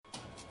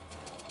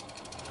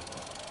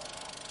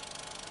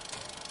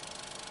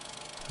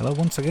Hello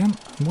once again,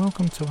 and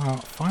welcome to our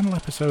final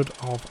episode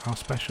of our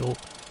special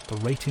The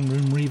Rating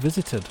Room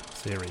Revisited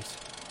series.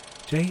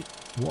 Jay,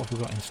 what have we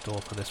got in store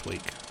for this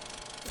week?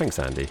 Thanks,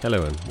 Andy.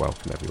 Hello and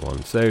welcome,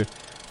 everyone. So,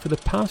 for the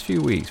past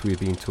few weeks, we've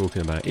been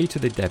talking about each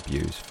of the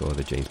debuts for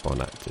the James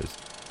Bond actors.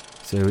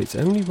 So, it's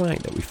only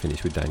right that we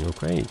finish with Daniel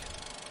Craig.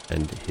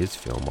 And his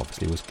film,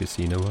 obviously, was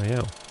Casino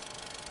Royale.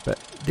 But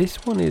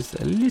this one is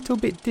a little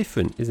bit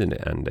different, isn't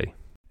it, Andy?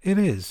 It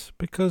is,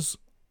 because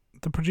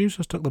the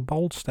producers took the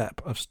bold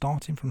step of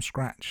starting from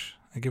scratch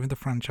and giving the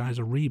franchise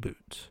a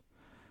reboot.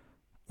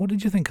 What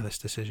did you think of this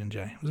decision,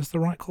 Jay? Was this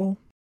the right call?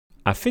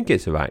 I think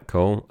it's the right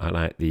call. I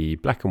like the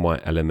black and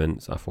white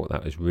elements. I thought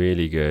that was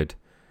really good.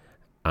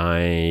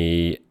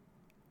 I'm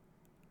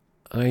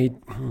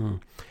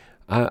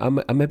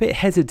a bit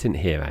hesitant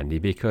here, Andy,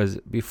 because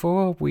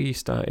before we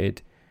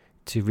started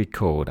to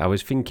record, I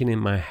was thinking in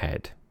my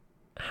head,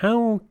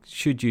 how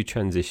should you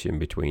transition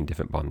between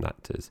different Bond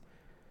actors?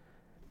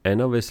 And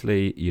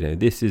obviously,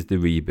 this is the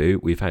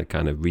reboot. We've had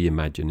kind of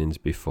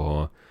reimaginings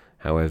before.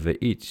 However,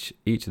 each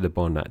of the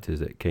Bond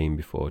actors that came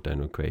before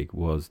Daniel Craig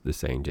was the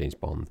same James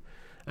Bond.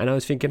 And I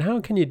was thinking,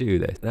 how can you do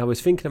this? And I was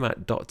thinking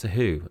about Doctor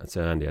Who. And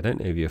so, Andy, I don't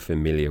know if you're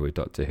familiar with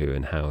Doctor Who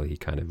and how he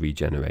kind of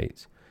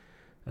regenerates.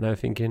 And I was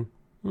thinking,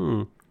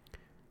 do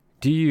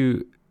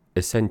you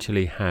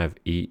essentially have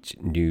each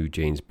new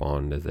James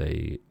Bond as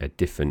a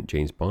different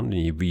James Bond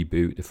and you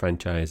reboot the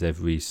franchise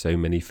every so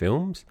many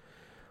films?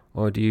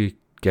 Or do you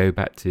go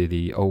back to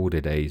the older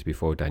days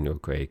before Daniel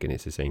Craig and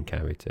it's the same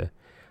character?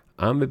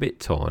 I'm a bit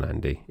torn,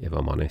 Andy, if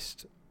I'm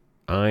honest.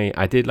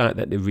 I did like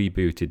that they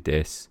rebooted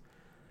this.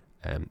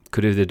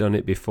 Could have they done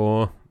it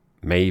before?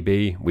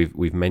 Maybe.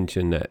 We've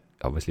mentioned that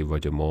obviously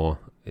Roger Moore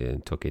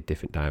took a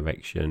different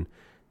direction.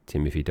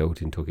 Timothy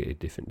Dalton took it a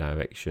different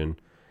direction.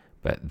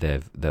 But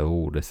they're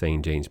all the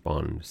same James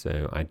Bond.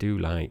 So I do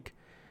like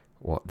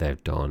what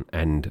they've done.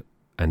 And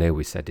I know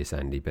we said this,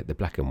 Andy, but the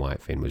black and white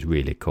thing was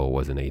really cool,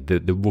 wasn't he? The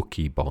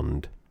rookie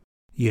Bond.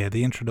 Yeah,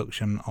 the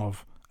introduction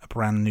of a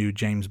brand new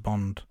James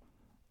Bond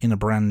in a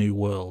brand new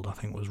world, I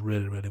think was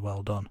really, really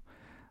well done.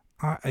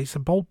 It's a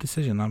bold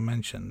decision, I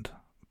mentioned,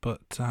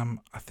 but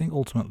I think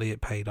ultimately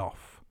it paid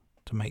off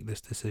to make this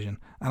decision.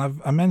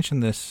 And I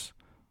mentioned this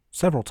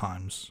several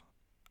times.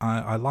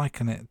 I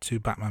liken it to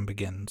Batman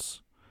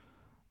Begins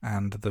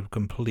and the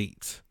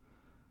complete,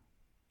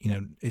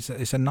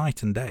 it's a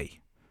night and day.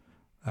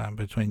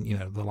 Between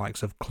the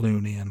likes of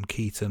Clooney and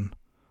Keaton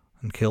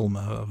and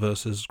Kilmer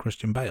versus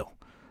Christian Bale,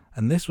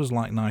 and this was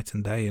like night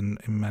and day in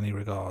many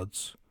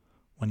regards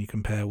when you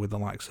compare with the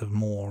likes of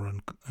Moore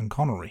and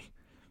Connery.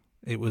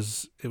 It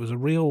was a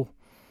real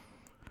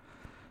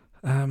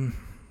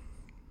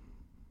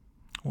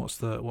what's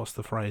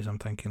the phrase I'm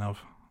thinking of?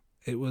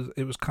 It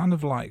was kind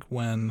of like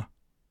when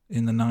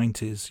in the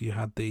 90s you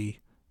had the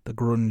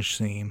grunge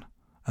scene,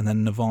 and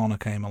then Nirvana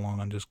came along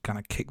and just kind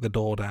of kicked the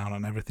door down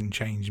and everything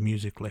changed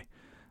musically.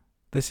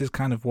 This is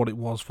kind of what it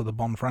was for the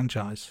Bond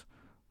franchise.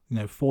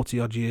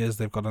 40-odd years,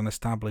 they've got an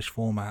established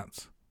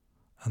format,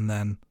 and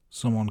then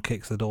someone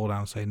kicks the door down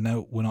and say,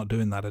 no, we're not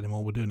doing that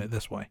anymore, we're doing it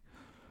this way.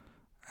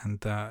 And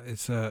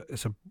it's a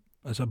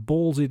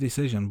ballsy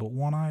decision, but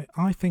one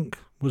I think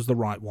was the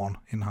right one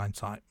in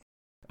hindsight.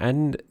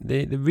 And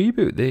the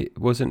reboot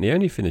wasn't the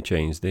only thing that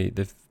changed.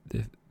 The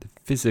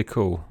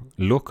physical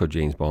look of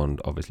James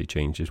Bond obviously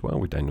changed as well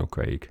with Daniel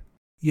Craig.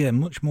 Yeah,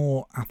 much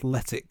more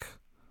athletic,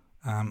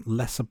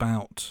 less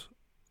about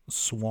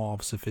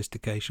suave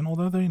sophistication,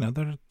 although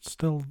there are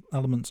still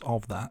elements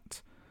of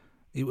that.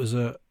 It was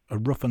a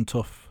rough and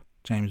tough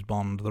James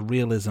Bond, the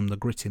realism, the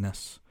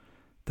grittiness,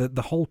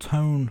 the whole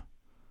tone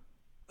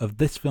of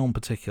this film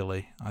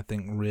particularly, I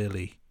think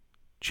really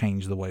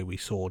changed the way we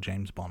saw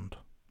James Bond.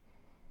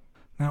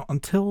 Now,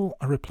 until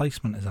a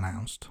replacement is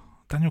announced,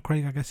 Daniel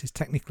Craig, I guess, is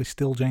technically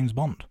still James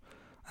Bond,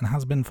 and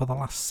has been for the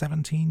last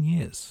 17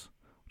 years,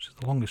 which is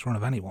the longest run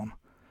of anyone.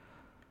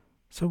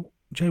 So,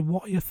 Jay,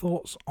 what are your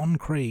thoughts on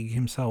Craig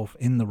himself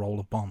in the role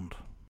of Bond?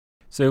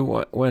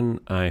 So when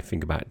I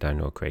think about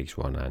Daniel Craig's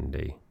run,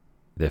 Andy,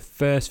 the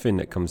first thing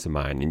that comes to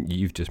mind, and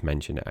you've just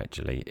mentioned it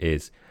actually,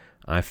 is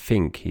I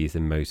think he's the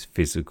most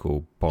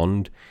physical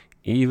Bond.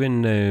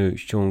 Even though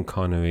Sean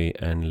Connery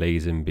and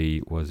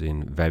Lazenby was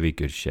in very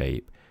good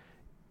shape,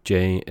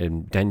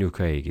 Daniel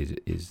Craig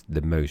is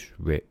the most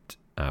ripped,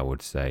 I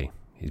would say.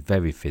 He's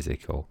very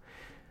physical.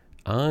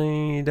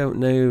 I don't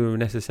know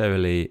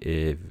necessarily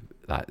if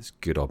that's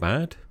good or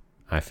bad.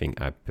 I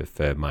think I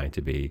prefer my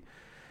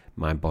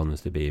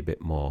Bonds to be a bit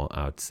more,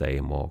 I would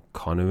say, more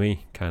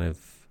Connery kind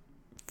of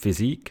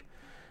physique.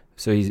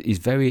 So he's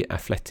very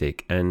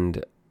athletic,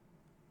 and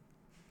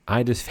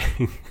I just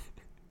think,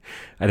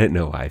 I don't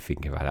know why I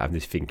think about it. I'm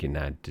just thinking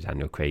now,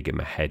 Daniel Craig in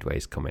my head where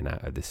he's coming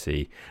out of the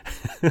sea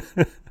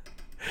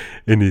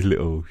in his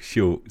little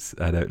shorts.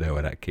 I don't know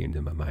why that came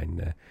to my mind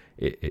there.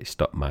 It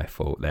stopped my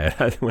thought there.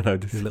 When I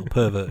just his little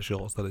pervert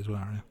shorts that he's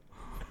wearing.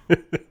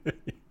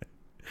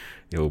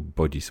 The old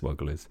body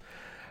smugglers.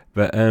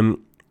 But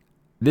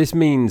this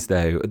means,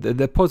 though,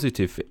 the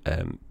positive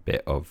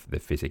bit of the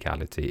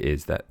physicality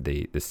is that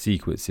the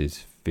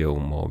sequences feel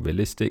more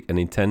realistic and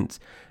intense,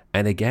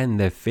 And again,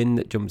 the thing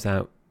that jumps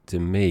out to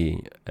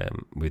me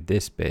with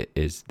this bit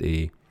is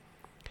the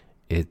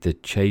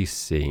chase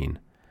scene.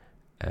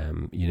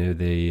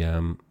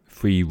 The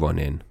free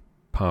running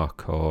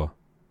parkour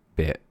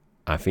bit.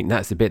 I think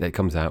that's the bit that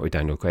comes out with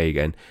Daniel Craig,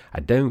 and I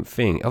don't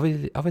think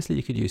obviously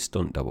you could use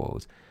stunt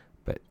doubles,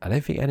 but I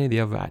don't think any of the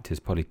other actors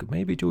probably could.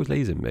 Maybe George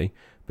Lazenby,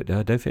 but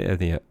I don't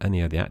think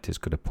any of the actors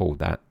could have pulled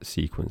that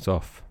sequence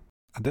off.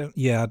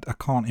 I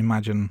can't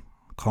imagine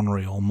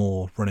Connery or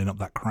Moore running up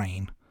that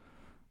crane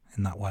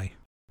in that way.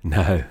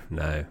 No.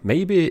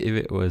 Maybe if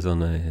it was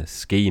on a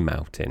ski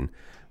mountain,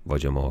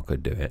 Roger Moore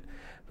could do it.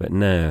 But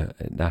no,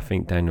 I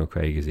think Daniel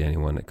Craig is the only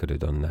one that could have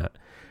done that.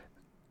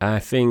 I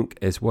think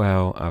as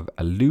well, I've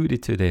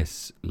alluded to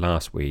this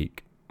last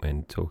week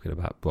when talking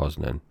about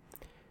Brosnan.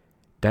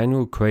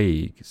 Daniel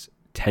Craig's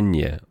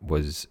tenure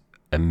was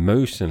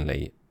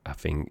emotionally, I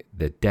think,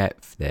 the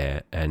depth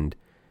there. And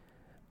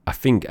I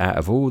think out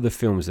of all the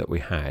films that we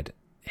had,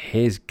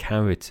 his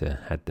character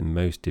had the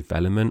most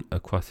development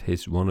across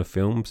his run of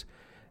films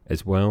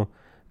as well.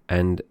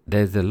 And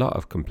there's a lot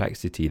of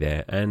complexity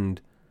there. And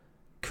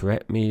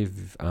correct me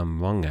if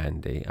I'm wrong,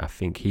 Andy, I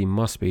think he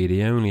must be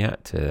the only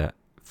actor that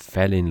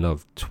fell in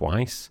love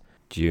twice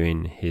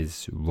during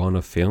his run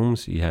of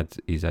films.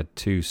 He's had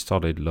two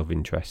solid love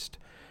interests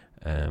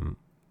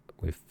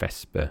with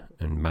Vesper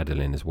and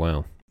Madeline as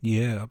well.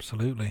 Yeah,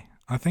 absolutely.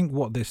 I think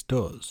what this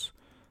does,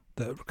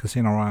 that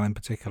Casino Royale in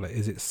particular,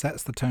 is it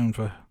sets the tone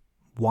for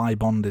why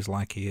Bond is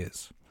like he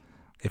is.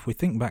 If we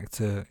think back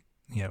to,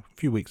 a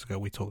few weeks ago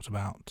we talked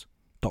about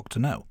Dr.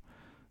 No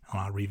on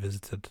our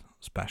Revisited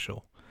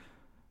special.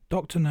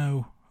 Dr.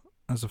 No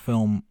as a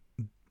film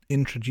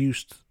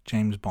introduced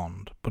James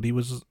Bond, but he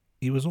was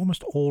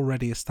almost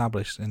already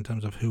established in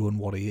terms of who and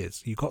what he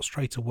is. You got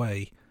straight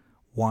away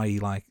why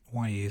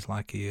he is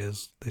like he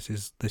is. This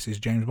is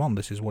James Bond.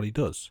 This is what he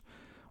does.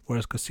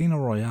 Whereas Casino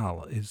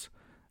Royale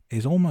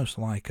is almost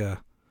like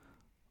a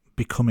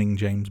becoming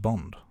James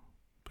Bond,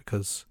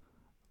 because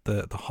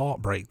the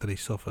heartbreak that he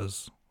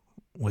suffers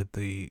with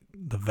the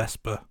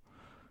Vesper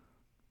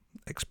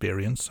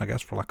experience, I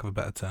guess, for lack of a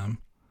better term,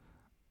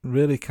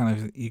 really kind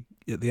of,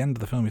 at the end of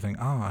the film you think,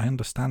 I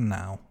understand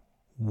now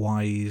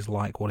why he's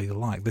like what he's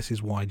like. This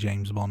is why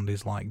James Bond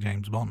is like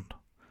James Bond.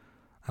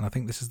 And I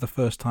think this is the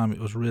first time it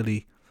was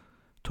really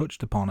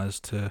touched upon as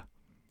to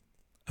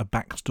a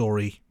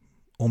backstory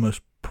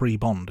almost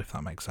pre-Bond, if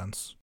that makes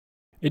sense.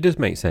 It does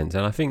make sense,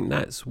 and I think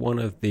that's one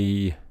of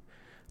the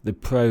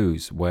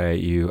pros where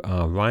you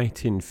are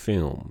writing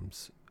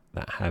films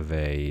that have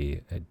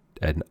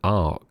an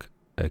arc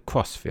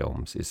across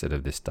films instead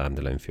of the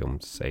standalone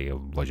films, say,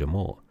 of Roger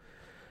Moore,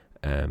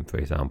 for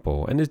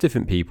example. And there's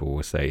different people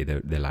will say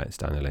they like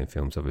standalone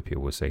films. Other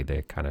people will say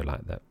they're kind of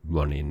like that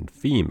running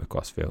theme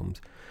across films.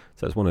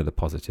 So that's one of the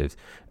positives.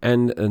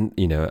 And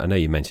I know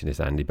you mentioned this,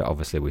 Andy, but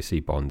obviously we see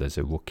Bond as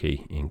a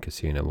rookie in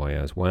Casino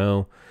Royale as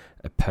well,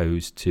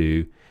 opposed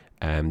to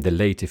the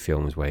later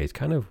films where he's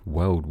kind of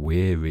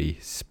world-weary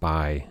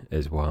spy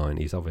as well, and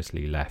he's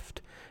obviously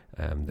left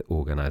the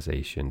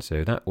organisation.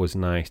 So that was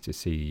nice to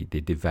see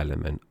the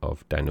development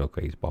of Daniel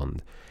Craig's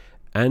Bond.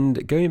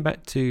 And going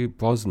back to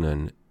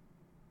Brosnan,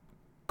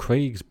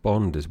 Craig's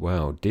Bond as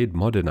well did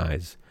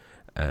modernise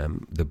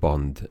the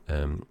Bond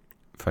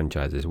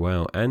franchise as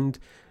well. And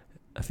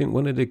I think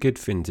one of the good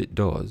things it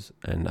does,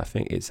 and I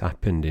think it's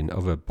happened in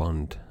other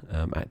Bond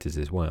actors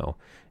as well,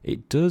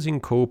 it does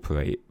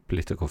incorporate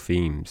political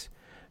themes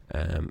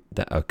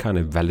that are kind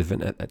of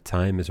relevant at that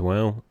time as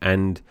well.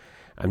 And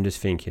I'm just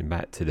thinking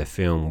back to the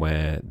film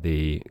where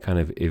the kind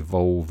of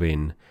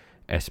evolving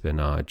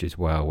espionage as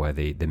well, where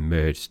they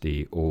merge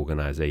the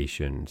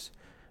organisations,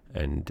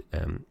 and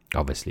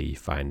obviously you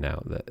find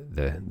out that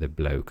the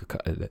bloke,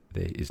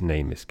 his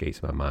name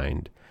escapes my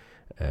mind,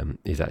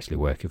 is actually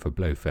working for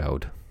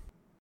Blofeld.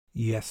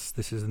 Yes,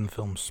 this is in the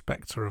film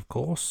Spectre, of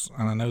course,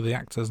 and I know the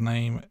actor's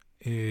name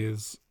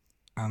is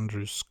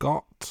Andrew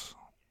Scott.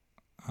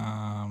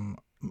 When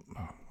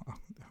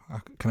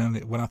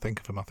I think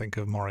of him, I think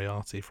of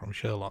Moriarty from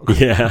Sherlock.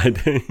 Yeah, I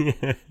do.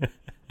 Yeah.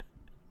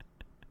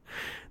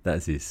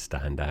 That's his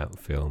standout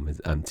film, his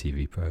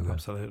TV program.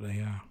 Absolutely,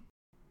 yeah.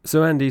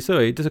 So Andy,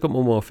 sorry, just a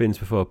couple more things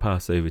before I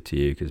pass over to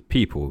you, because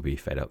people will be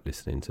fed up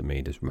listening to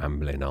me just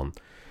rambling on.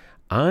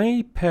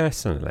 I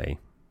personally,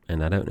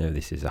 and I don't know if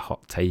this is a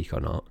hot take or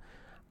not,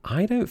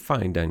 I don't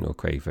find Daniel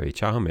Craig very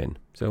charming.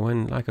 So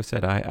when, like I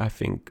said, I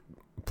think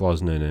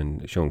Brosnan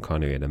and Sean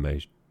Connery are the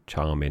most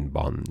charming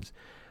Bonds.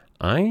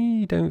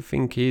 I don't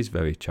think he's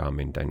very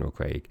charming, Daniel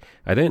Craig.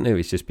 I don't know,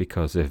 it's just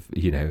because of,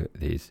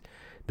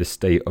 the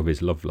state of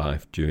his love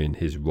life during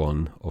his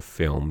run of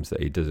films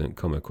that he doesn't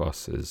come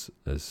across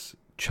as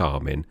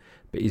charming,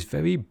 but he's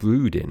very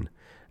brooding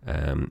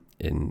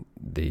in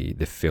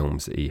the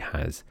films that he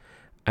has.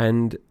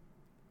 And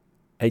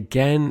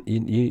again,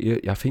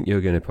 I think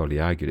you're going to probably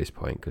argue this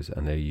point, because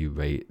I know you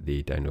rate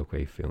the Daniel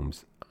Craig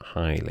films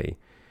highly.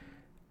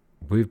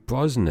 With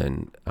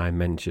Brosnan, I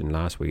mentioned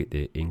last week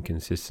the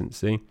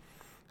inconsistency,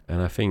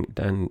 and I think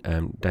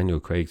Daniel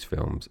Craig's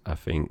films, I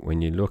think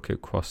when you look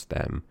across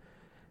them,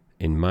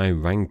 in my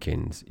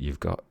rankings,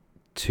 you've got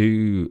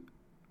two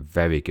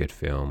very good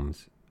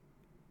films.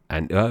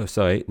 And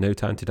No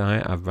Time to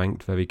Die I've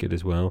ranked very good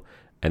as well.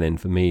 And then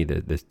for me,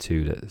 there's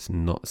two that's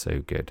not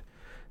so good.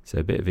 So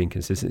a bit of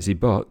inconsistency.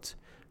 But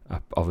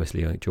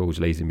obviously, George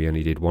Lazenby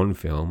only did one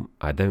film.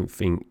 I don't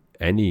think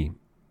any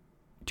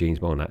James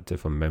Bond actor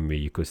from memory,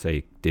 you could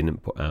say,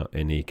 didn't put out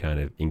any kind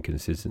of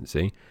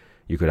inconsistency.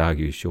 You could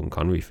argue Sean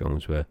Connery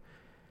films were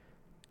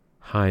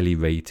highly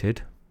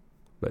rated,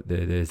 but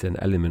there's an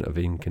element of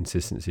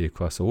inconsistency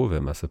across all of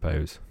them, I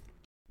suppose.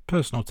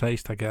 Personal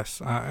taste, I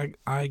guess.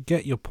 I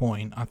get your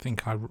point. I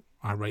think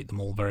I rate them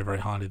all very, very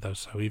highly, though.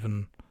 So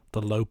even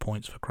the low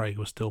points for Craig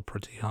were still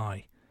pretty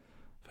high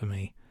for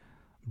me.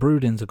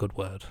 Brooding's a good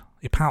word.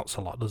 He pouts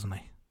a lot, doesn't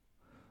he?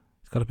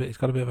 He's got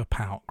a bit of a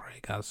pout.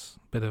 Craig has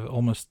a bit of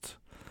almost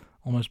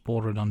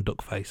bordering on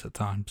duck face at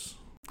times.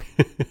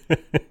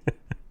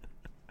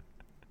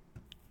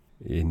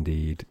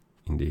 Indeed.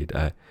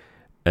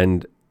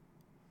 And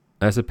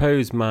I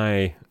suppose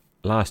my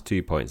last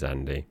 2 points,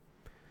 Andy.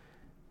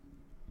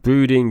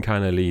 Brooding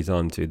kind of leads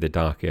on to the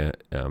darker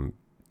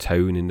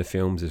tone in the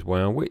films as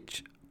well,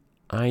 which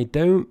I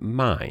don't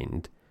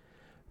mind.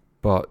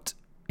 But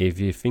if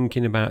you're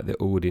thinking about the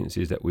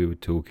audiences that we were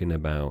talking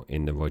about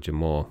in the Roger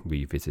Moore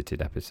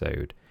revisited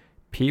episode,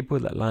 people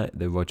that like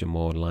the Roger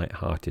Moore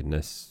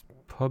lightheartedness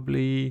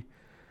probably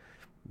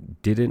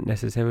didn't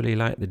necessarily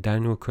like the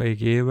Daniel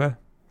Craig era.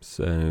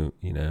 So,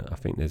 I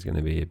think there's going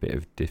to be a bit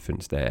of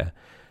difference there.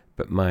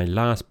 But my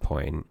last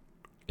point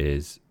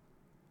is,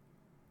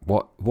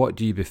 what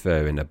do you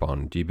prefer in a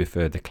Bond? Do you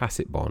prefer the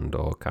classic Bond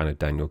or kind of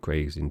Daniel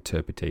Craig's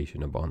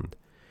interpretation of Bond?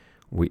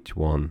 Which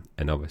one?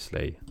 And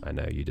obviously, I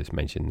know you just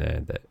mentioned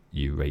there that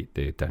you rate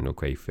the Daniel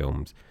Craig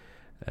films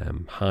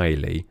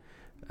highly.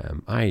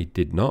 I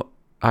did not.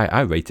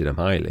 I rated them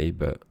highly,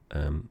 but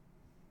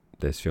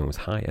this film was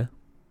higher.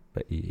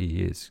 But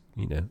he is,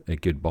 a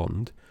good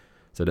Bond.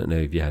 So I don't know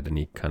if you had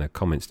any kind of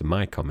comments to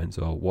my comments,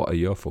 or what are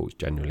your thoughts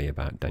generally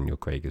about Daniel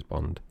Craig as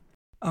Bond?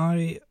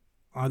 I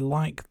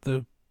like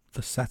the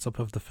setup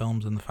of the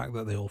films and the fact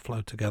that they all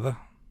flow together,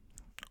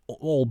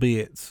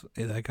 albeit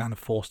they kind of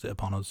forced it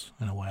upon us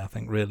in a way. I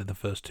think really the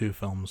first two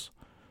films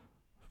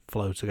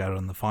flow together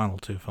and the final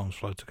two films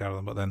flow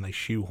together, but then they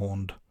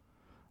shoehorned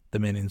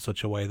them in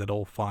such a way that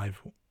all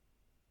five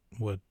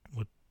were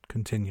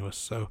continuous.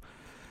 So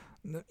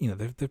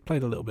they've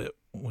played a little bit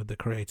with the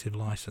creative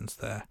license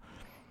there.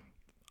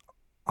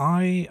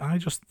 I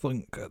just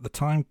think at the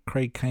time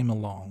Craig came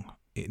along,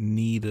 it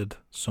needed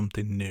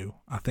something new.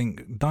 I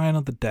think Die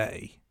Another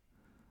Day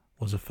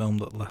was a film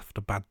that left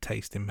a bad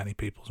taste in many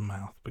people's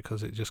mouth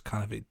because it just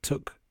it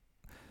took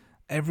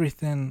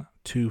everything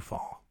too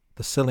far.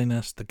 The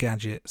silliness, the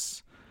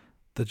gadgets,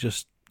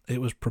 it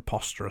was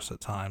preposterous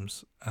at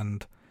times.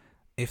 And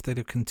if they'd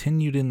have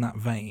continued in that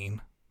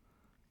vein,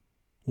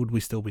 would we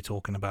still be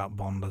talking about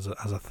Bond as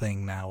a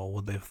thing now, or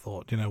would they have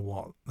thought, you know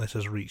what, this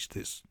has reached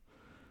its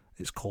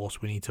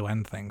course, we need to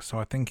end things? So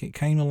I think it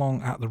came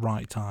along at the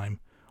right time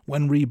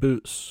when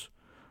reboots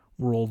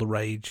were all the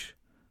rage,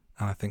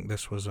 and I think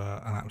this was an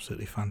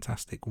absolutely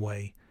fantastic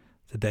way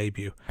to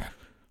debut.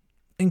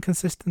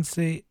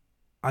 Inconsistency,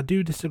 I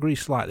do disagree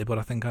slightly, but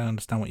I think I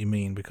understand what you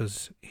mean,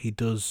 because he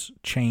does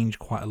change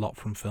quite a lot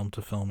from film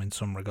to film in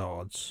some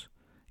regards.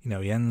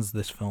 He ends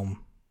this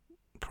film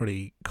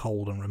pretty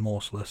cold and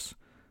remorseless.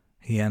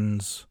 He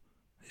ends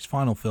his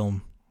final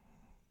film,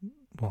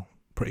 well,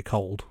 pretty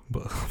cold,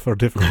 but for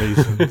different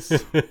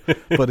reasons.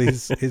 But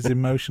his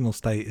emotional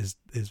state is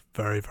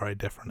very, very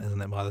different,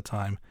 isn't it, by the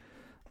time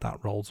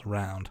that rolls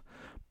around?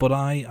 But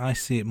I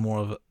see it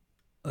more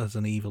as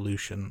an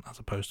evolution as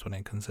opposed to an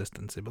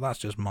inconsistency. But that's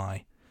just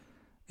my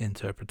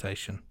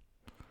interpretation.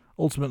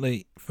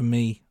 Ultimately, for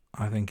me,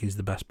 I think he's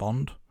the best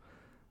Bond.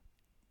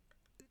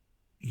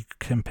 You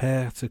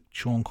compare to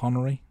Sean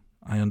Connery,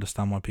 I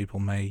understand why people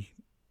may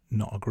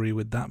not agree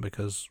with that,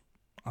 because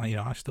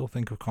I still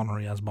think of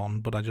Connery as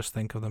Bond, but I just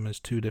think of them as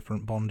two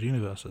different Bond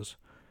universes.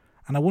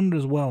 And I wonder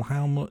as well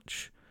how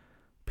much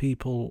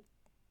people,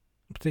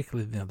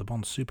 particularly the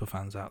Bond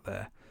superfans out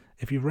there,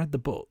 if you've read the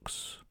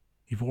books,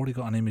 you've already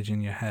got an image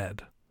in your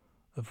head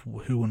of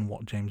who and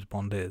what James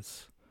Bond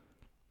is.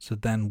 So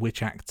then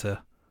which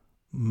actor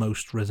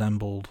most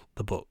resembled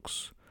the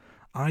books?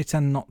 I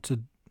tend not to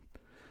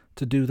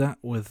do that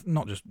with,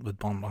 not just with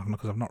Bond,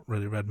 because I've not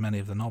really read many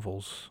of the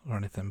novels or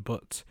anything,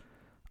 but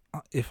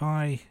if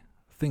I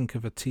think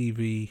of a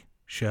TV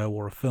show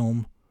or a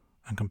film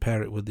and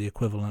compare it with the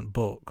equivalent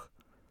book,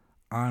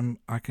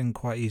 I can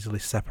quite easily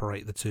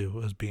separate the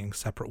two as being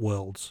separate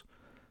worlds.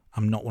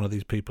 I'm not one of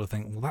these people who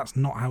think, well, that's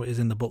not how it is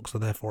in the book, so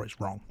therefore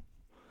it's wrong.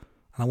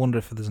 And I wonder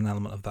if there's an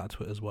element of that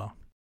to it as well.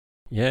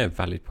 Yeah,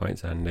 valid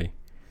points, Andy.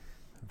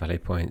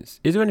 Valid points.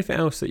 Is there anything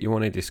else that you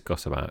want to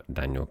discuss about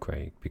Daniel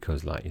Craig?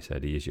 Because, like you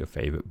said, he is your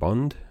favourite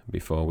Bond,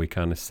 before we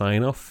kind of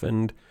sign off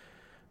and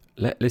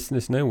let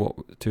listeners know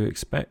what to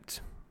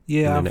expect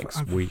in the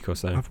next week or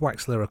so. I've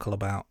waxed lyrical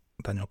about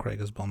Daniel Craig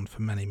as Bond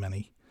for many,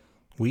 many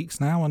weeks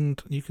now,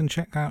 and you can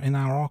check out in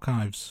our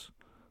archives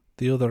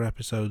the other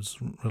episodes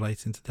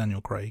relating to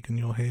Daniel Craig, and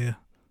you'll hear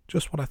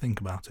just what I think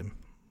about him.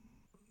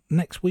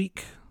 next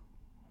week,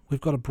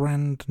 we've got a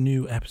brand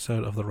new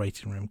episode of The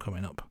Rating Room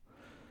coming up.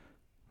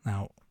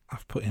 Now,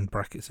 I've put in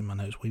brackets in my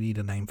notes, we need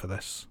a name for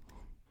this.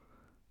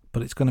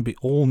 But it's going to be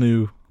all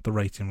new, The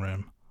Rating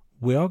Room.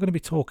 We are going to be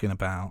talking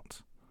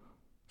about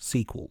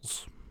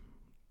sequels.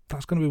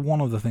 That's going to be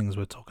one of the things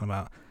we're talking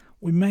about.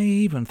 We may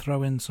even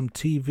throw in some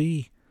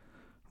TV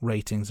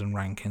ratings and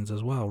rankings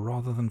as well,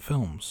 rather than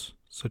films.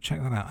 So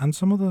check that out. And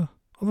some other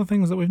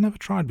things that we've never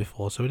tried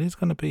before. So it is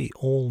going to be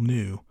all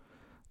new,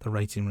 The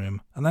Rating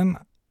Room. And then,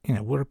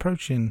 we're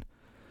approaching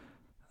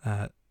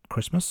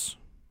Christmas.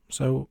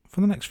 So for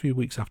the next few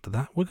weeks after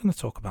that, we're going to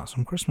talk about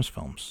some Christmas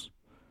films.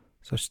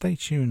 So stay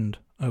tuned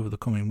over the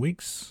coming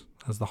weeks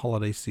as the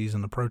holiday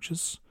season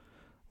approaches.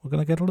 We're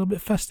going to get a little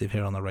bit festive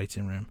here on The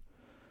Rating Room.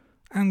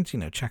 And,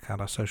 check out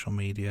our social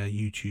media,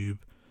 YouTube,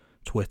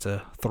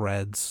 Twitter,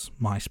 Threads,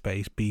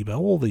 MySpace, Bieber,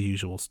 all the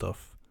usual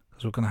stuff.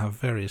 Because we're going to have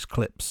various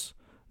clips,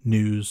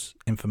 news,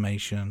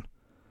 information,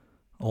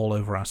 all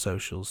over our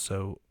socials.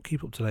 So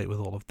keep up to date with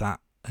all of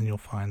that, and you'll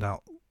find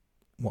out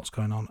what's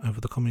going on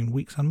over the coming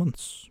weeks and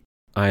months.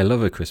 I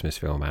love a Christmas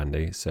film,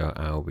 Andy, so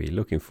I'll be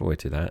looking forward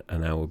to that,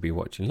 and I will be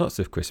watching lots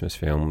of Christmas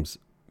films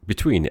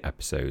between the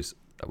episodes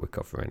that we're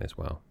covering as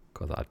well,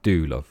 because I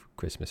do love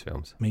Christmas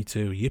films. Me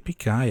too.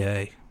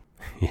 Yippee-ki-yay.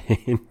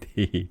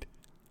 Indeed.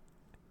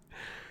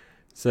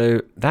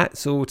 So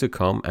that's all to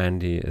come.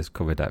 Andy has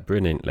covered that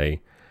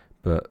brilliantly.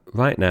 But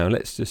right now,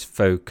 let's just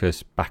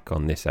focus back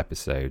on this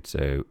episode.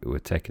 So we're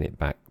taking it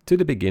back to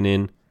the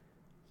beginning,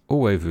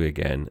 all over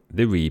again,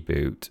 the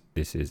reboot.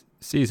 This is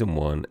Season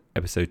 1,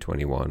 Episode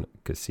 21,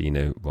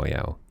 Casino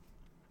Royale.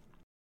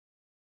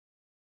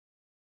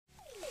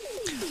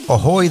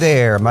 Ahoy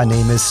there, my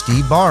name is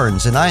Steve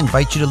Barnes, and I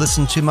invite you to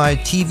listen to my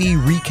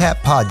TV recap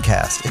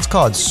podcast. It's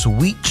called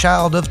Sweet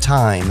Child of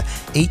Time,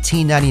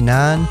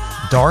 1899,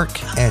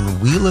 Dark,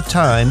 and Wheel of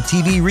Time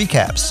TV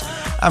recaps.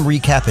 I'm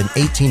recapping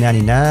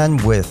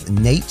 1899 with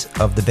Nate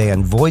of the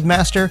band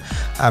Voidmaster.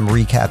 I'm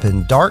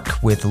recapping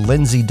Dark with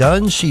Lindsay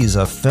Dunn. She's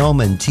a film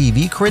and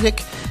TV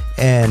critic.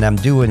 And I'm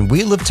doing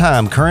Wheel of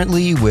Time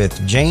currently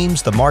with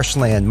James the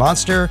Marshland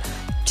Monster,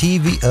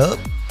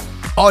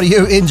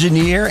 audio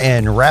engineer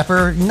and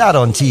rapper, not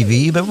on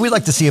TV, but we'd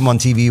like to see him on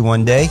TV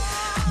one day.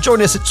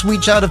 Join us at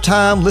Sweet Child of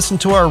Time. Listen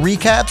to our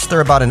recaps.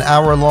 They're about an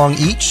hour long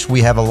each.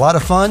 We have a lot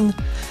of fun.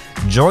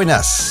 Join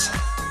us.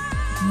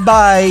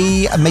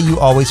 Bye. May you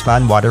always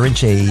find water and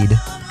shade.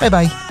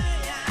 Bye-bye.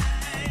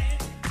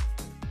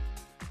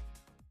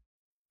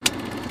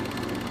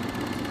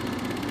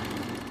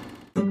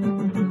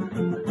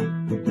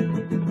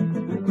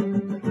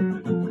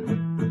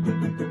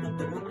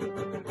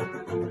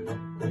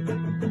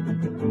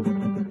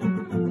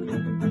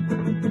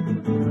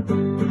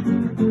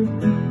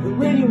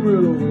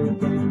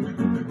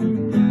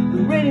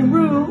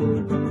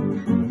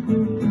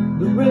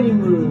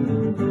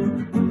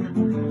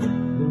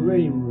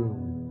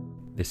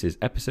 This is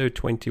episode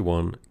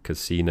 21,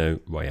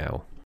 Casino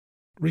Royale.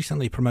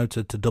 Recently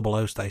promoted to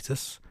 00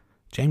 status,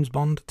 James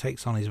Bond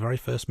takes on his very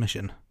first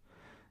mission.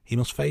 He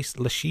must face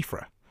Le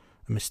Chiffre,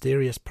 a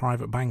mysterious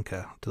private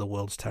banker to the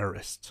world's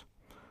terrorists.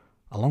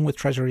 Along with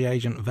Treasury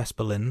agent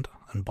Vesper Lind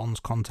and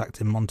Bond's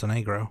contact in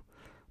Montenegro,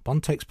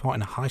 Bond takes part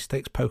in a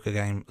high-stakes poker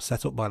game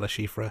set up by Le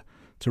Chiffre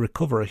to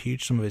recover a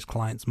huge sum of his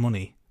client's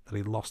money that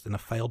he lost in a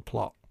failed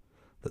plot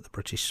that the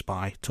British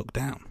spy took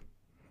down.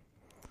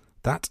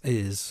 That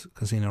is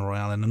Casino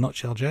Royale in a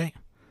nutshell, Jay.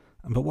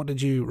 But what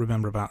did you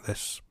remember about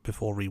this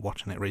before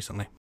rewatching it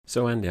recently?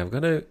 So, Andy, I've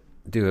got to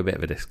do a bit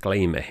of a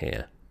disclaimer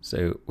here.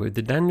 So, with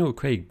the Daniel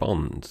Craig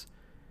Bonds,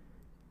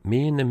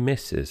 me and the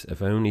missus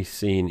have only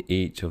seen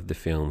each of the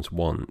films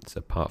once,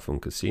 apart from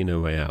Casino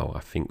Royale.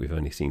 I think we've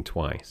only seen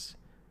twice.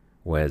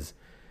 Whereas,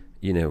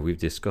 we've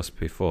discussed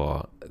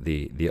before,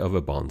 the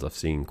other Bonds I've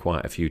seen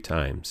quite a few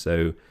times.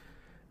 So,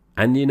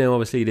 and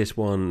obviously this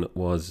one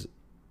was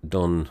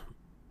done...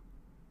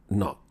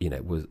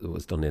 it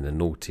was done in a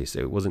naughty, so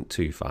it wasn't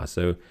too far.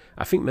 So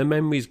I think my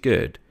memory's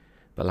good,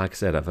 but like I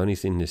said, I've only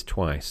seen this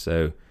twice.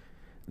 So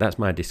that's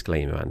my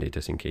disclaimer, Andy,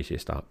 just in case you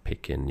start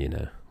picking,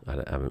 I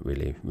haven't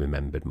really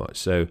remembered much.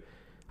 So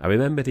I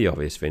remember the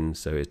obvious things.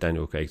 So it's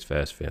Daniel Craig's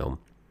first film.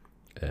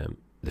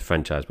 The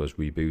franchise was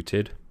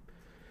rebooted.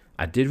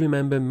 I did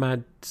remember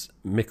Mads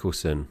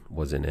Mikkelsen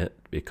was in it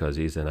because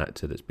he's an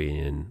actor that's been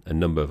in a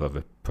number of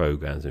other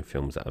programs and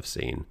films that I've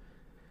seen.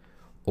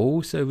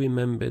 Also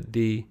remembered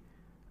the,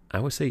 I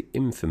would say,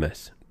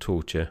 infamous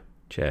torture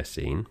chair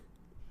scene.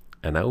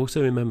 And I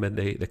also remember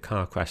the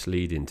car crash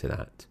leading to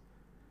that.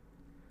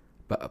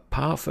 But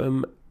apart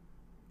from,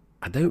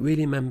 I don't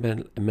really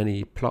remember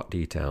many plot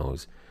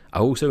details. I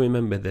also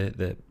remember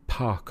the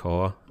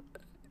parkour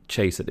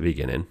chase at the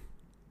beginning.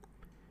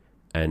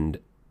 And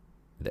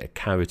the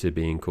character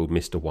being called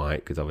Mr.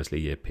 White, because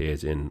obviously he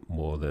appears in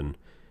more than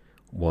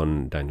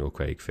one Daniel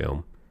Craig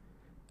film.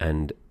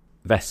 And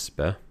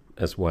Vesper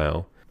as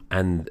well.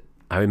 And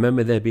I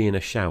remember there being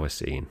a shower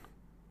scene,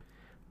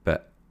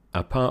 but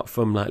apart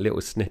from like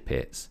little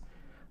snippets,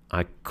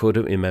 I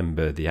couldn't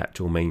remember the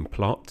actual main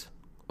plot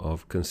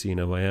of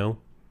Casino Royale.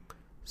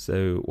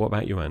 So what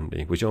about you,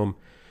 Andy? Was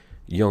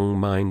young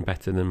mind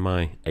better than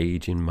my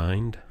aging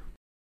mind?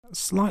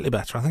 Slightly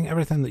better. I think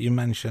everything that you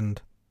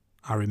mentioned,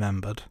 I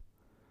remembered.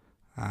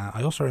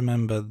 I also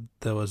remember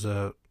there was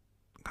a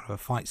kind of a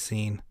fight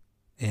scene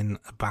in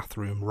a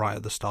bathroom right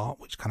at the start,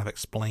 which kind of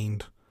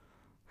explained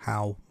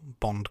how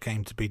Bond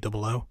came to be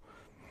 00.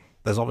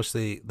 There's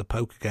obviously the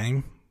poker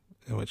game,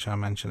 which I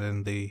mentioned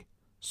in the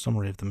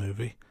summary of the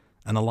movie,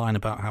 and a line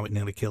about how it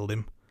nearly killed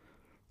him.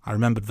 I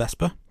remembered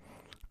Vesper,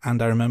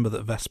 and I remember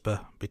that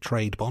Vesper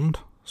betrayed Bond.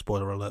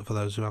 Spoiler alert for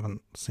those who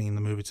haven't seen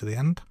the movie to the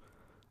end.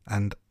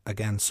 And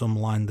again, some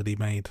line that he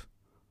made,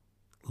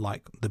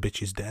 like, the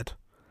bitch is dead.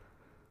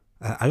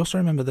 I also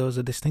remember there was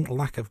a distinct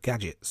lack of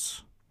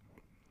gadgets.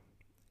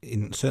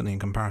 Certainly in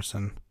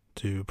comparison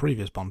to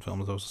previous Bond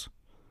films, there was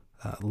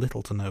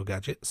little to no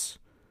gadgets.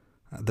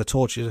 The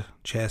torture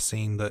chair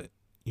scene that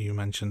you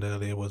mentioned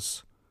earlier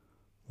was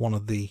one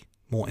of the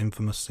more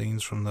infamous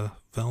scenes from the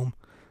film.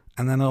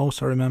 And then I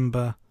also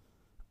remember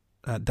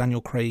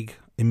Daniel Craig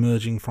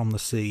emerging from the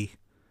sea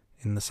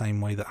in the same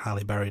way that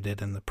Halle Berry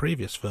did in the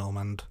previous film,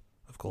 and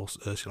of course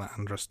Ursula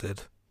Andress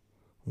did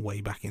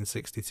way back in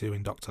 '62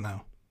 in Dr.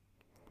 No.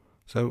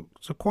 So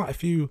quite a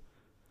few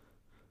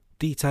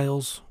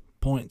details,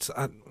 points.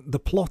 The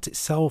plot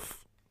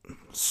itself,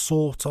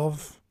 sort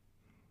of,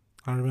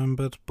 I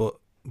remembered, but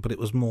it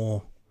was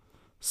more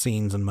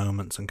scenes and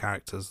moments and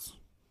characters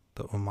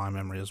that were my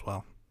memory as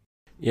well.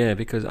 Yeah,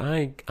 because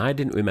I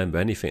didn't remember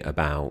anything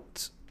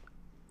about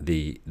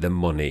the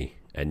money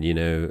and,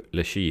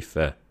 Le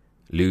Chiffre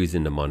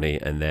losing the money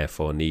and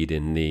therefore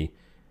needing the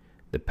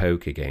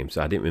poker game.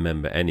 So I didn't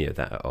remember any of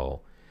that at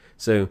all.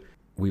 So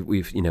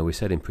we've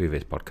said in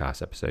previous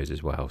podcast episodes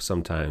as well,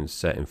 sometimes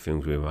certain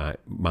films we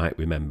might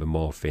remember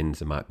more things.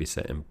 There might be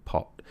certain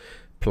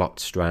plot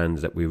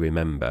strands that we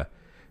remember.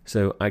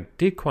 So I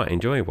did quite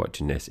enjoy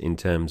watching this in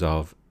terms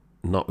of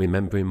not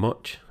remembering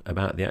much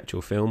about the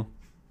actual film,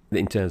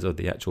 in terms of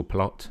the actual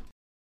plot.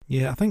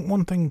 Yeah, I think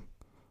one thing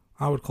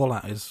I would call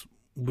out is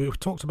we've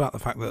talked about the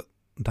fact that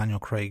Daniel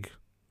Craig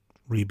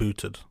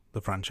rebooted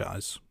the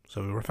franchise,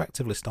 so we were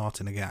effectively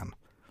starting again.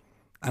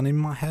 And in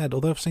my head,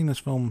 although I've seen this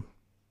film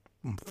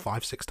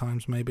 5-6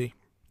 times maybe,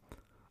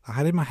 I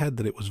had in my head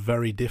that it was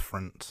very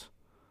different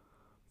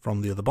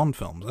from the other Bond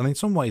films, and in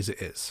some ways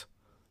it is.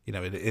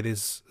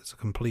 It's a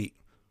complete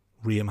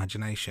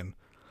reimagination,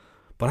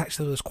 but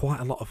actually there's quite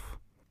a lot of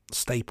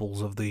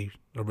staples of the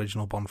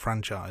original Bond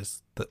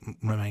franchise that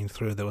remain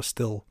through. There were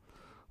still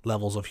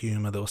levels of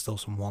humour, there were still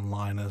some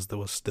one-liners,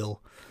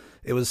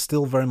 it was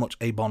still very much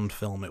a Bond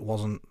film. It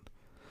wasn't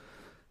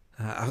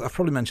I've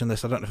probably mentioned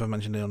this, I don't know if I've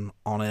mentioned it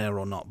on air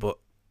or not, but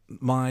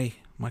my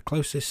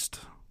closest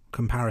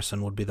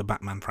comparison would be the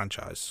Batman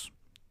franchise.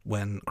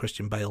 When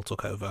Christian Bale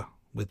took over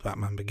with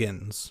Batman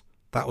Begins,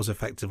 that was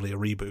effectively a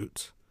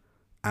reboot,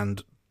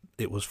 and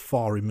it was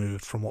far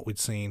removed from what we'd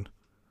seen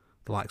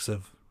the likes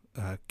of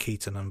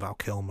Keaton and Val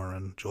Kilmer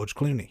and George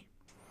Clooney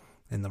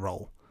in the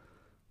role.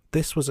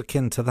 This was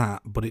akin to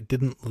that, but it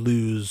didn't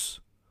lose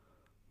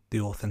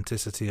the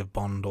authenticity of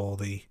Bond or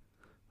the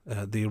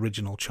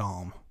original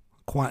charm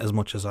quite as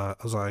much as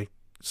I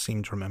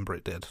seem to remember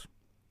it did.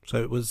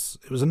 So it was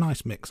a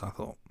nice mix, I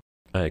thought.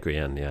 I agree,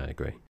 Andy. I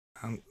agree.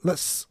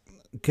 Let's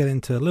get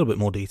into a little bit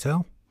more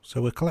detail.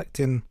 So we're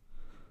collecting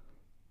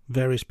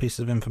various pieces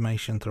of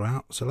information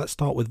throughout. So let's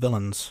start with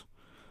villains.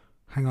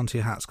 Hang on to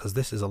your hats, because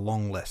this is a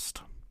long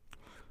list.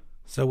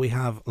 So we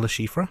have Le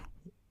Chiffre,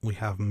 we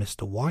have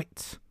Mr.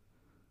 White,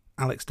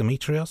 Alex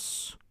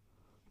Demetrios,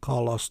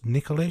 Carlos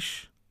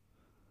Nicolich,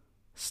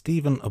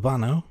 Stephen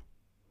Urbano,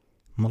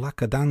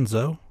 Malaka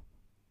Danzo,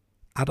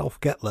 Adolf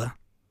Gettler,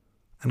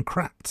 and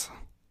Krat.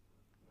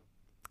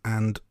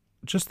 And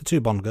just the two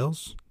Bond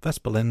girls,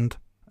 Vesper Lind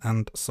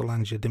and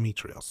Solange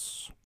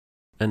Dimitrios.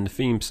 And the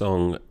theme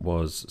song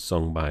was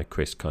sung by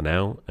Chris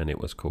Cornell, and it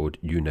was called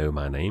You Know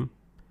My Name.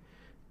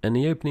 And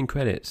the opening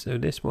credits, so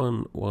this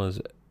one was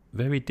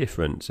very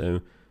different.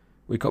 So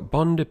we've got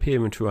Bond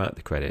appearing throughout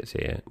the credits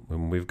here,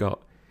 and we've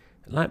got,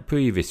 like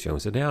previous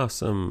films, so there are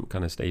some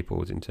kind of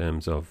staples in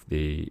terms of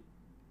the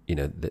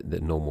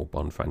normal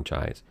Bond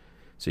franchise.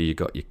 So you've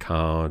got your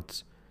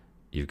cards,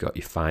 you've got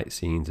your fight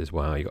scenes as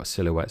well, you've got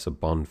silhouettes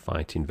of Bond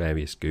fighting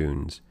various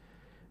goons.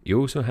 You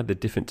also had the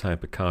different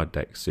type of card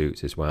deck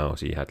suits as well,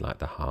 so you had like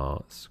the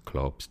hearts,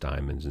 clubs,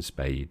 diamonds and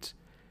spades.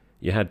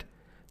 You had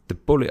the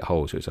bullet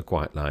holes, which I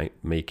quite like,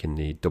 making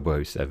the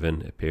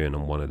 007 appearing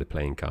on one of the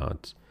playing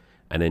cards.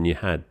 And then you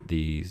had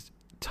these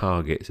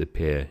targets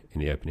appear in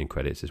the opening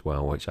credits as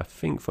well, which I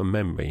think from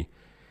memory,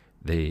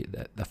 I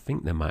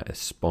think they might have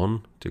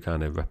spun to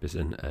kind of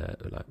represent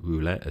like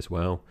roulette as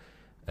well.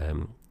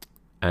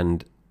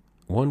 And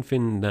one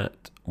thing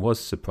that was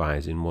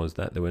surprising was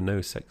that there were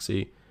no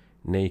sexy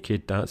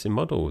naked dancing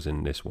models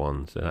in this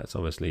one. So that's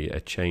obviously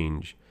a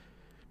change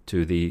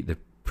to the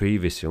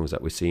previous films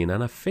that we've seen.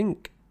 And I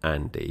think,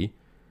 Andy,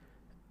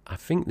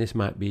 this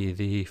might be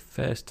the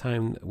first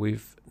time that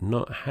we've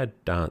not had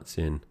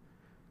dancing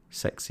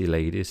sexy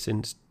ladies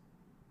since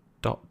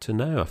Dr.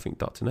 No. I think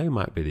Dr. No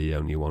might be the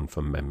only one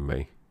from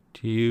memory.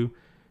 Do you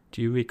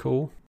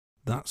recall?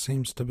 That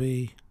seems to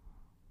be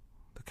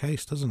the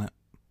case, doesn't it?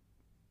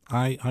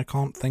 I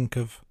can't think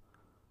of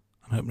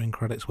an opening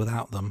credits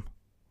without them,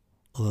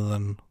 other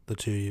than the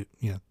two,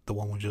 the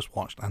one we just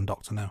watched and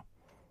Doctor No,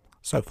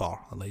 so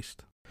far at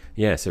least.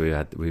 Yeah,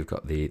 so we've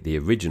got the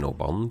original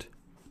Bond,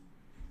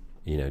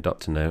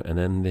 Doctor No, and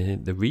then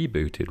the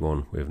rebooted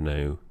one with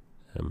no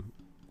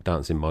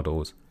dancing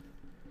models,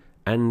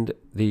 and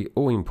the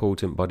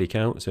all-important body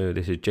count. So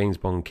this is James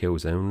Bond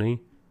Kills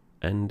Only,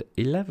 and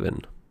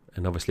 11.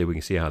 And obviously we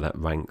can see how that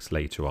ranks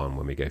later on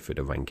when we go through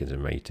the rankings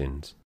and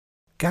ratings.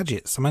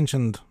 Gadgets. I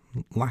mentioned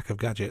lack of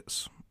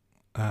gadgets.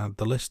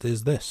 The list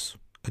is this: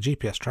 a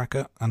GPS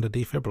tracker and a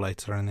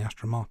defibrillator in the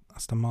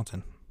Aston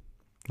Martin.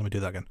 Let me do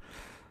that again.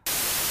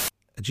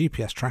 A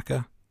GPS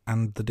tracker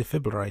and the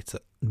defibrillator.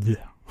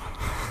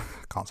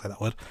 Can't say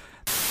that word.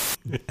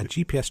 A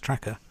GPS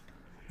tracker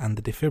and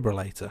the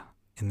defibrillator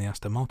in the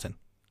Aston Martin.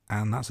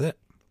 And that's it.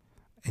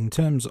 In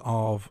terms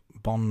of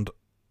Bond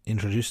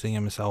introducing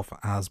himself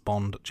as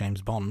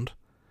James Bond,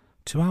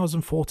 2 hours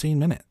and 14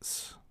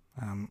 minutes.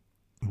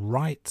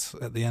 Right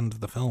at the end of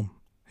the film,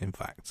 in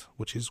fact,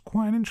 which is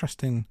quite an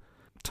interesting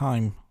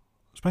time,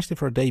 especially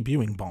for a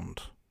debuting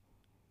Bond.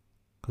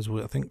 Because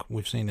I think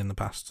we've seen in the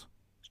past,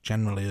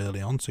 generally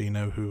early on, so you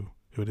know who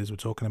it is we're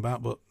talking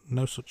about, but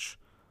no such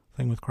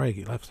thing with Craig.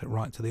 He left it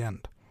right to the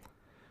end.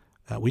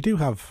 We do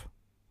have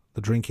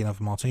the drinking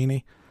of a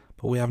martini,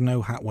 but we have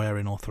no hat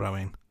wearing or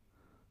throwing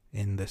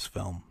in this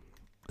film.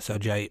 So,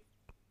 Jay,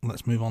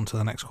 let's move on to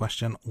the next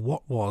question.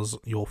 What was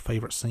your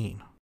favourite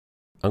scene?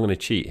 I'm going to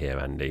cheat here,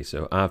 Andy.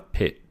 So I've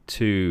picked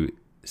 2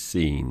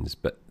 scenes,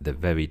 but they're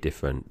very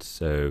different.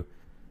 So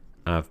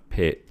I've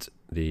picked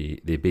the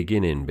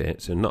beginning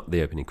bit, so not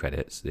the opening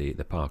credits, the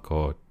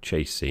parkour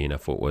chase scene I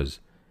thought was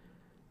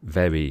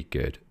very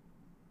good.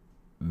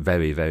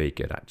 Very, very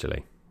good,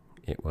 actually.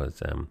 It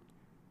was,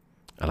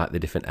 I like the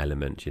different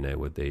elements,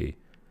 with the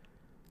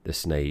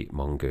snake,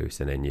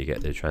 mongoose, and then you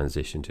get the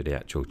transition to the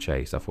actual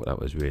chase. I thought that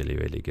was really,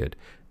 really good.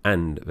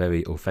 And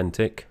very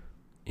authentic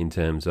in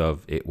terms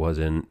of it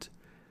wasn't,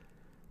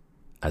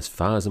 as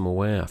far as I'm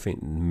aware, I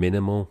think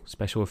minimal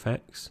special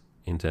effects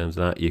in terms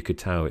of that. You could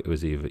tell it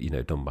was either,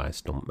 done by a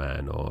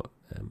stuntman or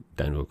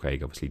Daniel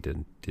Craig obviously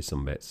did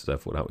some bits. So I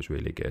thought that was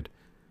really good.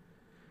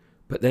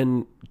 But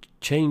then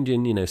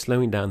changing,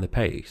 slowing down the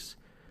pace,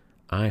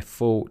 I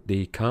thought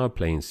the card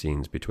playing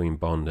scenes between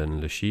Bond and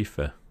Le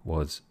Chiffre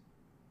was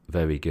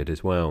very good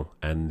as well.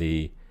 And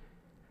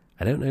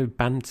I don't know,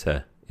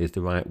 banter is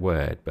the right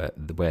word,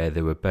 but where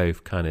they were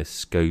both kind of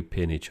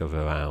scoping each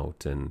other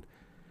out and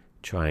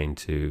trying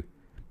to,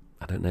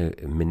 I don't know,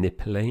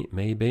 manipulate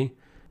maybe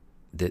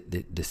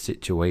the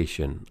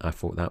situation. I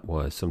thought that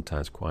was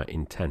sometimes quite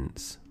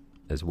intense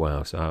as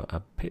well. So I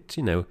picked,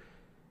 a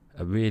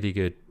really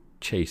good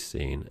chase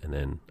scene and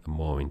then a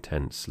more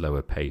intense,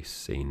 slower pace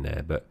scene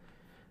there. But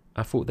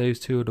I thought those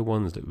 2 are the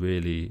ones that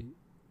really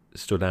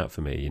stood out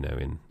for me,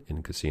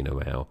 in Casino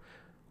Royale.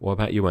 What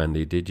about you,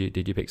 Andy? Did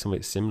you pick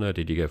something similar? Or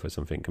did you go for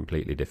something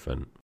completely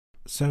different?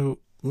 So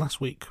last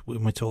week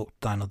when we talked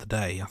Die Another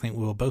Day, I think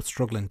we were both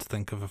struggling to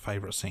think of a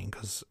favourite scene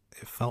because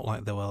it felt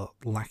like they were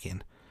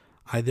lacking.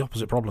 I had the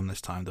opposite problem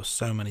this time. There were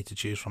so many to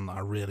choose from that I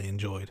really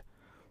enjoyed.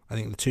 I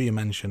think the 2 you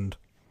mentioned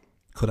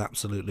could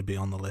absolutely be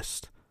on the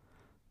list.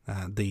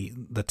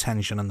 The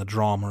tension and the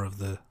drama of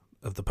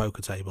the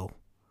poker table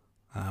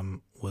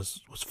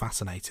was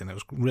fascinating. It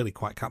was really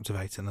quite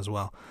captivating as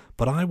well.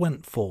 But I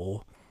went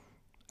for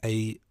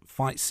a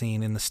fight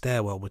scene in the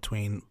stairwell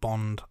between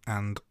Bond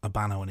and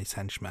Urbano and his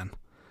henchmen.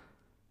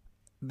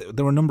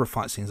 There were a number of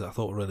fight scenes that I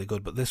thought were really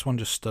good, but this one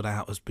just stood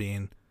out as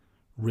being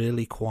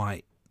really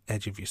quite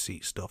edge of your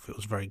seat stuff. It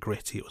was very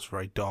gritty, it was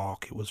very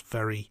dark, it was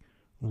very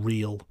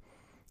real,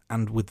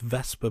 and with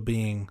Vesper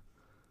being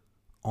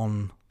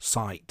on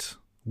site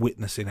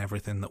witnessing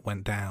everything that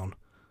went down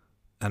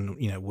and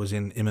was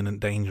in imminent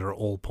danger at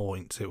all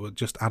points, it would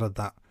just added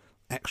that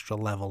extra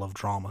level of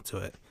drama to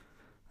it.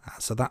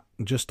 So that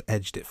just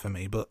edged it for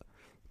me, but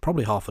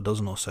probably half a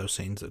dozen or so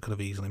scenes that could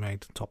have easily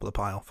made top of the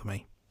pile for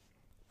me.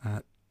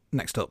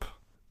 Next up,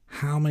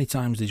 how many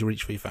times did you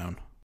reach for your phone?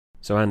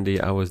 So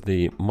Andy, I was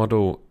the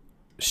model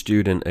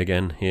student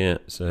again here,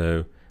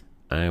 so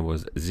I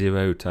was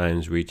 0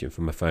 times reaching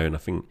for my phone. I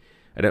think,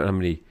 I don't know how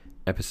many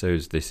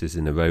episodes this is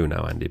in a row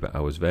now, Andy, but I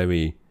was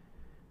very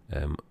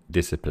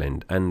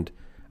disciplined. And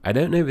I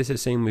don't know if it's the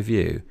same with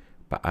you,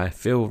 but I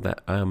feel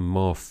that I'm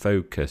more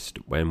focused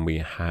when we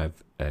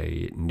have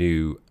a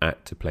new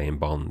actor playing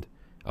Bond.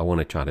 I want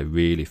to try to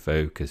really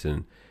focus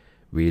and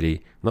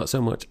really, not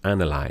so much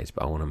analyse,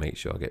 but I want to make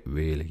sure I get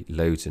really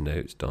loads of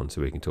notes done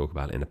so we can talk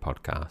about it in a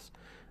podcast.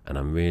 And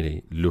I'm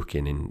really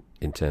looking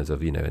in terms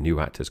of, a new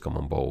actor's come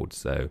on board.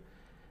 So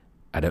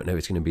I don't know if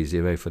it's going to be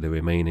 0 for the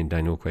remaining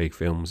Daniel Craig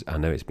films. I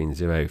know it's been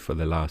 0 for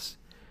the last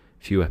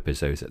few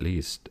episodes at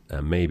least,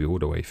 maybe all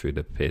the way through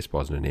the Pierce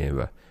Brosnan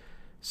era.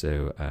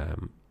 So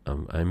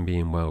I'm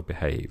being well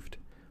behaved.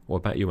 What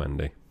about you,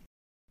 Andy?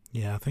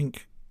 Yeah, I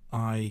think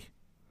I've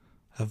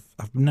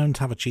known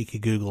to have a cheeky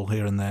Google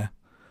here and there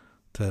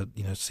to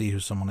see who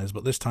someone is,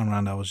 but this time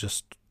around I was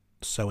just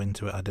so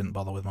into it I didn't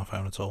bother with my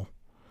phone at all.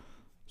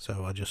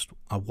 So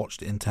I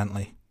watched it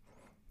intently,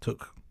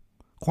 took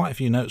quite a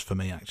few notes for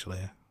me,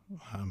 actually.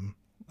 And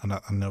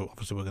I know,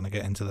 obviously, we're going to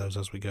get into those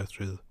as we go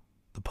through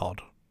the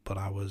pod, but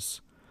I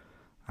was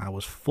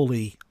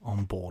fully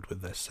on board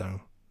with this,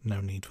 so no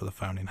need for the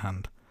phone in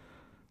hand.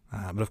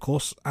 But of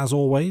course, as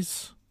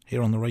always,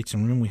 here on the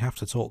Rating Room, we have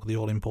to talk the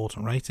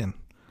all-important rating.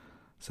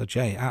 So,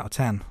 Jay, out of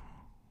 10,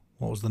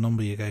 what was the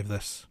number you gave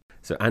this?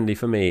 So, Andy,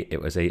 for me,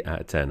 it was 8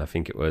 out of 10. I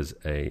think it was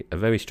a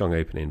very strong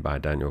opening by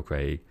Daniel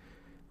Craig.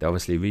 They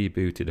obviously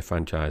rebooted the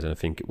franchise, and I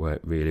think it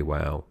worked really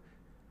well.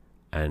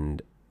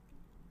 And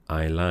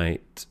I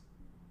liked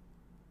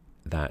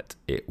that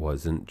it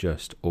wasn't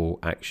just all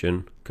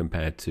action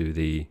compared to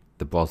the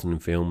Brosnan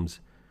films.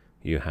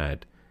 You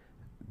had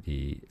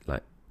the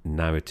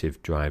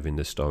narrative driving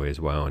the story as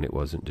well, and it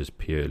wasn't just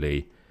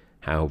purely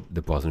how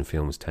the Brosnan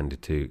films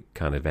tended to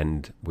kind of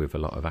end with a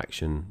lot of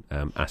action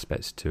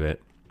aspects to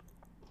it.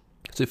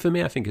 So for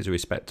me, I think it's a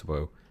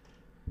respectable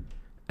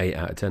 8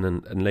 out of 10,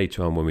 and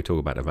later on when we talk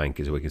about the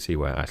rankings, we can see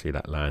where actually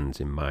that lands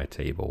in my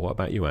table. What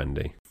about you,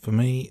 Andy? For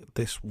me,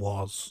 this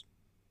was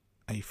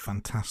a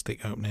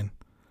fantastic opening.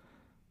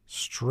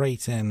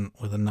 Straight in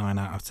with a 9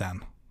 out of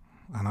 10.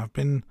 And I've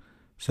been,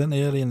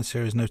 certainly early in the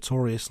series,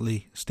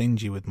 notoriously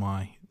stingy with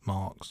my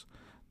marks.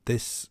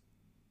 This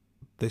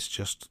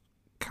just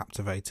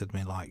captivated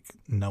me like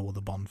no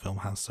other Bond film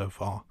has so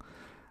far.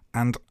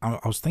 And I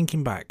was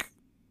thinking back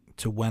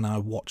to when I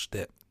watched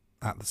it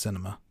at the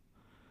cinema,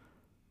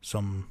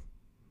 some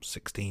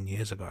 16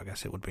 years ago, I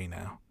guess it would be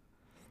now.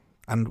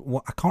 And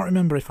I can't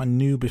remember if I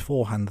knew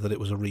beforehand that it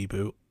was a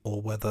reboot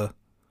or whether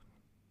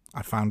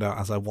I found out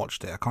as I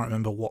watched it. I can't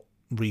remember what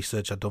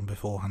research I'd done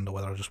beforehand or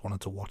whether I just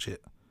wanted to watch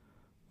it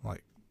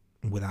like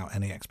without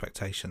any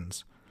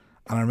expectations.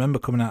 And I remember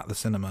coming out of the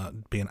cinema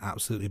being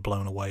absolutely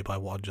blown away by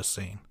what I'd just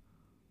seen.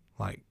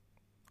 Like,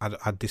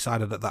 I'd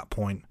decided at that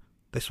point,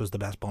 this was the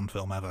best Bond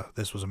film ever.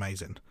 This was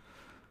amazing.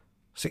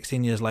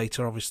 16 years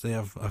later, obviously,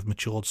 I've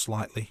matured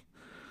slightly.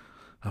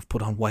 I've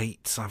put on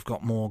weight. I've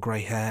got more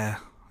grey hair.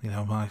 You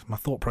know, my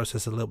thought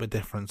process is a little bit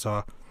different.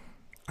 So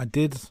I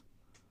did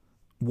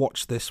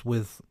watch this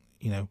with,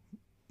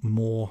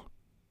 more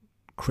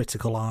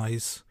critical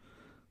eyes.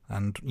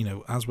 And,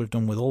 as we've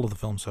done with all of the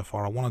films so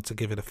far, I wanted to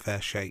give it a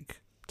fair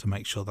shake to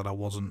make sure that I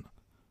wasn't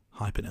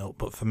hyping it up.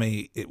 But for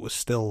me, it was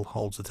still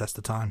holds the test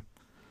of time.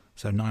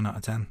 So 9 out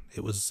of 10.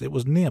 It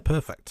was near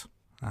perfect.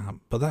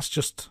 But that's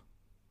just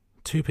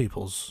two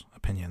people's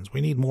opinions.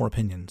 We need more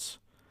opinions.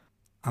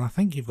 And I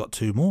think you've got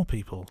two more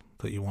people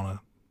that you want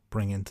to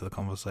bring into the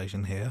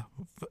conversation here.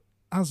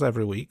 As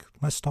every week,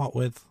 let's start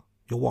with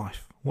your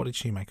wife. What did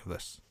she make of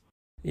this?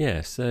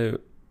 Yeah, so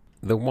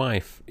the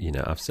wife,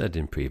 I've said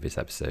in previous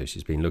episodes,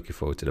 she's been looking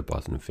forward to the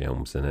Brosnan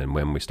films, and then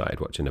when we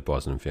started watching the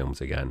Brosnan films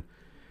again,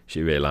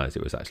 she realised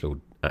it was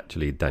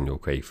actually Daniel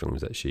Craig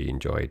films that she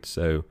enjoyed.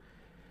 So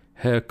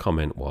her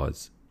comment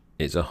was,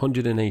 it's a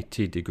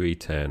 180-degree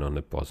turn on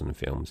the Brosnan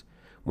films.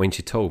 When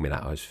she told me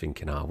that, I was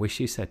thinking, I wish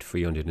she said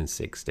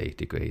 360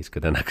 degrees,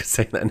 because then I could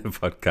say that in the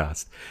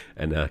podcast,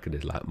 and then I could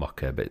just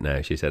mock her. But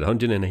no, she said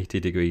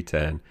 180-degree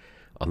turn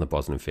on the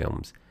Brosnan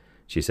films.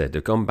 She said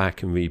they've gone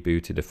back and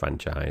rebooted the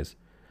franchise.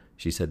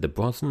 She said the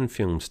Brosnan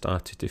films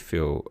started to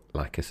feel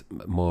like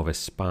more of a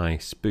spy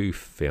spoof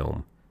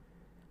film,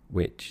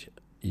 which,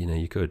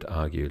 you could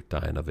argue Die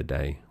Another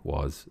Day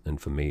was,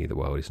 and for me, The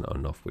World Is Not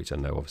Enough, which I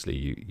know obviously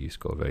you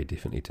score very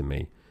differently to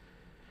me.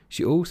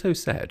 She also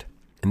said,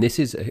 and this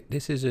is a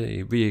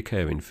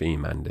reoccurring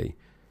theme, Andy,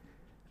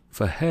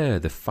 for her,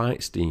 the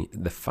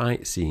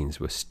fight scenes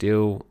were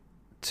still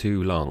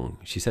too long.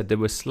 She said they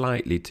were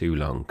slightly too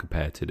long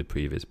compared to the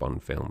previous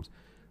Bond films.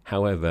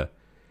 However,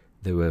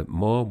 they were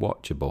more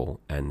watchable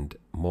and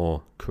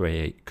more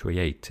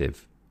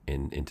creative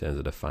in terms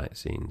of the fight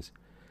scenes.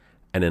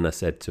 And then I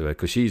said to her,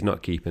 because she's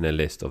not keeping a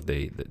list of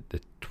the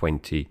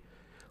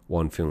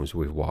 21 films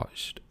we've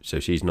watched, so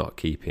she's not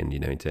keeping,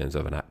 in terms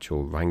of an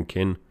actual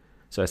ranking.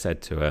 So I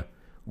said to her,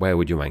 where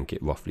would you rank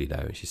it roughly though?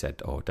 And she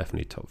said,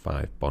 definitely top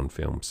 5 Bond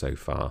films so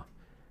far.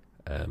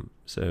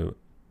 So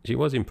she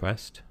was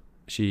impressed.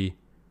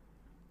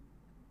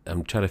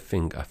 I'm trying to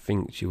think, I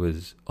think she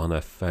was on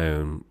her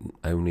phone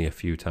only a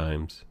few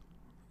times.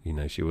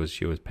 She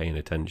was paying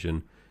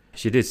attention.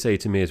 She did say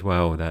to me as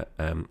well that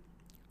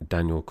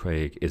Daniel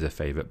Craig is a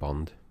favourite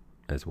Bond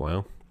as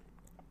well.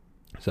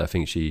 So I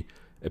think she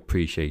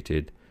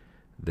appreciated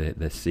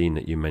the scene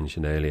that you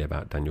mentioned earlier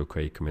about Daniel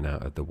Craig coming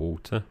out of the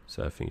water.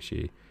 So I think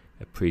she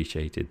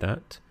appreciated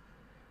that.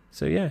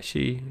 So yeah,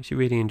 she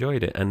really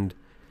enjoyed it. And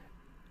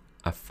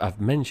I've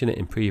mentioned it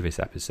in previous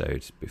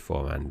episodes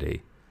before,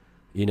 Andy.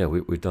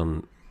 We've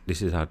done,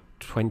 this is our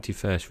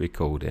 21st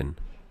recording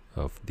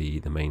of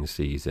the main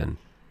season,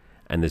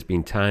 and there's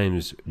been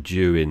times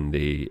during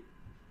the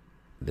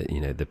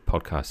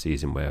podcast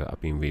season where I've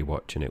been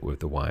rewatching it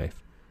with the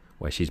wife,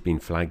 where she's been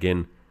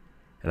flagging,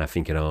 and I'm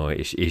thinking,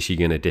 is she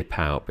going to dip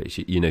out? But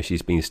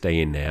she's been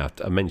staying there.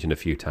 I mentioned a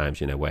few times,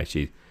 where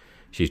she's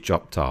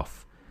dropped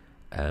off,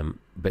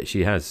 but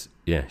she has,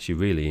 she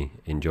really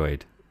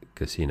enjoyed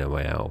Casino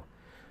Royale.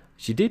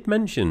 She did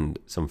mention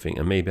something,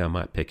 and maybe I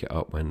might pick it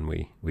up when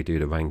we do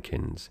the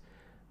rankings,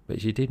 but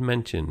she did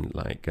mention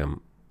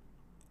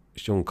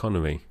Sean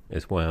Connery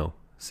as well,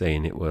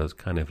 saying it was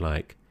kind of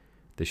like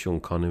the Sean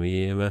Connery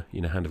era,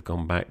 kind of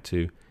gone back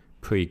to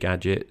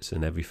pre-gadgets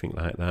and everything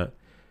like that.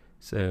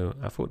 So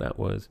I thought that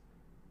was,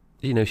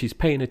 she's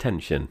paying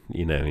attention,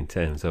 in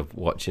terms of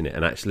watching it.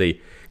 And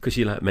actually, because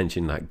she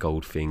mentioned like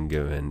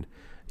Goldfinger and,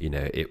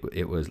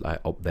 it was like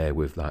up there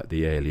with like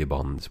the earlier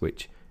Bonds,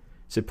 which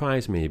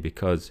surprised me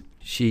because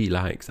she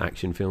likes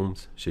action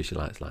films. So she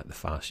likes like the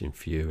Fast and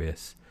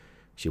Furious.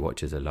 She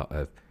watches a lot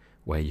of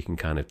where you can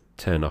kind of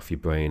turn off your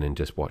brain and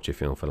just watch a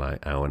film for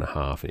like an hour and a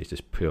half and it's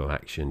just pure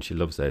action. She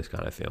loves those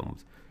kind of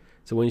films.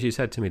 So when she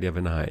said to me the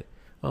other night,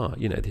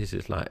 this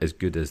is like as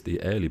good as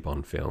the early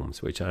Bond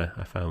films, which I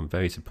found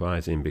very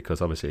surprising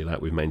because obviously,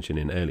 like we mentioned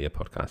in earlier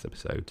podcast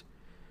episodes,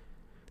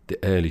 the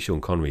early Sean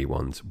Connery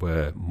ones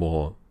were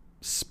more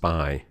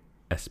spy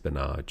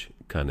espionage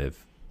kind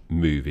of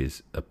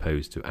movies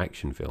opposed to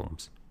action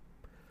films.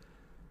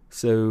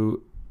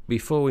 So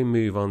before we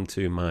move on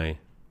to my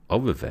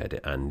other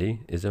verdict,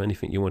 Andy, is there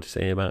anything you want to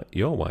say about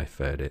your wife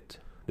verdict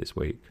this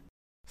week?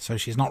 So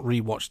she's not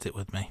rewatched it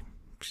with me.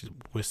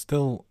 She's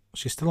still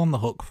on the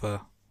hook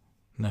for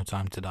No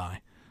Time to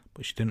Die,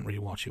 but she didn't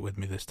rewatch it with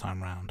me this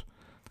time round.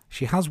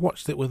 She has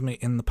watched it with me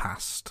in the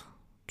past,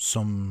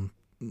 some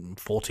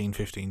 14,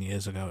 15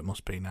 years ago it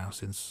must be now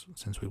since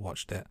we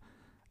watched it,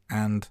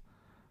 and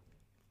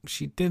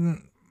she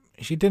didn't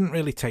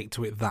really take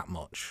to it that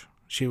much.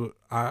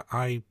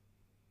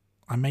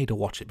 I made her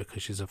watch it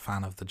because she's a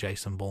fan of the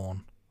Jason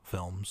Bourne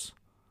films,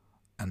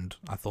 and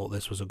I thought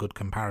this was a good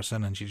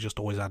comparison, and she just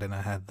always had in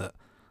her head that,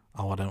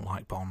 I don't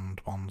like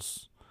Bond.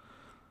 Bond's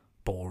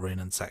boring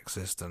and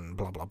sexist and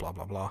blah, blah, blah,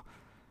 blah, blah.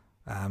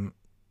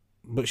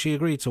 But she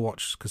agreed to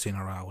watch Casino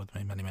Royale with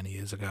me many, many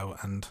years ago,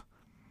 and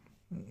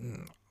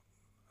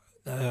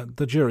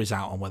the jury's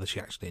out on whether she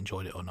actually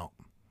enjoyed it or not.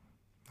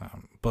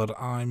 But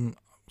I'm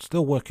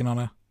still working on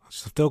her. I've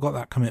still got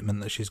that commitment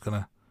that she's going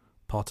to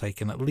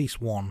partake in at least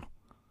one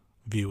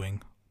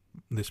viewing,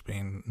 this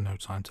being No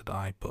Time to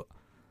Die, but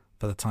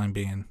for the time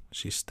being,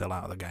 she's still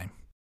out of the game.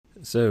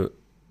 So,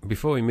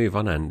 before we move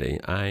on, Andy,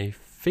 I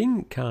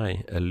think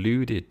I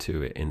alluded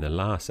to it in the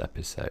last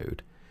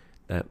episode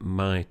that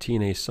my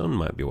teenage son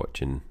might be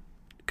watching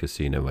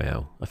Casino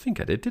Royale. I think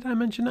I did. Did I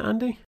mention that,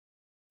 Andy?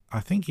 I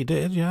think you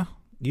did, yeah.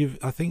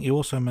 I think you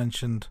also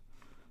mentioned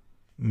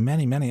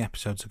many, many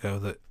episodes ago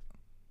that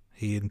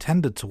he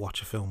intended to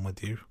watch a film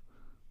with you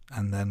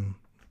and then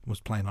was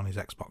playing on his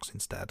Xbox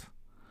instead.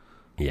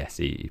 Yes,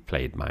 he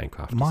played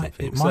Minecraft. It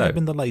might have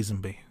been the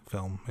Lazenby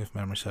film, if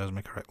memory serves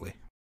me correctly.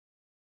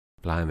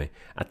 Blimey.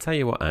 I tell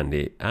you what,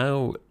 Andy,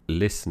 our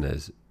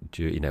listeners,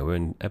 we're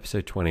in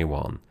episode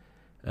 21,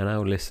 and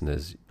our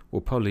listeners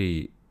will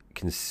probably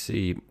can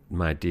see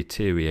my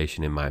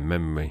deterioration in my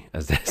memory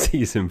as the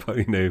season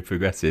probably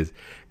progresses,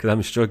 because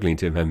I'm struggling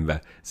to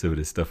remember some of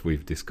the stuff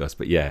we've discussed.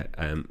 But yeah,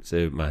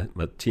 so my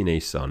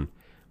teenage son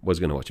was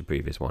going to watch a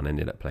previous one,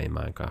 ended up playing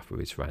Minecraft with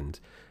his friends.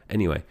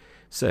 Anyway,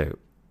 so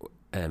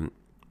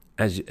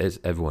as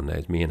everyone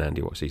knows, me and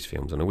Andy watch these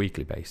films on a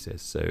weekly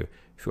basis. So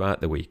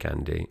throughout the week,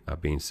 Andy,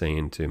 I've been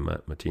saying to my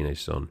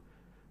teenage son,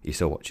 "You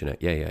still watching it?"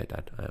 Yeah,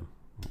 Dad, I am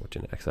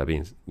watching it. Because I've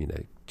been,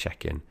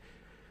 checking.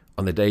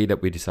 On the day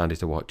that we decided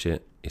to watch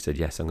it, he said,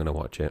 "Yes, I'm going to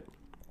watch it."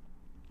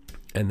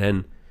 And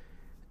then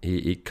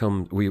he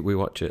comes. We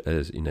watch it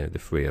as the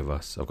three of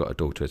us. I've got a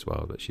daughter as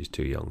well, but she's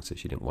too young, so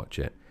she didn't watch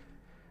it.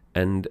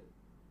 And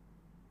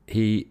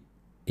he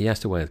has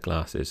to wear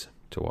glasses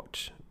to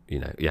watch. He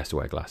has to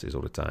wear glasses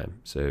all the time.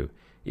 So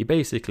he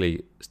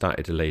basically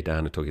started to lay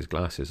down and took his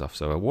glasses off.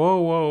 So I,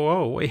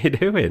 whoa, what are you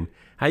doing?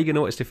 How are you going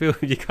to watch the film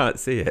if you can't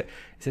see it?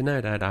 He said,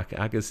 "No, Dad,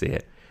 I can see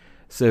it."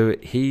 So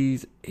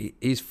he's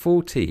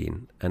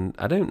 14, and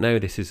I don't know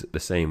this is the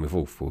same with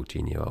all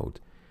 14-year-olds,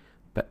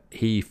 but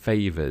he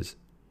favours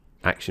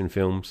action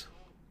films.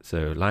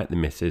 So like the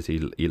missus, he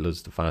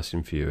loves the Fast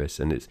and Furious,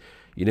 and it's,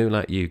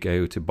 like you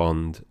go to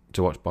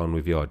watch Bond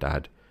with your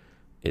dad,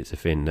 it's a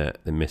thing that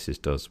the missus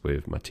does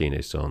with my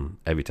teenage son.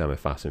 Every time a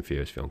Fast and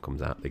Furious film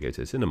comes out, they go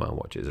to the cinema and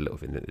watch it. It's a little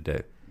thing that they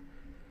do.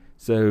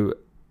 So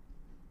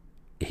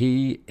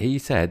he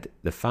said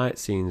the fight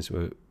scenes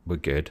were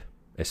good,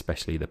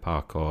 especially the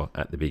parkour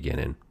at the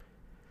beginning.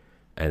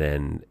 And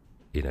then,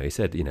 he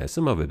said,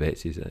 some other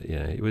bits, he said,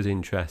 it was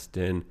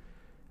interesting.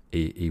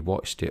 He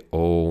watched it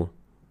all,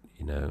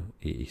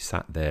 he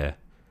sat there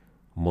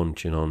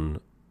munching on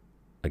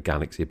a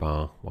Galaxy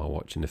bar while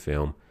watching the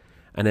film.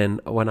 And then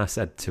when I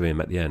said to him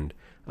at the end,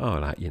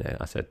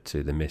 I said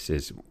to the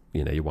missus,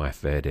 your wife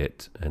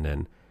verdict. And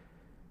then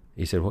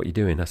he said, "What are you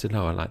doing?" I said,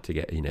 "No, I'd like to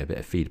get, a bit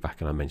of feedback."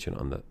 And I mentioned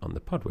it on the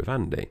pod with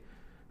Andy.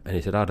 And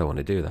he said, "I don't want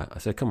to do that." I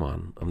said, "Come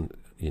on,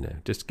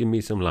 just give me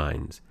some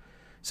lines."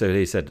 So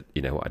he said,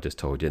 what I just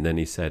told you. And then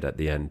he said at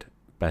the end,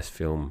 best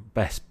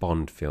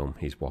Bond film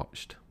he's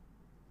watched.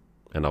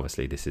 And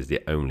obviously this is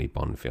the only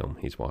Bond film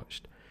he's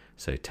watched.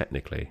 So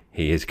technically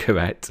he is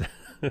correct.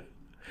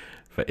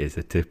 But it's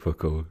a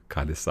typical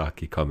kind of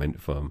sarky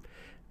comment from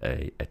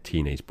a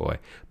teenage boy.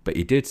 But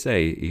he did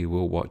say he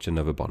will watch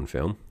another Bond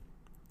film.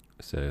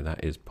 So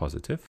that is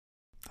positive.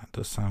 That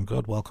does sound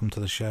good. Welcome to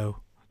the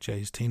show,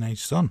 Jay's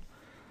teenage son.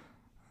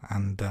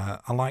 And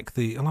I like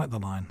the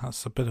line.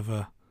 That's a bit of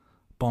a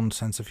Bond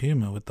sense of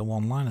humour with the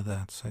one-liner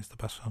there to say it's the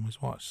best film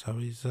he's watched. So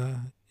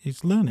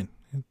he's learning.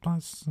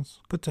 It's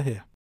good to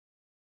hear.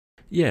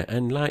 Yeah,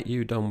 and like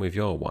you done with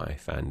your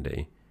wife,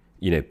 Andy,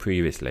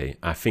 previously,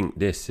 I think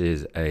this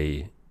is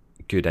a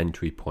good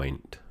entry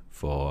point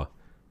for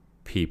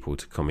people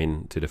to come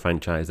into the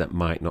franchise that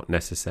might not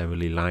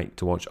necessarily like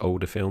to watch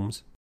older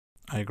films.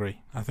 I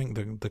agree. I think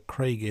the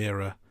Craig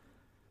era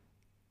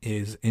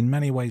is in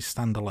many ways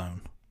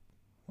standalone,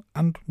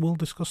 and we'll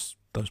discuss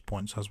those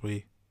points as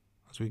we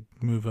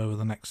move over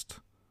the next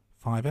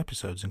 5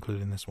 episodes,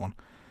 including this one.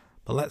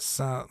 But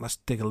let's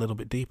dig a little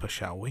bit deeper,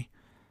 shall we?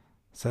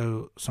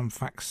 So some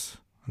facts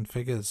and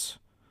figures.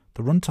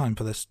 The runtime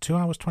for this 2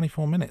 hours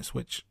 24 minutes,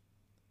 which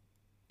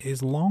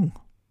is long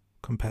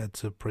compared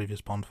to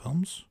previous Bond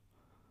films.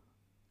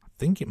 I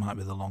think it might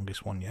be the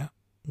longest one yet.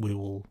 We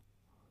will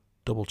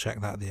double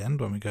check that at the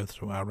end when we go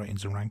through our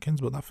ratings and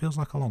rankings, but that feels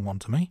like a long one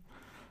to me.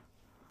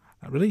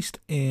 Released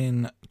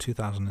in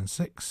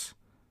 2006,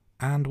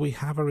 and we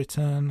have a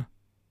return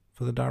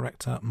for the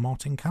director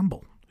Martin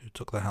Campbell, who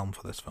took the helm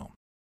for this film.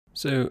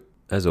 So,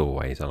 as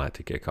always, I like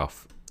to kick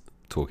off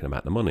talking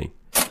about the money.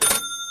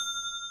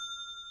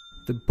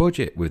 The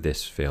budget with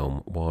this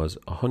film was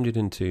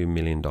 $102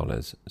 million,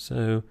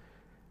 so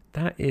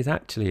that is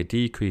actually a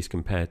decrease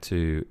compared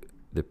to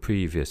the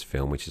previous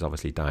film, which is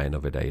obviously Die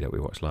Another Day that we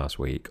watched last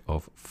week,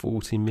 of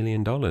 $40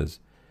 million,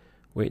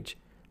 which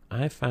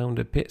I found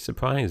a bit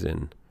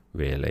surprising,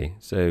 really.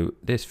 So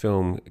this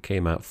film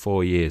came out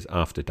 4 years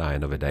after Die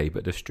Another Day,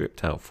 but they've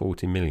stripped out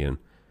 $40 million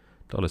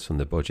from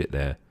the budget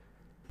there.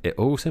 It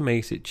also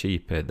makes it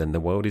cheaper than The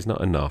World Is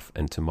Not Enough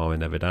and Tomorrow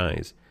Never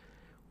Dies,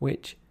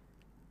 which,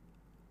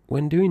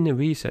 when doing the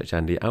research,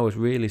 Andy, I was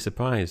really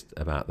surprised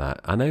about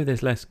that. I know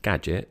there's less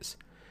gadgets,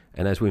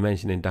 and as we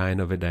mentioned in Die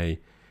Another Day,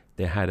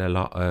 they had a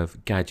lot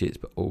of gadgets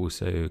but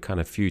also kind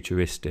of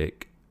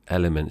futuristic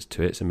elements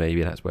to it, so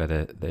maybe that's where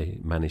they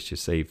managed to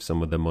save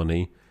some of the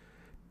money.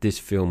 This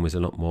film was a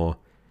lot more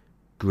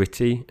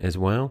gritty as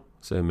well,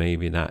 so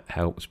maybe that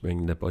helps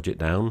bring the budget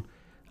down.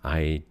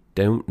 I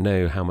don't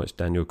know how much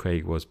Daniel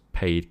Craig was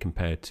paid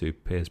compared to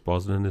Pierce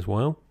Brosnan as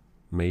well.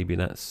 Maybe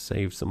that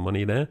saved some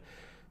money there.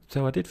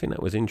 So I did think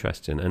that was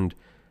interesting. And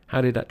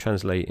how did that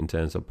translate in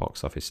terms of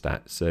box office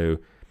stats? So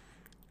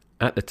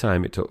at the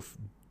time, it took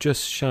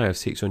just shy of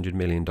 $600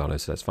 million.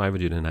 So that's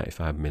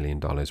 $595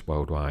 million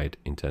worldwide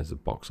in terms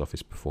of box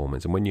office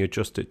performance. And when you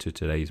adjust it to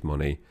today's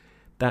money,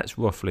 that's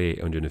roughly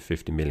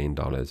 $850 million.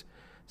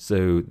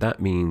 So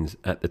that means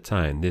at the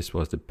time, this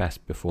was the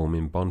best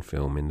performing Bond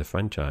film in the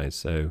franchise.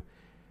 So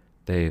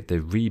they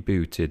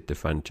rebooted the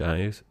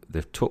franchise.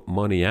 They've took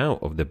money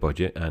out of the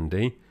budget,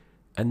 Andy,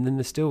 and then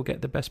they still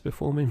get the best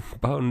performing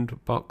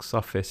Bond box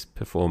office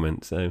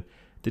performance. So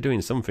they're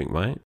doing something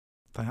right.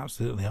 They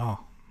absolutely are.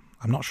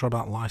 I'm not sure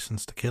about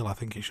License to Kill. I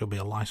think it should be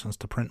a license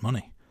to print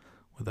money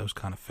with those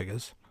kind of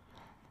figures.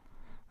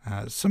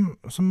 Some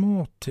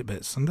more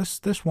tidbits, and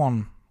this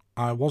one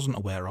I wasn't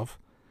aware of,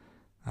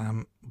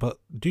 but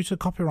due to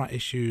copyright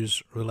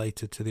issues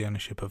related to the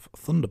ownership of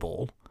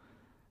Thunderball,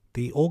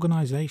 the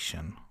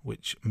organisation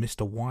which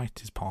Mr.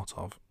 White is part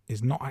of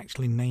is not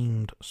actually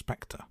named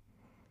Spectre.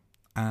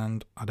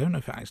 And I don't know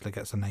if it actually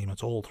gets a name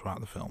at all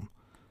throughout the film,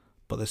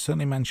 but there's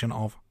certainly mention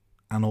of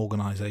an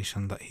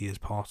organisation that he is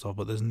part of,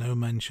 but there's no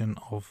mention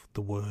of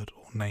the word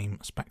or name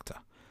Spectre.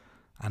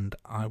 And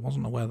I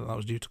wasn't aware that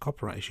was due to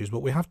copyright issues,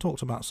 but we have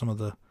talked about some of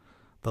the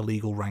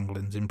legal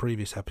wranglings in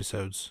previous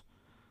episodes.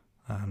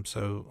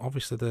 So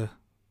obviously the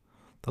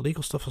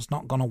legal stuff has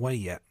not gone away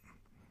yet,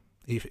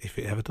 if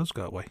it ever does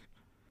go away.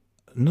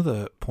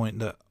 Another point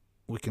that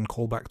we can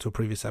call back to a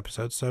previous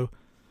episode, so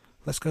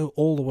let's go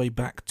all the way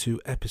back to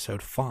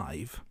episode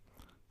 5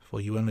 for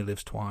You Only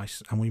Lives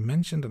Twice, and we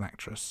mentioned an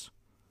actress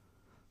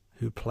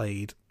who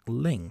played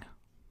Ling.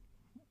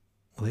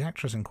 Well, the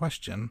actress in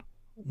question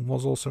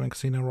was also in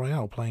Casino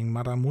Royale playing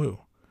Madame Wu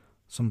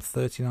some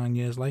 39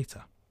 years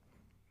later.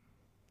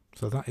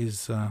 So that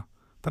is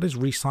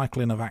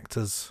recycling of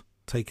actors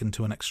taken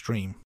to an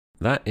extreme.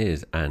 That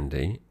is,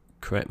 Andy,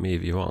 correct me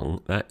if you're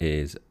wrong, that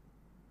is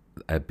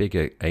a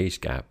bigger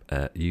age gap.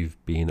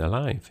 You've been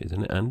alive,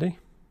 isn't it, Andy?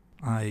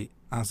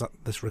 As at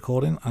this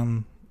recording,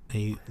 I'm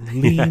a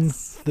lean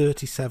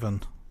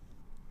 37.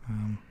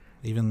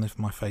 Even if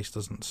my face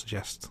doesn't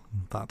suggest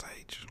that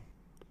age.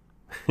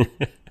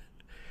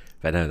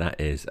 But no,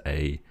 that is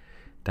a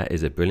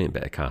brilliant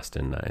bit of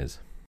casting, that is.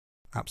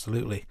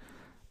 Absolutely.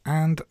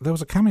 And there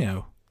was a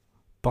cameo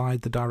by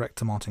the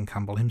director Martin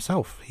Campbell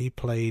himself. He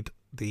played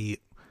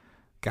the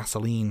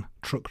gasoline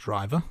truck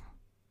driver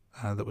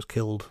that was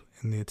killed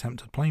in the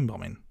attempted plane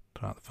bombing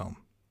throughout the film.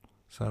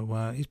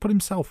 So he's put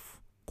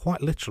himself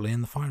quite literally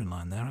in the firing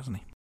line there, hasn't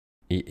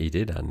he? He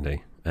did,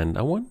 Andy. And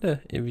I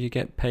wonder if you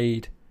get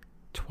paid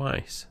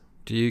twice.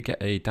 Do you get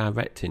a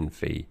directing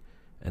fee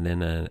and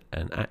then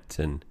an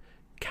acting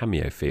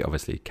cameo fee?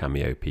 Obviously,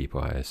 cameo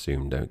people, I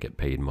assume, don't get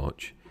paid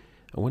much.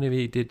 I wonder if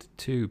he did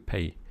 2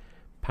 pay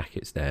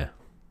packets there.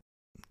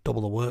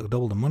 Double the work,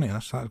 double the money.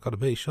 That's how it's got to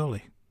be,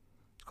 surely.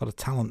 It's got a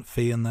talent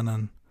fee and then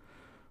a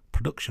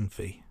production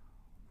fee?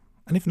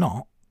 And if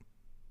not,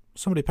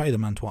 somebody pay the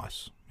man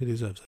twice. He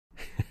deserves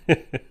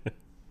it.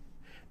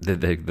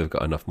 They've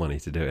got enough money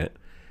to do it,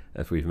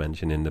 as we've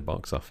mentioned in the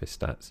box office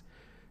stats.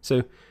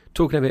 So,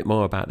 talking a bit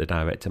more about the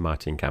director,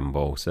 Martin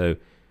Campbell. So,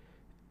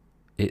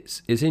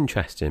 it's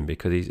interesting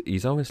because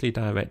he's obviously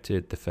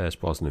directed the first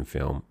Brosnan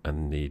film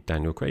and the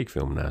Daniel Craig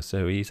film now.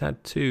 So, he's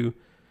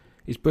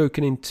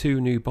broken in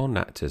 2 new Bond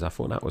actors. I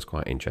thought that was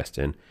quite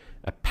interesting.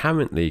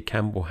 Apparently,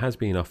 Campbell has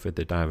been offered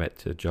the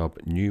director job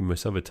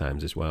numerous other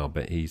times as well,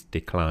 but he's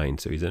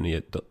declined. So he's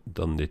only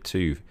done the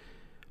 2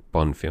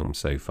 Bond films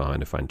so far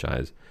in the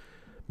franchise.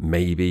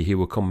 Maybe he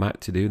will come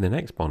back to do the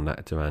next Bond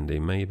actor, Andy.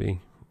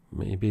 Maybe,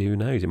 who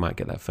knows? He might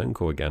get that phone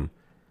call again.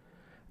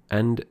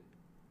 And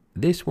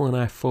this one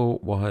I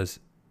thought was,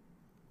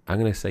 I'm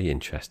going to say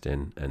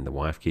interesting, and the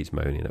wife keeps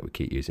moaning that we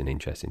keep using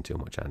interesting too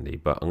much, Andy,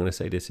 but I'm going to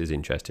say this is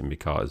interesting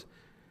because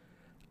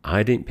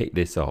I didn't pick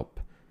this up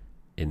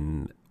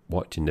in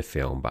watching the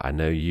film, but I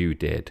know you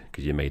did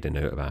because you made a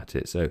note about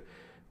it. So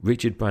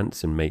Richard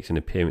Branson makes an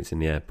appearance in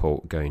the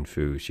airport going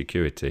through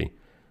security.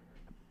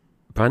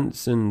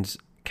 Branson's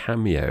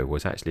cameo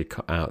was actually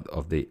cut out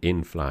of the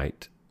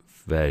in-flight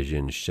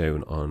version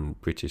shown on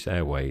British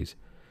Airways.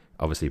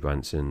 Obviously,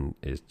 Branson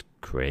is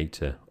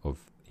creator of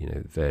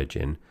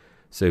Virgin.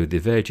 So the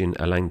Virgin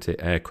Atlantic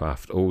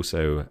aircraft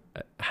also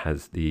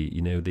has the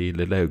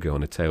logo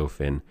on the tail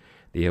fin.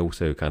 They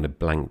also kind of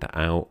blanked that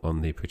out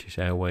on the British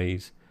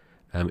Airways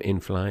in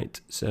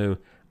flight. So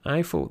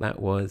I thought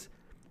that was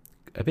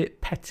a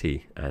bit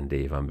petty,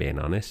 Andy, if I'm being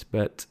honest.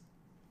 But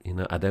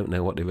I don't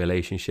know what the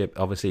relationship.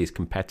 Obviously, it's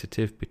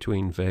competitive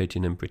between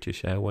Virgin and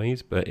British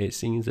Airways, but it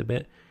seems a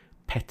bit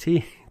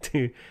petty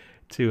to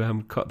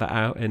cut that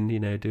out and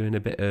doing a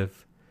bit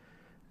of.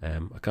 I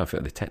can't think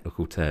of the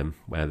technical term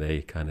where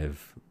they kind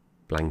of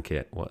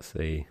blanket. What's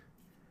the,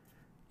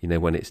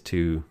 when it's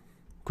too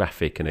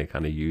graphic and they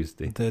kind of use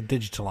the. They're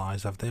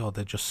digitalised, have they, or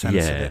they just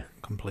censored it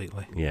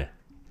completely?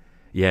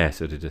 Yeah.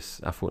 So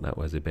I thought that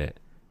was a bit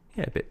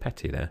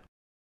petty there.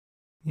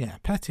 Yeah,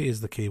 petty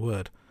is the key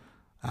word.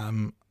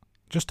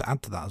 Just to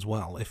add to that as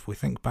well, if we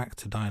think back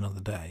to Die Another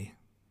Day,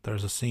 there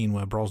is a scene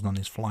where Brosnan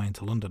is flying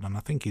to London, and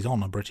I think he's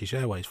on a British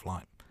Airways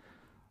flight.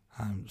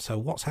 So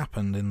what's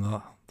happened in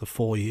the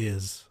 4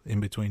 years in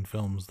between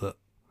films that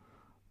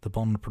the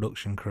Bond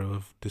production crew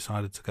have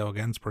decided to go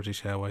against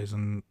British Airways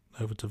and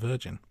over to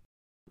Virgin?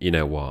 You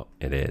know what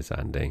it is,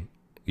 Andy?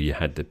 You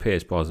had the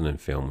Pierce Brosnan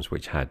films,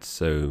 which had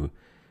so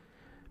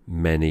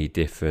many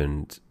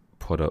different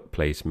product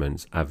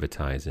placements,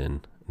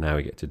 advertising. Now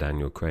we get to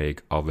Daniel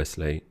Craig.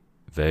 Obviously,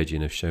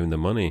 Virgin have shown the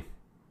money.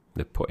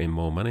 They've put in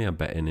more money, I'm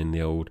betting, in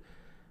the old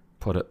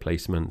product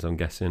placements, I'm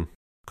guessing.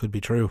 Could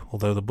be true,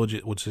 although the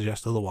budget would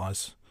suggest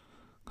otherwise,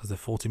 because they're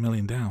 40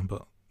 million down,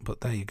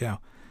 but there you go.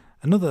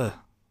 Another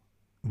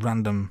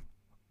random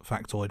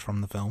factoid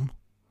from the film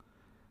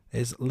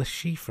is Le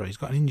Chiffre. He's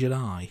got an injured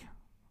eye,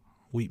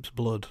 weeps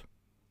blood.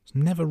 It's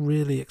never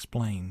really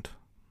explained.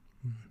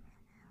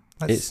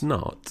 It's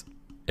not.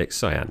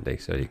 Sorry, Andy,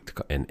 sorry to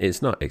cut in.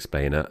 It's not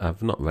explained.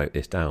 I've not wrote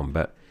this down,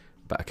 but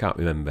I can't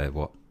remember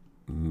what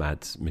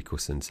Mads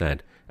Mikkelsen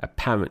said.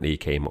 Apparently he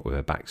came up with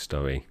a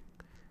backstory,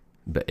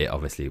 but it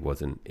obviously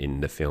wasn't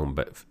in the film.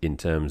 But in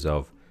terms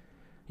of,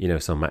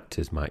 some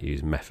actors might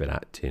use method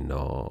acting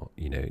or,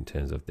 in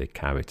terms of the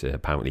character,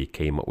 apparently he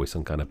came up with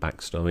some kind of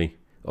backstory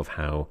of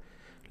how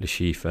Le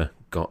Chiffre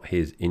got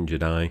his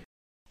injured eye.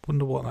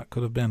 Wonder what that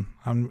could have been.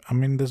 I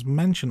mean, there's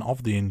mention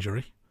of the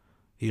injury.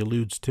 He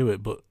alludes to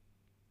it, but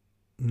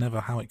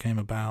never how it came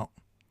about,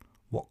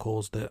 what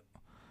caused it,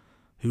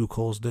 who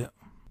caused it.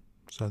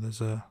 So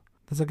there's a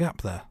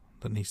gap there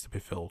that needs to be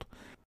filled.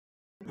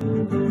 The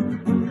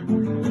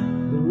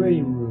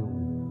Rain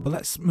Room. But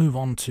let's move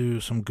on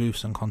to some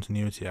goofs and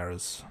continuity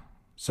errors.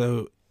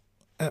 So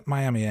at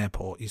Miami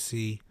Airport, you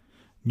see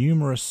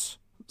numerous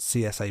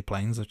CSA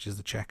planes, which is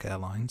the Czech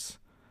Airlines.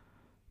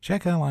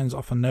 Czech Airlines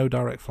offer no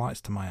direct flights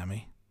to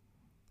Miami.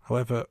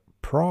 However,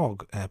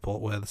 Prague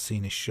Airport, where the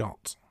scene is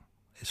shot,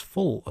 is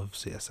full of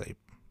CSA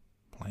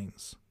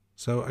planes.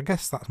 So I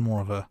guess that's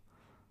more of a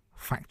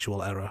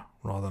factual error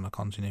rather than a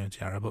continuity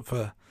error. But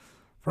for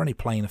any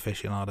plane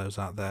aficionados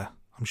out there,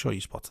 I'm sure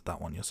you spotted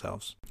that one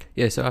yourselves.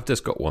 Yeah, so I've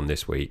just got one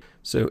this week.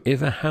 So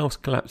if a house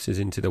collapses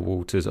into the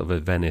waters of a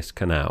Venice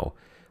canal,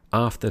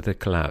 after the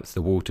collapse,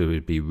 the water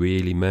would be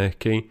really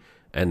murky,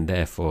 and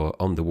therefore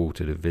on the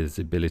water the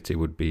visibility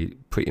would be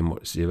pretty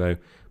much zero.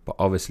 But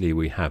obviously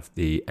we have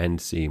the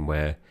end scene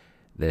where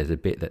there's a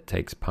bit that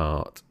takes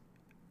part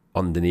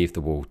underneath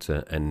the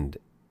water, and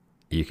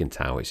you can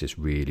tell it's just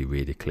really,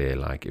 really clear,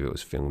 like if it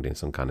was filmed in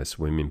some kind of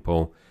swimming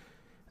pool.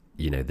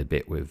 The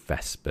bit with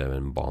Vesper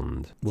and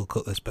Bond. We'll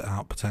cut this bit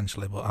out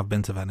potentially, but I've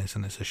been to Venice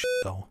and it's a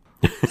shithole.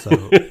 So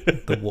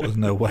there's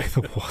no way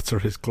the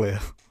water is clear.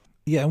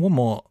 Yeah,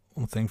 one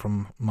thing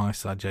from my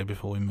side, Jay,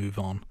 before we move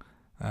on.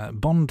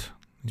 Bond,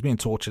 he's being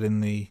tortured in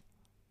the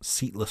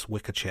seatless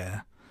wicker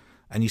chair,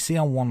 and you see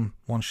on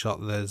one shot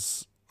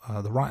there's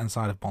the right hand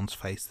side of Bond's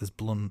face. There's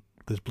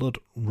blood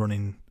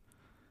running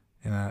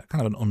in a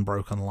kind of an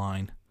unbroken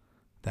line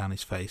down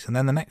his face, and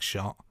then the next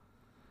shot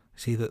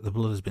see that the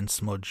blood has been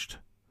smudged.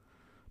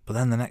 But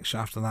then the next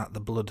shot after that,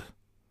 the blood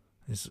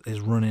is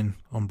running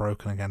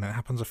unbroken again. It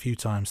happens a few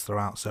times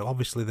throughout, so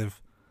obviously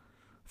they've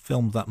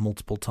filmed that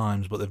multiple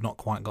times, but they've not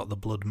quite got the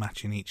blood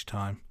matching each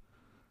time.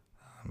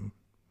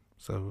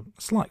 So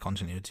a slight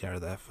continuity error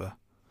there for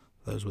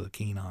those with a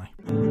keen eye.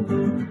 The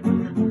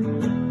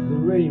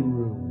Rain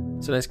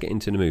Room. So let's get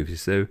into the movie.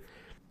 So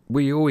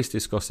we always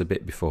discuss a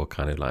bit before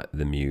kind of like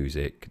the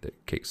music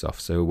that kicks off.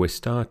 So we're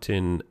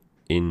starting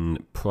in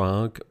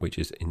Prague, which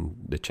is in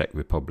the Czech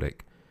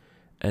Republic,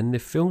 and the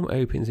film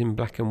opens in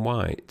black and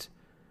white.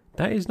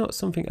 That is not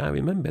something I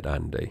remembered,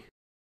 Andy.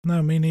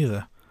 No, me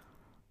neither.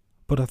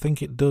 But I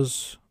think it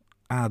does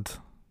add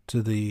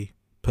to the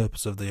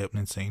purpose of the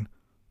opening scene.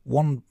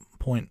 One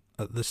point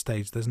at this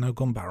stage, there's no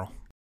gun barrel.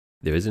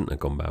 There isn't a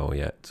gun barrel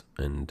yet,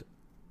 and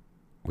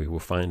we will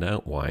find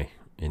out why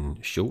in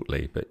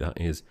shortly. But that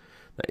is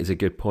a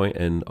good point,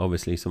 and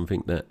obviously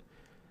something that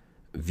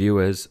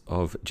viewers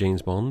of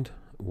James Bond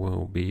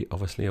will be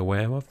obviously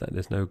aware of, that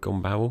there's no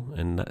gun barrel,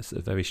 and that's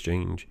very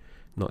strange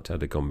not to have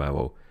the gun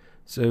barrel.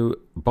 So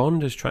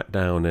Bond has tracked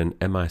down an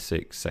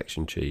MI6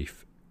 section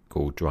chief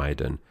called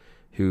Dryden,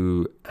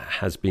 who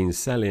has been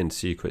selling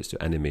secrets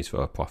to enemies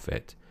for a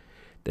profit.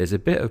 There's a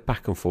bit of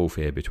back and forth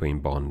here between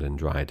Bond and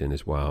Dryden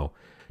as well.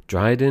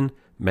 Dryden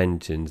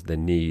mentions the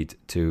need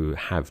to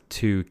have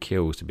 2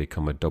 kills to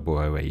become a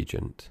 00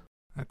 agent.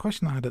 A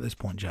question I had at this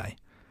point, Jay,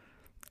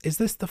 is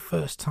this the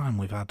first time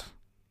we've had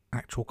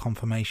actual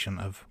confirmation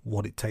of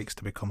what it takes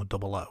to become a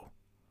 00?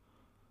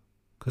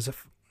 Because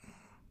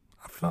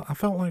I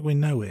felt like we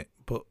know it,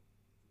 but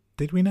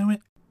did we know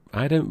it?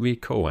 I don't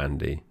recall,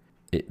 Andy,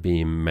 it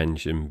being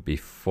mentioned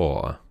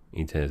before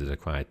in terms of the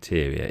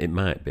criteria. It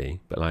might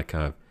be, but like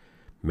I've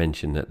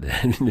mentioned at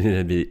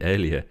the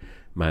earlier,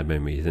 my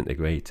memory isn't the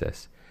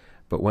greatest.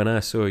 But when I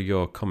saw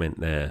your comment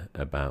there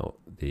about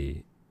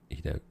the,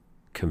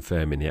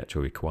 confirming the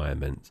actual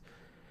requirements,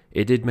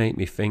 it did make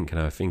me think, and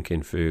I was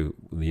thinking through,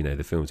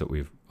 the films that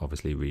we've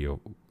obviously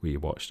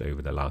rewatched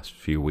over the last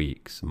few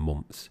weeks,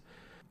 months.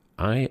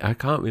 I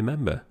can't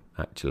remember,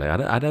 actually.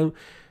 I don't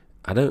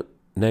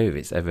know if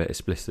it's ever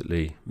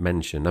explicitly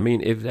mentioned. I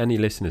mean, if any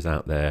listeners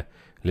out there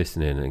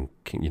listening and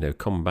can,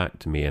 come back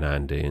to me and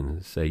Andy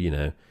and say,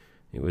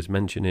 it was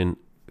mentioned in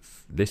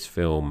this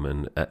film,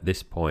 and at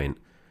this point,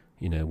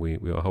 we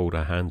will hold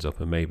our hands up,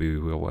 and maybe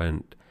we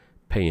weren't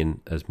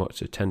paying as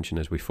much attention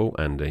as we thought,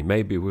 Andy.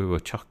 Maybe we were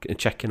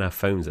checking our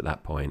phones at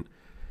that point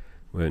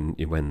when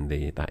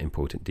that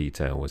important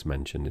detail was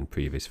mentioned in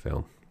previous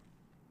film.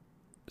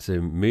 So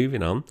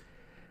moving on,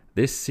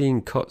 this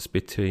scene cuts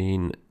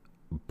between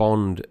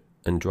Bond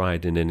and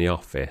Dryden in the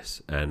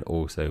office, and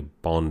also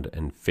Bond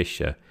and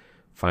Fisher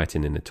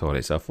fighting in the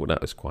toilet. So I thought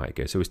that was quite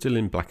good. So we're still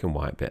in black and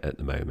white bit at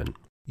the moment.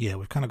 Yeah,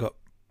 we've kind of got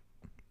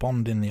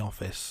Bond in the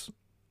office,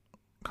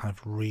 kind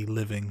of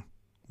reliving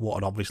what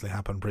had obviously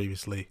happened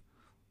previously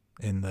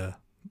in the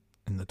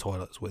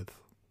toilets with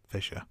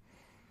Fisher,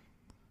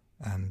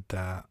 and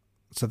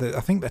so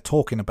I think they're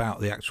talking about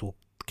the actual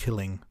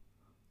killing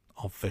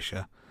of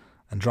Fisher,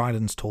 and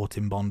Dryden's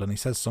taunting Bond, and he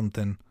says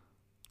something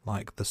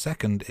like the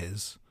second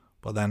is,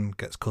 but then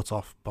gets cut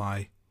off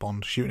by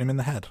Bond shooting him in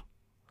the head,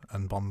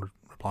 and Bond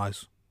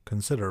replies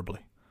considerably,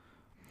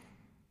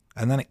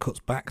 and then it cuts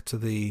back to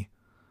the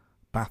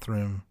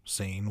bathroom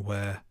scene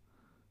where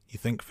you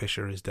think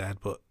Fisher is dead,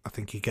 but I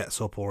think he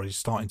gets up or he's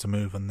starting to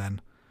move, and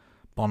then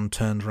Bond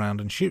turns around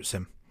and shoots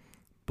him.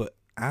 But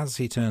as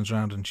he turns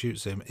around and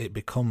shoots him, it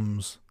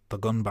becomes the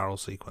gun barrel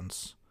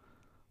sequence,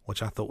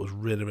 which I thought was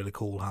really, really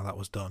cool how that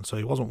was done. So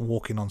he wasn't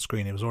walking on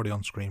screen, he was already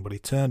on screen, but he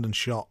turned and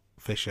shot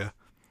Fisher,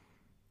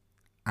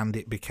 and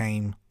it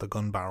became the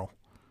gun barrel.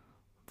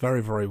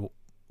 Very, very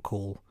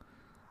cool.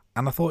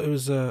 And I thought it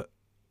was an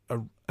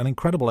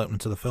incredible opening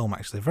to the film,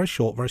 actually. Very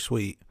short, very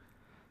sweet,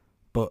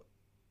 but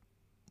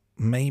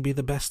maybe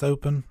the best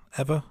open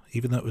ever,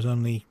 even though it was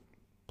only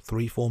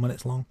 3-4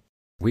 minutes long.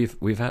 We've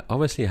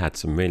obviously had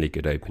some really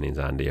good openings,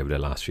 Andy, over the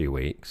last few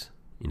weeks.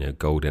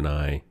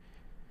 GoldenEye,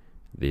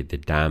 the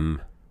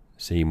dam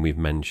scene we've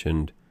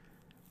mentioned.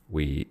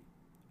 We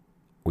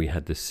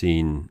had the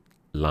scene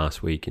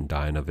last week in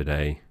Die Another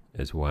Day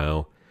as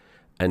well.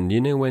 And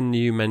when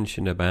you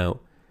mentioned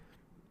about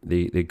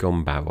the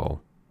gun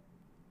barrel,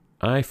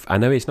 I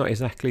know it's not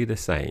exactly the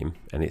same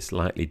and it's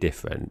slightly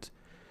different,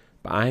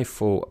 but I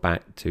thought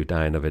back to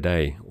Die Another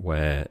Day,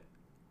 where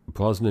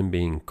Brosnan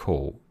being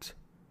caught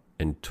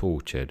and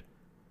tortured,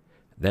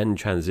 then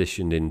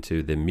transitioned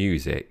into the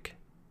music,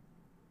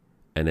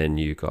 and then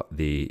you got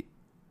the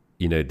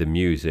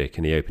music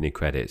and the opening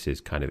credits is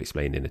kind of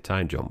explained in a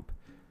time jump.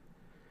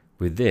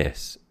 With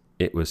this,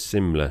 it was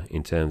similar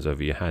in terms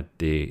of you had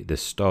the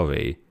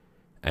story,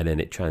 and then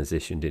it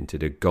transitioned into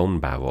the gun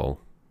barrel.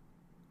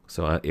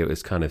 So it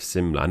was kind of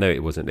similar. I know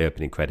it wasn't the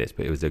opening credits,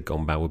 but it was the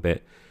gun barrel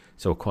bit.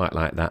 So I quite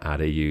like that, how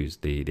they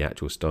used the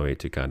actual story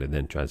to kind of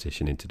then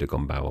transition into the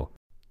gun barrel.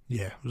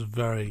 Yeah, it was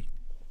very,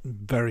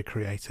 very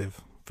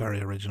creative,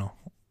 very original.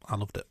 I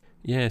loved it.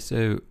 Yeah,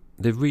 so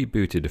they've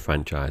rebooted the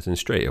franchise, and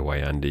straight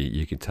away, Andy,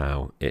 you could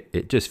tell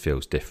it just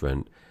feels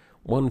different.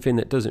 One thing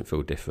that doesn't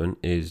feel different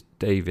is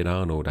David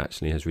Arnold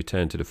actually has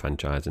returned to the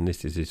franchise, and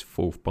this is his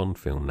 4th Bond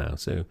film now.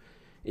 So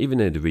even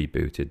though they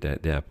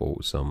rebooted, they have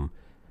brought some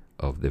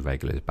of the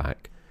regulars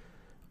back.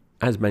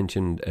 As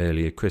mentioned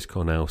earlier, Chris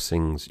Cornell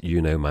sings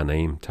You Know My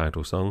Name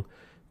title song.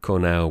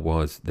 Cornell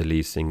was the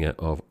lead singer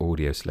of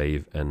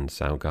Audioslave and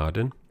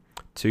Soundgarden,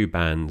 2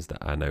 bands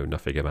that I know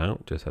nothing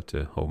about, just have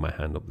to hold my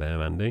hand up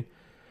there, Andy.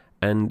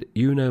 And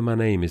You Know My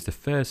Name is the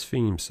first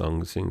theme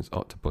song since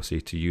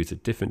Octopussy to use a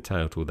different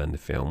title than the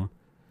film.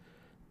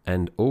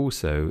 And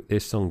also,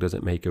 this song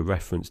doesn't make a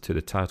reference to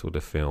the title of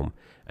the film,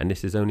 and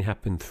this has only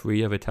happened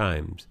 3 other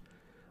times.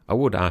 I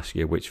would ask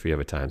you which 3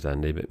 other times,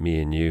 Andy, but me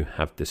and you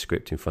have the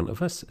script in front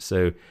of us.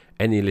 So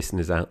any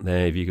listeners out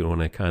there, if you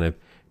want to kind of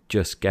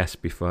just guess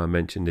before I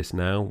mention this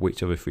now,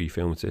 which other 3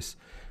 films this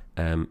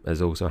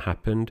has also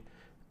happened.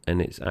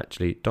 And it's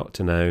actually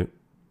Dr. No,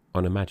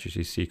 On Her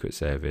Majesty's Secret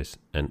Service,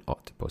 and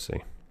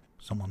Octopussy.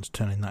 Someone's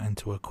turning that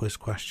into a quiz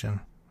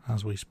question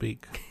as we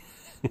speak.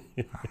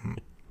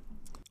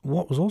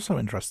 What was also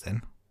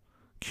interesting,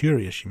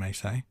 curious you may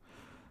say,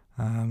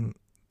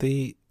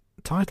 the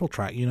title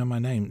track, You Know My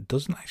Name,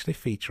 doesn't actually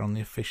feature on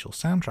the official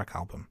soundtrack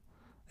album.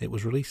 It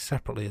was released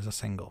separately as a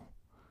single.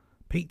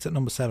 Peaked at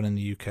number 7 in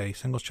the UK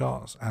singles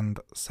charts and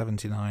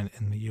 79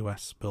 in the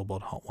US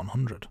Billboard Hot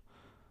 100.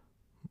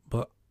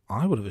 But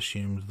I would have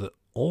assumed that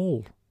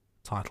all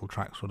title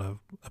tracks would have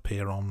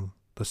appear on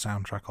the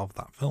soundtrack of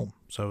that film.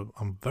 So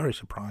I'm very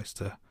surprised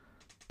to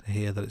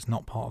hear that it's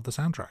not part of the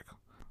soundtrack.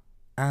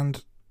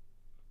 And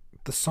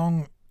the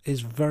song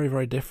is very,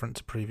 very different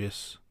to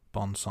previous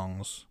Bond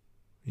songs.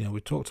 You know, we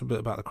talked a bit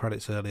about the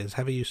credits earlier. There's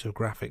heavy use of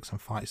graphics and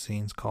fight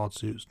scenes, card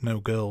suits, no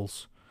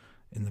girls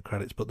in the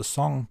credits. But the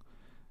song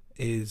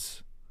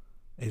is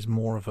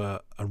more of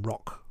a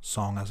rock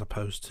song as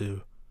opposed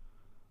to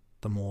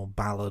the more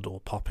ballad or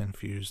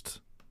pop-infused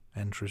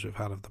entries we've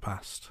had of the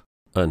past.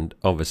 And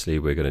obviously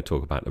we're going to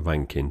talk about the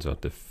rankings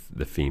of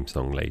the theme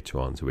song later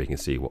on, so we can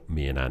see what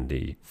me and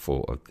Andy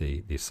thought of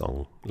the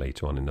song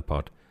later on in the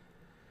pod.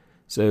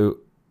 So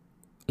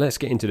let's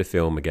get into the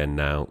film again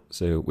now.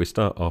 So we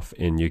start off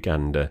in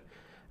Uganda,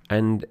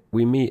 and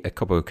we meet a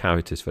couple of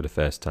characters for the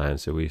first time.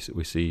 So we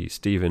see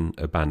Stephen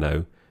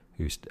Obano,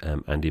 who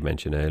Andy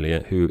mentioned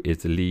earlier, who is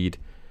the lead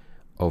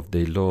of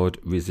the Lord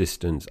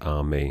Resistance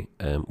Army.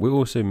 We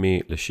also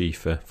meet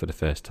Lashifa for the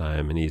first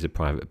time, and he's a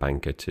private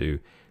banker to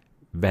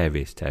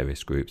various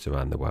terrorist groups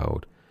around the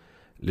world.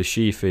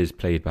 Lashifa is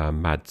played by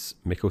Mads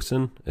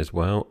Mikkelsen as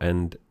well,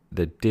 and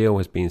the deal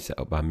has been set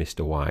up by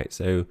Mr. White.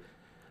 So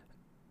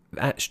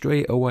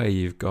straight away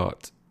you've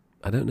got,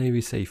 I don't know if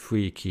you say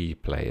 3 key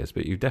players,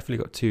 but you've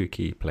definitely got 2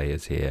 key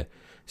players here.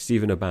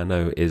 Stephen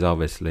Obano is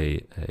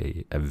obviously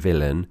a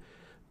villain,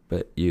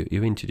 but you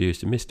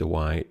introduce to Mr.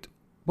 White.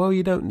 Well,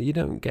 you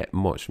don't get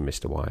much from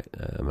Mr. White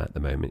at the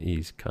moment.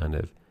 He's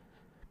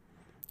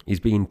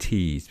being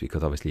teased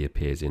because obviously he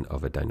appears in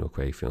other Daniel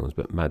Craig films,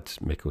 but Mads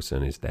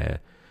Mikkelsen is there.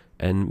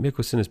 And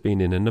Mikkelsen has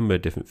been in a number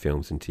of different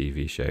films and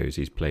TV shows.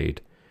 He's played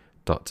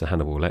Dr.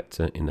 Hannibal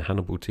Lecter in the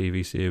Hannibal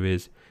TV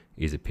series.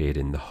 He's appeared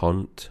in The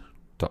Hunt,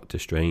 Doctor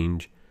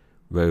Strange,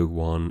 Rogue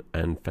One,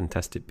 and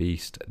Fantastic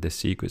Beasts: The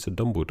Secrets of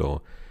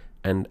Dumbledore.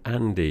 And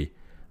Andy,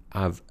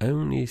 I've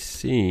only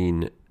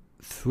seen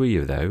 3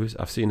 of those.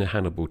 I've seen a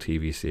Hannibal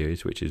TV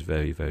series, which is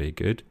very, very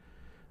good.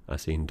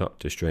 I've seen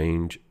Doctor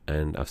Strange,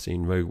 and I've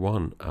seen Rogue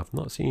One. I've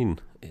not seen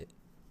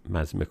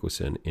Mads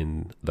Mikkelsen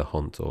in The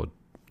Hunt or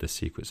The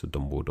Secrets of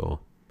Dumbledore.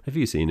 Have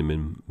you seen him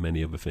in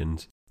many other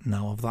things?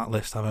 No, of that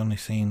list I've only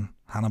seen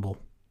Hannibal,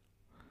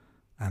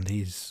 and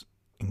he's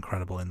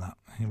incredible in that.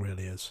 He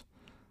really is.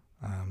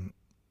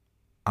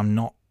 I'm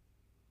not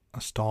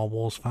a Star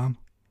Wars fan.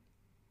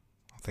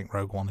 I think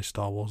Rogue One is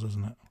Star Wars,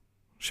 isn't it?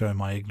 Showing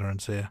my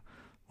ignorance here.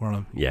 We're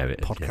on a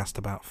podcast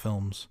about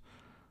films,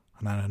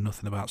 and I know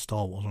nothing about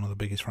Star Wars, one of the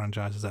biggest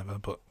franchises ever,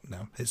 but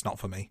no, it's not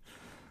for me.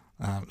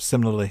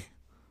 Similarly,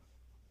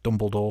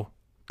 Dumbledore,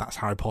 that's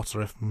Harry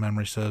Potter, if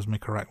memory serves me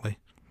correctly.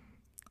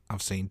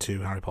 I've seen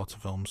 2 Harry Potter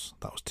films.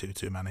 That was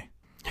too many.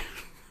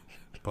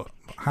 But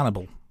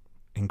Hannibal,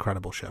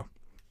 incredible show.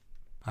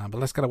 But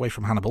let's get away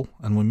from Hannibal,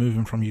 and we're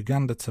moving from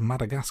Uganda to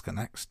Madagascar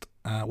next.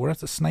 We're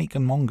at a snake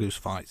and mongoose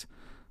fight,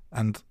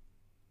 and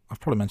I've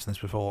probably mentioned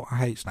this before, I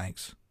hate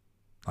snakes.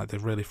 Like, they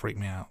really freak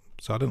me out,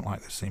 so I didn't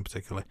like this scene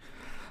particularly.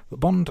 But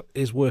Bond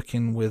is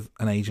working with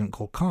an agent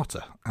called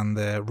Carter, and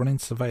they're running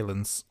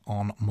surveillance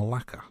on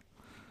Malacca.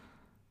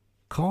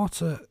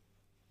 Carter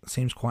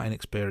seems quite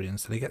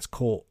inexperienced, and he gets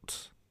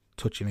caught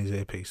touching his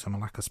earpiece, and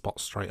Malacca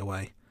spots straight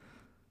away.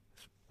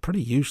 It's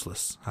pretty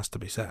useless, has to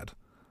be said.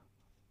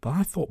 But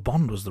I thought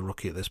Bond was the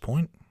rookie at this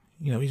point.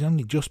 You know, he's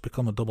only just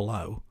become a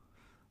 00,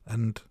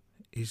 and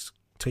he's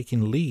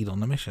taking lead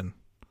on the mission.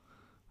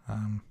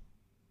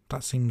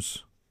 That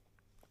seems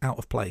out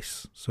of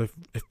place. So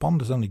if Bond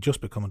has only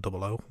just become a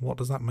 00, what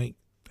does that make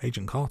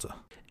Agent Carter?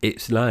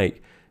 It's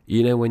like,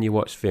 you know, when you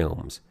watch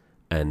films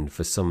and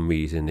for some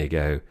reason they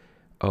go,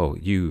 oh,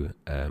 you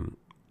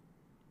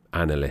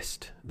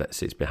analyst that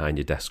sits behind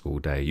your desk all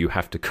day, you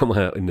have to come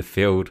out in the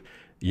field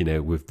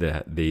with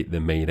the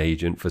main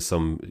agent for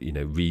some,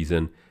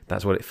 reason.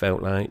 That's what it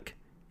felt like.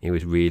 He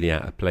was really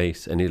out of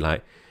place. And he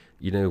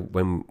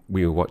when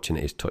we were watching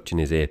it, he's touching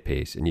his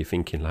earpiece, and you're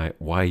thinking like,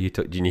 why are you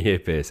touching your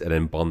earpiece? And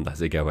then Bond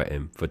has a go at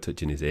him for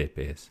touching his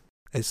earpiece.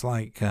 It's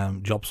like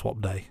job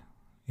swap day.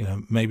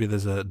 Maybe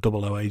there's a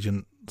 00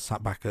 agent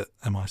sat back at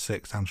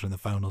MI6 answering the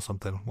phone or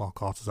something while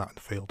Carter's out in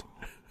the field.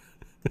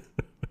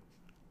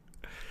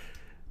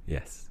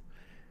 Yes,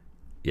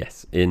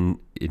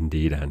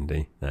 indeed,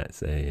 Andy.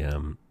 That's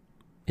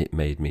it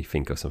made me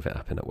think of something that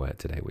happened at work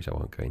today, which I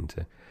won't go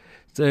into.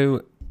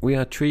 So we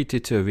are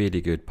treated to a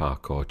really good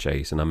parkour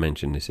chase, and I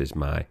mentioned this is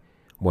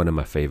one of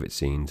my favourite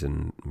scenes,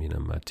 and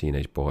my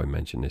teenage boy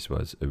mentioned this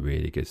was a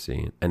really good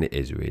scene, and it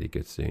is a really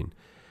good scene.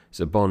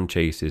 So Bond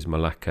chases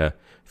Malaka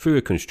through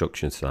a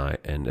construction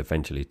site and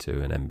eventually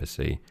to an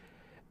embassy,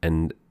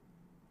 and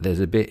there's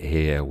a bit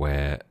here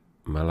where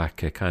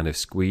Malaka kind of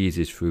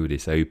squeezes through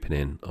this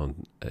opening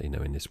on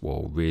in this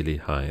wall really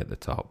high at the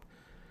top,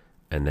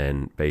 and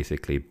then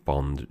basically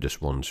Bond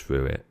just runs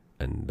through it,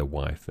 and the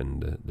wife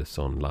and the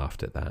son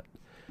laughed at that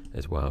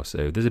as well.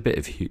 So there's a bit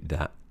of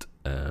that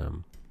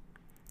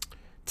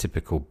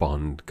typical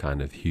Bond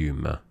kind of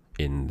humour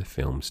in the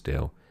film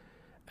still.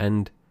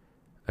 And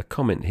a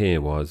comment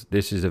here was,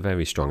 this is a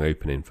very strong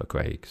opening for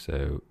Craig.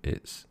 So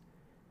it's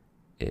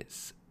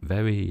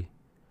very,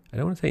 I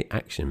don't want to say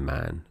action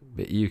man,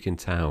 but you can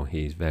tell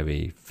he's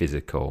very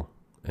physical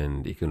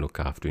and he can look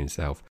after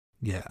himself.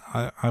 Yeah,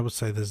 I would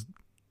say there's,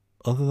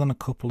 other than a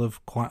couple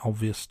of quite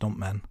obvious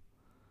stuntmen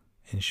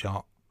in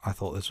shot, I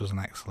thought this was an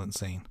excellent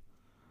scene.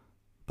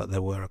 But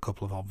there were a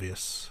couple of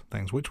obvious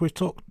things, which we've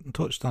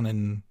touched on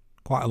in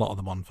quite a lot of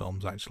the Bond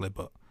films, actually.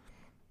 But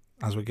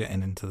as we're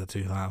getting into the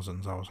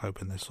 2000s, I was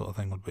hoping this sort of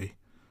thing would be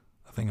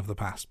a thing of the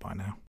past by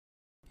now.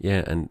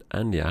 Yeah,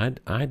 and yeah,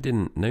 I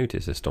didn't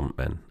notice a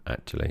stuntman,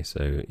 actually,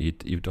 so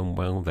you've done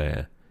well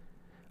there.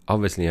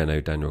 Obviously, I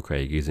know Daniel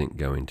Craig isn't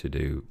going to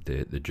do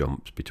the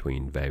jumps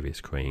between various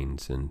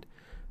cranes and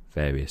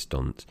various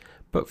stunts,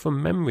 but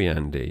from memory,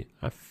 Andy,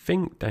 I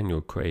think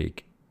Daniel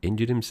Craig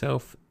injured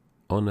himself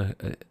on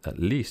at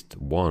least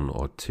one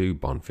or two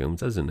Bond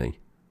films, hasn't he?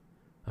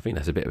 I think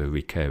that's a bit of a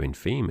recurring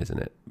theme, isn't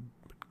it?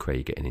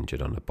 Craig getting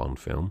injured on a Bond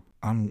film.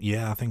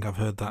 Yeah, I think I've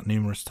heard that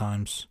numerous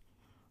times.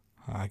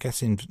 I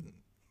guess in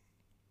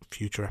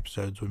future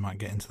episodes we might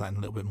get into that in a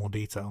little bit more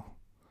detail.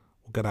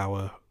 We'll get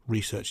our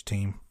research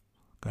team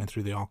going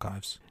through the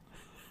archives.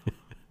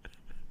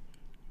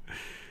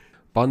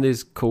 Bond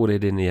is called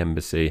in the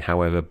embassy.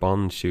 However,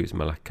 Bond shoots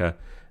Malaka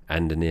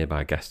and a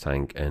nearby gas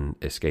tank and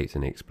escapes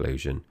in the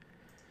explosion.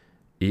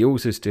 He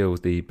also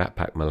steals the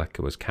backpack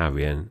Malaka was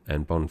carrying,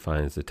 and Bond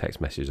finds the text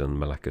message on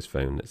Malaka's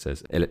phone that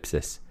says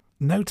ellipsis.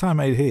 No time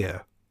made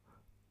here.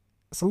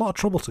 It's a lot of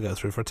trouble to go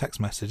through for a text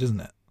message,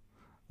 isn't it?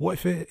 What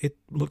if it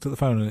looked at the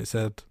phone and it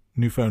said,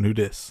 new phone, who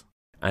dis?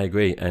 I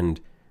agree, and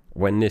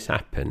when this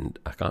happened,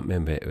 I can't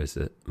remember if it was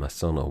my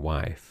son or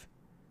wife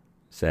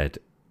said,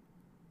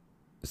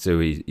 so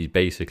he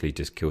basically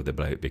just killed the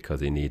bloke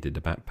because he needed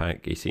the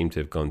backpack. He seemed to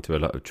have gone to a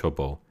lot of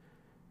trouble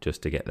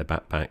just to get the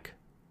backpack.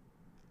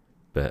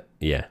 But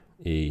yeah,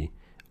 he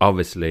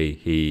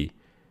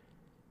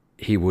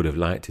would have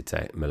liked to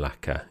take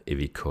Malaka if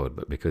he could,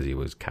 but because he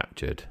was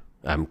captured,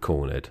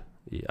 cornered,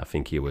 I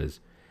think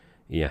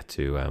he had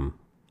to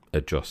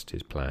adjust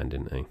his plan,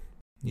 didn't he?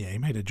 Yeah, he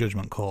made a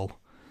judgment call,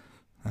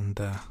 and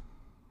I'm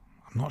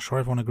not sure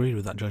everyone agreed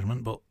with that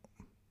judgment, but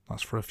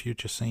that's for a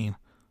future scene.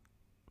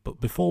 But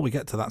before we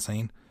get to that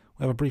scene,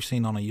 we have a brief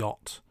scene on a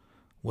yacht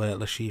where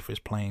Le Chiffre is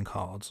playing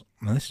cards,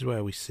 and this is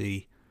where we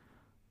see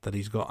that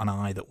he's got an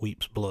eye that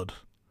weeps blood.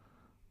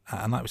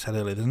 And like we said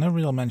earlier, there's no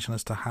real mention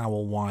as to how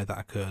or why that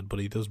occurred, but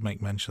he does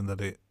make mention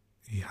that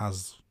he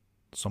has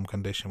some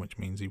condition which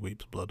means he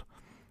weeps blood.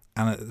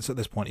 And it's at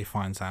this point he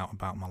finds out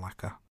about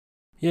Malaka.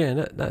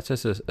 Yeah, that's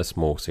just a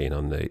small scene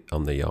on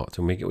the yacht,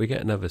 and we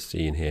get another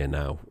scene here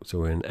now. So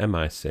we're in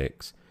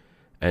MI6,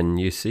 and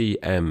you see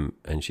M,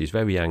 and she's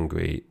very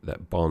angry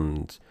that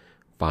Bond's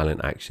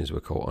violent actions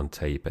were caught on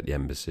tape at the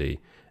embassy,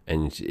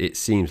 and it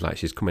seems like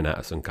she's coming out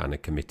of some kind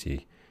of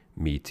committee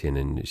meeting,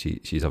 and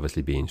she's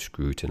obviously being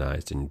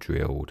scrutinised and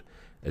drilled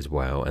as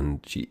well.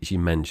 And she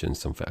mentions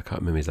something, I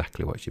can't remember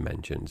exactly what she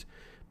mentions,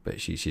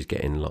 but she's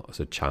getting lots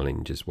of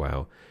challenge as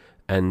well.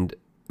 And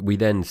we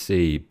then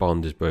see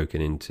Bond has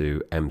broken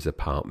into M's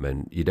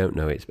apartment. You don't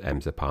know it's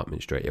M's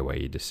apartment straight away.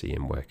 You just see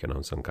him working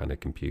on some kind of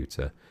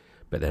computer.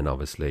 But then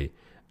obviously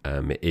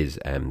it is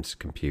M's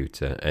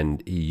computer.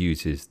 And he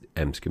uses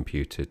M's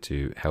computer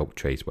to help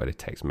trace where the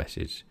text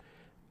message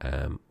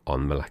on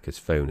Malaka's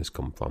phone has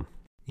come from.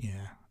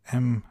 Yeah.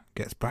 M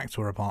gets back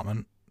to her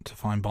apartment to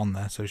find Bond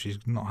there, so she's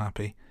not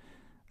happy.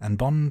 And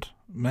Bond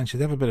mentions,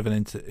 they have a bit of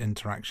an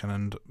interaction,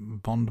 and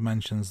Bond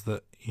mentions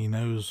that he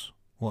knows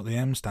what the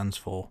M stands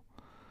for.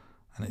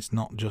 And it's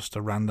not just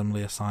a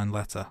randomly assigned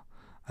letter.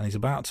 And he's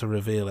about to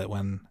reveal it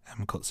when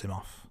M cuts him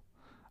off.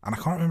 And I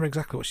can't remember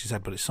exactly what she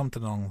said, but it's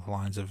something along the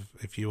lines of,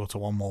 if you utter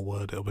one more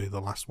word, it'll be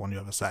the last one you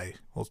ever say.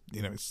 Or,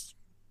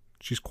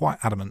 she's quite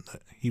adamant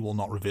that he will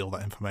not reveal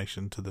that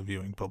information to the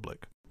viewing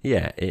public.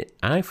 Yeah,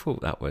 I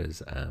thought that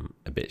was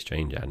a bit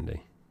strange,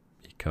 Andy,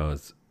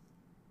 because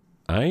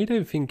I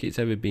don't think it's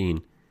ever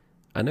been...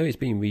 I know it's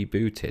been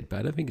rebooted, but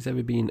I don't think it's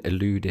ever been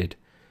alluded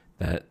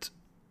that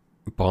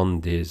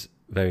Bond is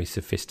very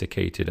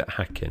sophisticated at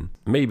hacking.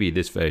 Maybe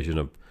this version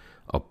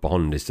of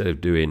Bond, instead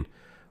of doing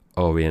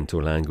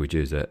Oriental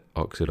languages at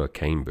Oxford or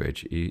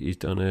Cambridge, he's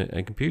done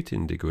a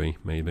computing degree,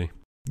 maybe.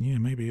 Yeah,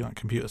 maybe like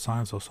computer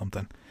science or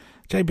something.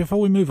 Jay, before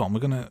we move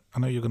on, I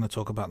know you're gonna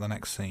talk about the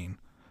next scene,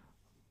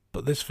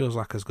 but this feels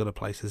like as good a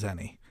place as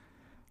any.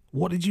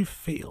 What did you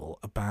feel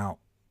about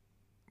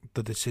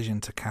the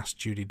decision to cast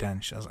Judi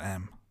Dench as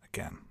M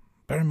again?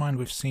 Bear in mind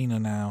we've seen her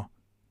now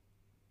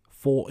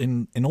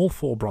in all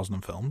 4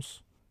 Brosnan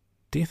films.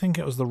 Do you think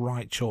it was the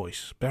right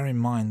choice? Bear in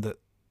mind that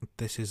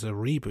this is a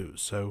reboot,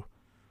 so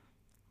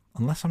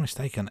unless I'm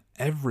mistaken,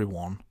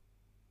 everyone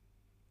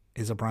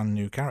is a brand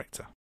new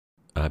character.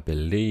 I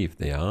believe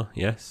they are,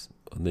 yes.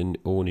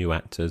 All new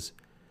actors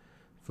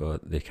for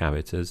the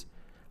characters.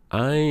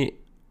 I'm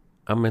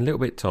a little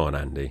bit torn,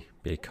 Andy,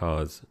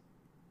 because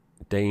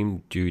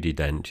Dame Judi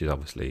Dench is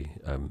obviously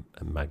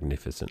a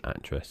magnificent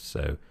actress,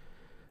 so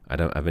I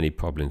don't have any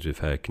problems with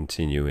her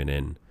continuing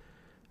in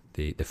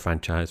the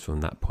franchise from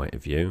that point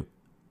of view.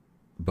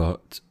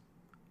 But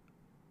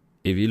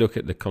if you look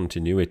at the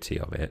continuity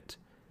of it,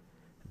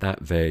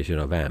 that version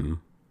of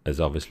M has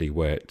obviously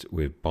worked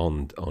with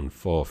Bond on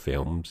 4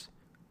 films,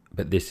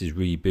 but this is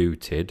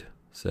rebooted,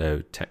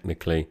 so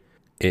technically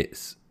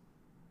it's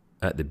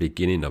at the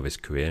beginning of his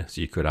career,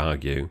 so you could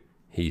argue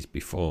he's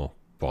before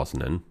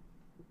Brosnan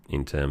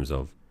in terms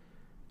of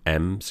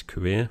M's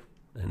career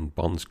and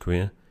Bond's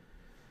career.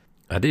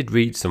 I did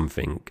read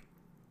something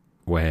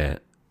where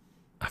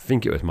I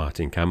think it was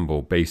Martin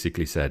Campbell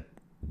basically said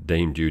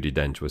Dame Judi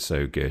Dench was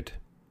so good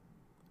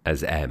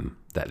as M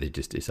that they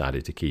just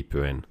decided to keep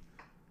her in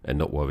and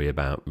not worry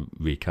about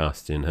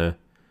recasting her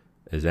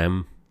as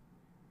M.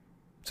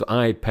 So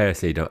I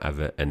personally don't have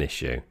an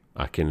issue.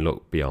 I can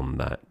look beyond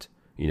that,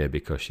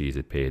 because she's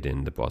appeared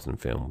in the Brosnan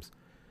films.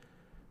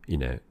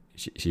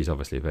 She's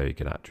obviously a very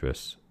good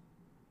actress.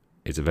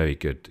 It's a very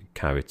good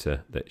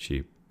character that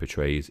she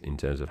portrays in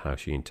terms of how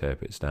she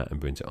interprets that and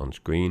brings it on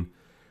screen.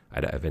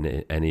 I don't have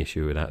any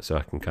issue with that, so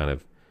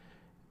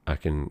I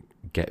can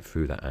get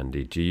through that,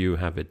 Andy. Do you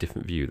have a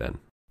different view then?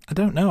 I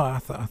don't know. I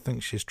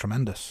think she's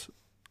tremendous.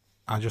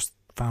 I just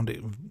found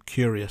it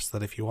curious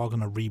that if you are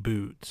going to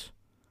reboot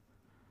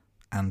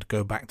and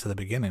go back to the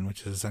beginning,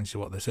 which is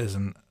essentially what this is,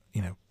 and,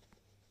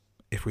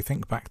 if we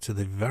think back to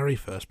the very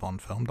first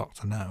Bond film,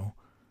 Dr. No,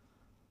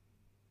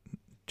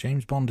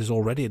 James Bond is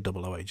already a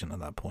 00 agent at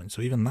that point,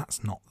 so even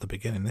that's not the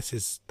beginning. This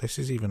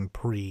is even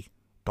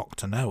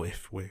pre-Dr. No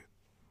if we're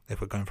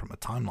going from a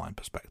timeline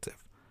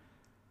perspective.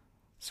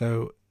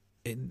 So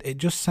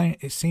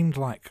it seemed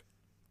like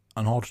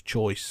an odd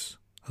choice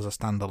as a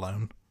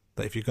standalone,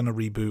 that if you're going to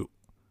reboot,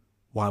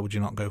 why would you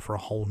not go for a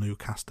whole new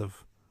cast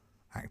of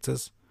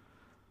actors?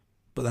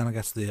 But then I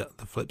guess the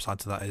flip side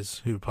to that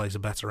is, who plays a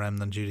better M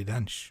than Judi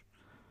Dench?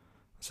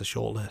 It's a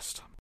short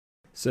list.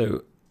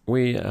 So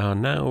we are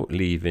now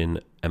leaving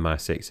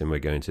MI6 and we're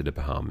going to the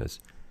Bahamas.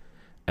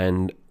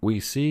 And we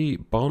see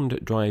Bond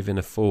driving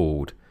a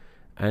Ford.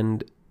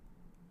 And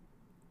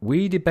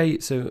we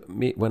debate,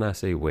 when I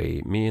say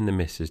we, me and the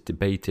missus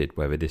debated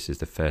whether this is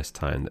the first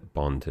time that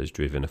Bond has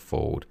driven a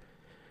Ford.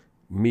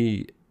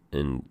 Me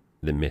and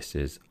the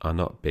missus are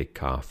not big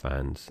car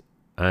fans.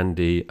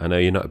 Andy, I know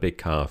you're not a big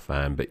car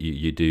fan, but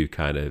you do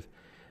kind of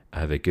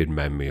have a good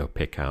memory or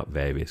pick out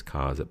various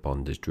cars that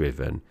Bond has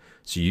driven.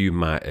 So you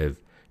might have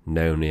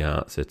known the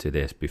answer to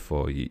this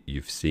before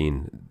you've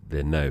seen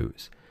the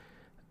notes,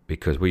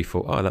 because we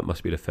thought, that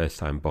must be the first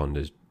time Bond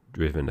has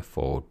driven a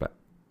Ford, but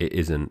it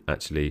isn't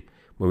actually.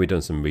 When we've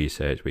done some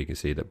research, we can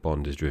see that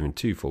Bond has driven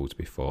 2 Fords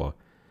before.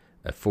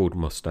 A Ford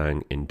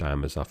Mustang in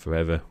Diamonds Are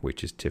Forever,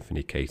 which is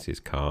Tiffany Case's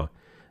car,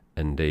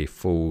 and a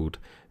Ford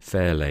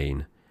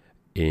Fairlane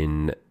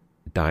in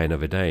Die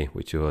Another Day,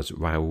 which was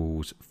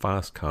Raoul's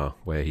fast car,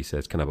 where he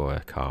says, "Can I borrow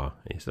a car?"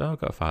 And he said, "I've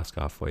got a fast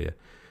car for you."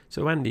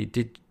 So Andy,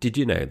 did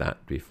you know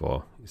that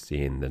before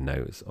seeing the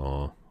notes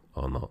or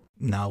not?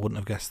 No, I wouldn't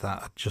have guessed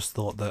that. I just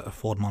thought that a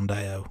Ford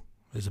Mondeo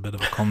is a bit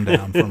of a come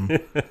down from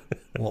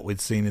what we'd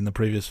seen in the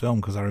previous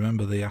film, because I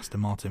remember the Aston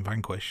Martin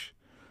Vanquish.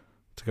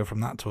 To go from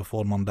that to a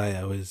Ford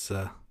Mondeo is,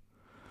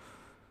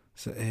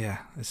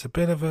 it's a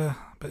bit of a,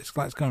 but it's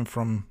like going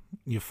from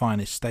your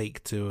finest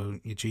steak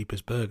to your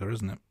cheapest burger,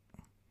 isn't it?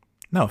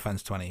 No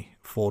offence to any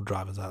Ford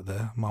drivers out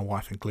there, my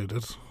wife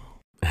included.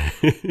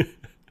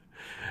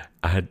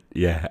 I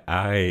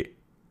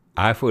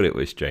thought it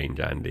was strange,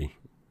 Andy,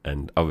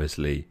 and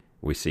obviously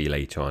we see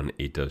later on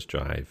he does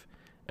drive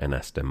an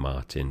Aston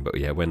Martin, but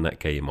yeah, when that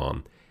came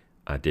on,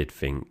 I did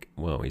think,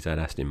 well, he's had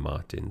Aston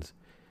Martins.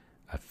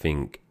 I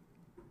think,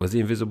 was the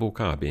Invisible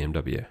Car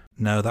BMW?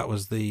 No, that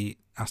was the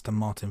Aston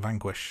Martin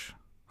Vanquish.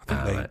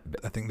 I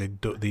think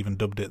they even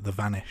dubbed it the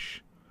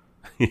Vanish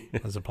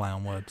as a play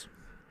on words.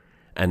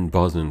 And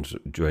Brosnan's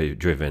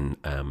driven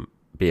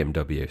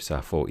BMW, so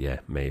I thought, yeah,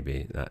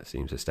 maybe that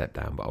seems a step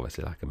down. But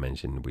obviously, like I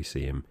mentioned, we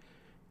see him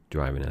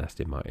driving an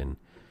Aston Martin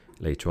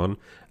later on.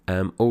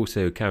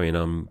 Also, carrying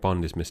on,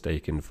 Bond is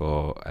mistaken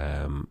for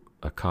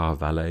a car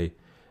valet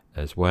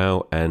as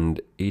well,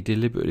 and he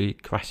deliberately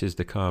crashes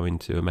the car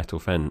into a metal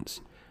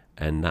fence,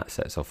 and that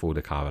sets off all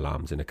the car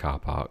alarms in the car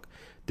park.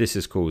 This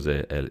has caused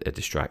a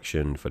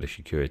distraction for the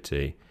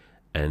security,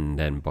 and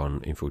then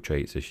Bond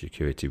infiltrates the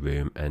security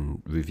room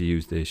and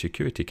reviews the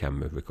security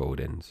camera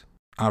recordings.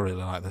 I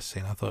really like this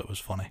scene. I thought it was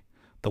funny.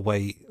 The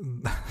way,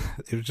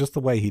 it was just the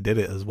way he did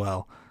it as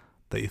well,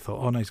 that you thought,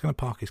 oh no, he's going to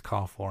park his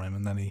car for him,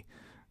 and then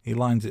he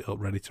lines it up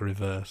ready to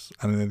reverse,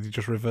 and then he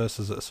just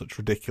reverses at such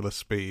ridiculous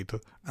speed,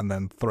 and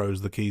then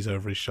throws the keys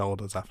over his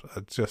shoulders after.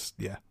 It's just,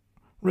 yeah,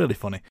 really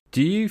funny.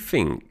 Do you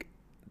think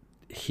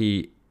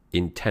he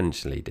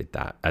intentionally did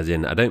that? As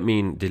in, I don't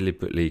mean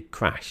deliberately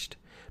crashed,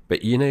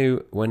 but you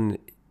know when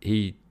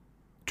he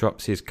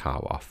drops his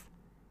car off,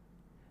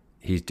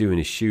 he's doing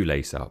his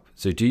shoelace up.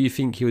 So do you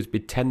think he was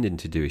pretending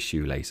to do his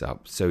shoelace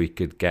up so he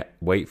could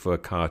wait for a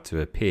car to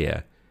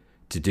appear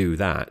to do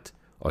that?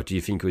 Or do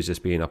you think it was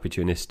just being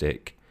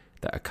opportunistic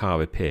that a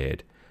car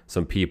appeared,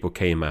 some people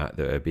came out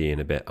that are being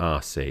a bit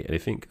arsey, and they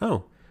think,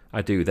 oh,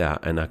 I do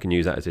that and I can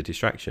use that as a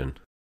distraction?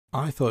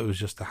 I thought it was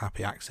just a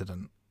happy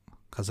accident,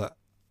 because I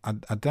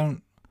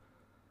don't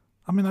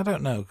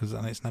know, because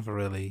it's never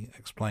really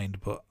explained,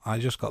 but I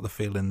just got the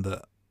feeling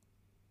that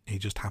he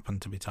just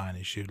happened to be tying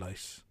his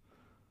shoelace.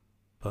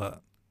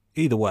 But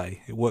either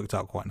way, it worked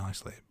out quite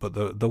nicely. But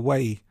the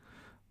way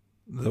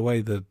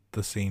the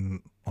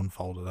scene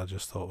unfolded, I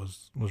just thought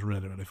was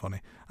really, really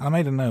funny. And I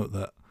made a note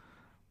that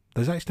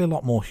there's actually a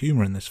lot more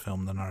humour in this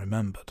film than I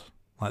remembered.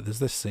 Like, there's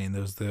this scene,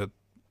 there's the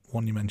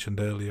one you mentioned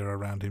earlier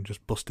around him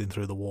just busting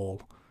through the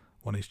wall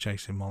when he's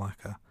chasing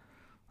Malacca.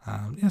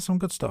 Yeah, some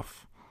good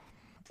stuff.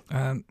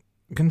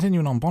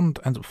 Continuing on, Bond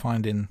ends up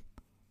finding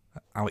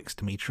Alex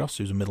Dimitrios,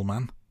 who's a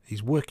middleman.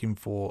 He's working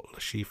for Le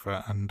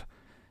Chiffre, and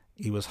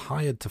he was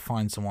hired to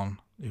find someone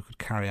who could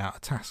carry out a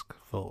task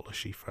for Le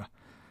Chiffre.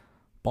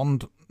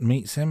 Bond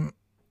meets him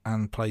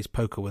and plays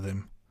poker with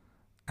him,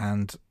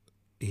 and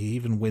he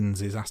even wins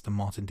his Aston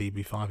Martin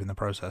DB5 in the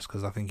process,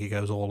 because I think he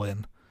goes all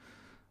in,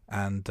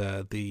 and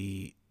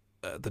the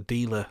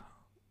dealer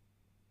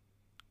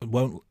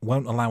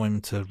won't allow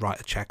him to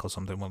write a check or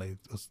something. Well, he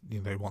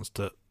wants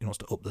to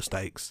up the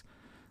stakes.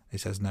 He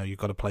says, no, you've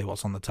got to play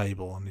what's on the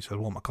table, and he says,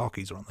 well, my car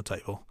keys are on the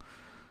table,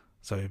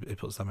 so he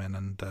puts them in,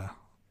 and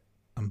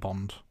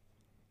Bond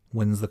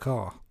wins the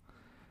car.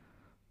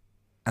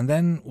 And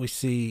then we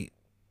see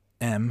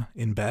M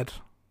in bed,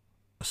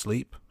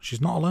 asleep. She's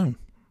not alone,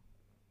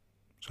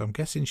 so I'm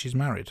guessing she's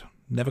married.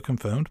 Never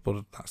confirmed,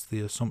 but that's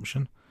the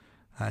assumption.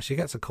 She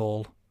gets a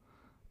call,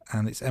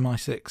 and it's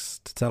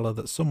MI6 to tell her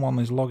that someone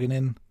is logging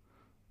in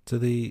to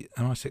the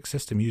MI6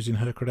 system using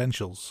her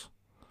credentials.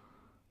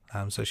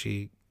 So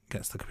she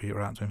gets the computer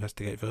out to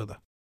investigate further.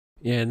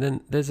 Yeah, and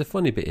then there's a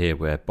funny bit here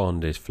where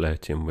Bond is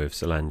flirting with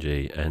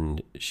Solange,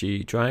 and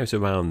she drives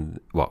around.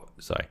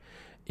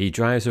 He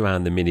drives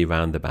around the mini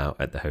roundabout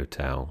at the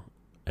hotel,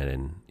 and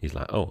then he's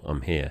like, "Oh,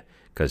 I'm here,"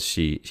 because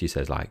she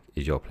says, like,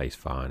 "Is your place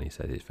far?" And he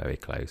says it's very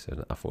close,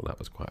 and I thought that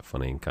was quite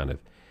funny and kind of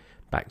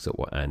backs up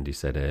what Andy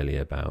said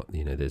earlier about,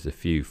 there's a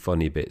few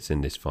funny bits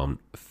in this film,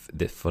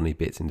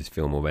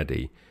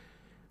 already,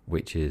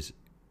 which is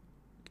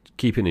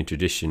keeping in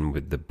tradition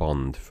with the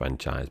Bond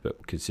franchise,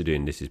 but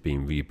considering this is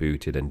being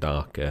rebooted and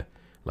darker,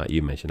 like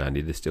you mentioned,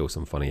 Andy, there's still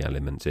some funny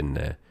elements in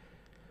there.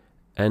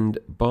 And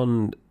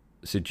Bond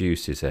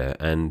seduces her,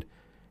 and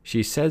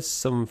she says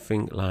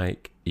something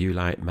like, "You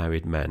like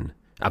married men."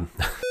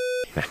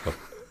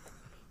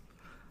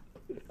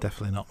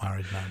 Definitely not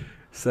married men.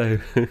 So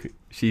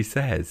she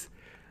says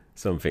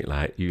something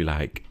like, "You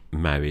like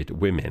married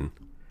women,"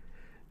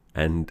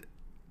 and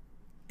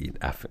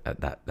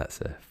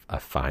that's a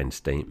fine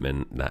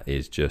statement. That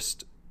is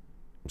just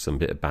some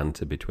bit of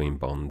banter between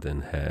Bond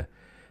and her,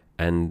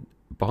 and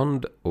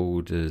Bond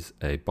orders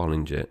a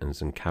Bollinger and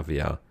some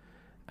caviar,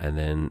 and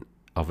then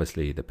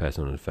obviously the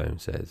person on the phone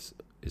says,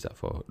 "Is that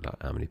for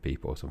like how many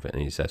people or something?"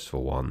 And he says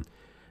for one,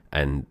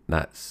 and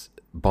that's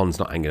Bond's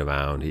not hanging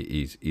around.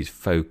 He's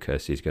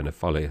focused. He's going to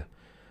follow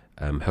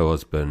her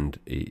husband.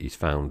 He's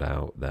found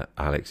out that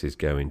Alex is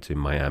going to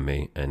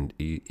Miami, and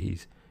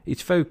he's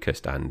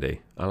focused,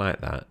 Andy. I like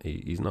that.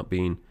 He's not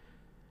being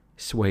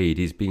swayed.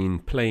 He's been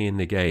playing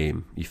the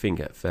game. You think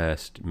at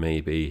first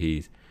maybe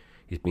he's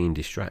being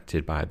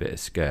distracted by a bit of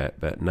skirt,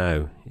 but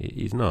no,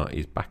 he's not.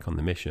 He's back on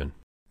the mission.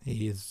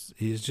 He's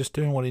just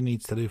doing what he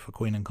needs to do for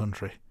Queen and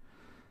Country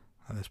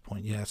at this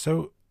point. Yeah,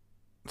 so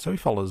he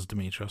follows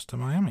Dimitrios to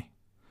Miami.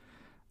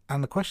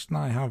 And the question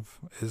I have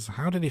is,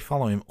 how did he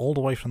follow him all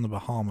the way from the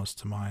Bahamas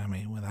to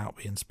Miami without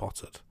being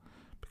spotted?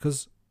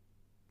 Because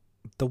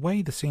the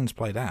way the scene's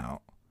played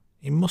out,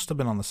 he must have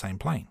been on the same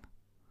plane.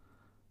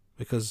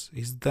 Because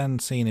he's then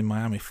seen in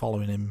Miami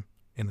following him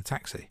in a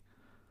taxi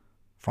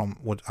from,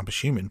 what I'm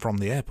assuming, from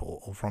the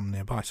airport or from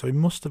nearby. So he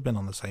must have been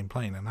on the same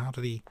plane. And how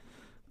did he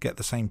get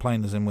the same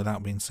plane as him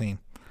without being seen?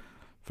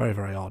 Very,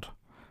 very odd.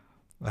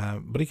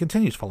 But he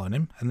continues following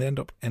him, and they end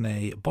up in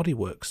a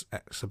Bodyworks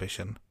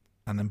exhibition.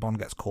 And then Bond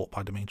gets caught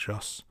by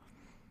Dimitrios.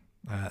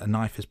 A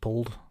knife is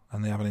pulled,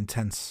 and they have an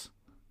intense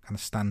kind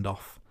of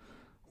standoff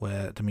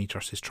where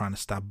Demetrius is trying to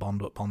stab Bond,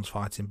 but Bond's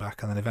fighting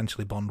back, and then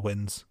eventually Bond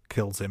wins,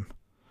 kills him.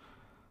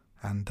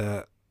 And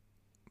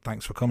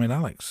thanks for coming,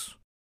 Alex.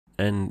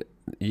 And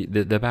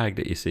the bag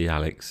that you see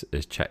Alex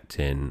has checked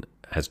in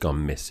has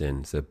gone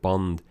missing. So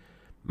Bond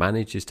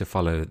manages to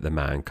follow the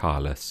man,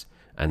 Carlos,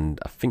 and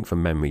I think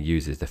from memory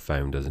uses the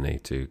phone, doesn't he,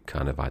 to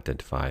kind of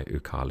identify who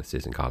Carlos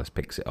is, and Carlos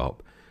picks it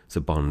up.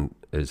 So Bond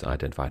has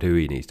identified who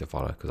he needs to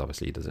follow, because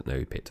obviously he doesn't know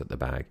who picked up the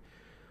bag.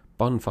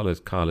 Bond follows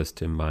Carlos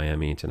to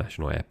Miami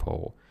International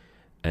Airport,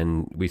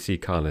 and we see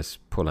Carlos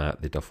pull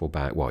out the duffel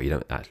bag. Well, you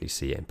don't actually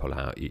see him pull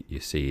out.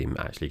 You see him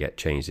actually get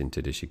changed into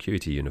the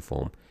security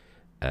uniform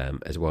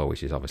as well,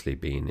 which is obviously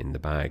being in the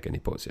bag, and he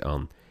puts it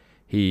on.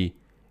 He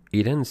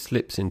then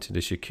slips into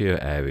the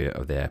secure area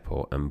of the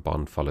airport, and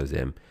Bond follows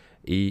him.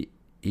 He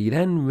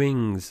then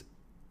rings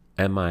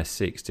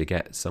MI6 to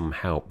get some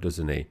help,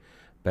 doesn't he?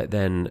 But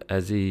then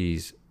as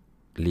he's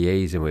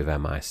liaising with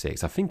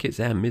MI6, I think it's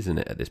M, isn't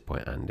it, at this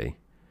point, Andy?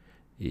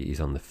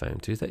 He's on the phone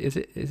too. Is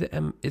it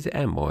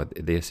M or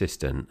the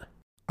assistant?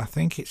 I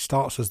think it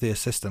starts as the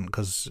assistant,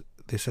 because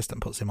the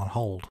assistant puts him on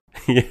hold.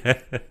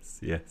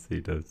 yes, he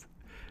does.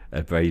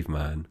 A brave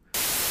man.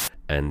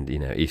 And,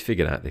 he's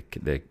figured out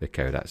the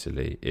code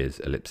actually is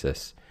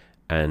ellipsis,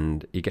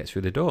 and he gets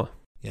through the door.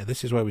 Yeah,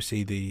 this is where we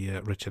see the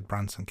Richard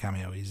Branson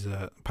cameo. He's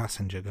a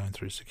passenger going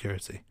through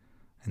security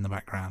in the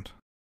background.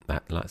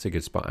 That's a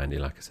good spot, Andy.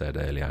 Like I said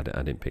earlier,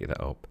 I didn't pick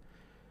that up.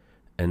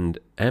 And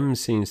M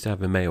seems to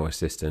have a male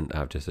assistant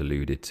I've just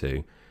alluded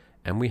to.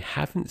 And we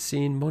haven't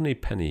seen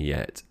Moneypenny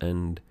yet.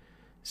 And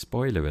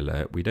spoiler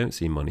alert, we don't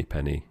see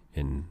Moneypenny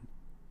in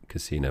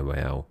Casino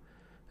Royale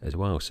as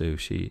well. So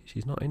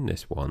she's not in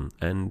this one.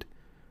 And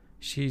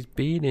she's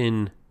been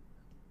in,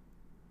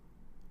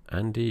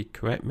 Andy,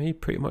 correct me,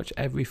 pretty much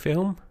every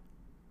film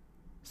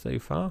so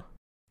far.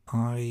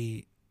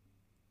 I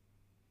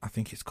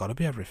think it's got to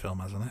be every film,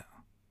 hasn't it?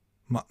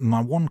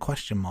 My one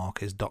question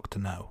mark is Dr.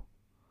 No.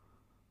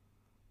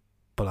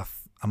 But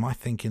am I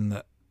thinking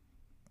that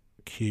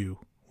Q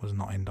was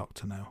not in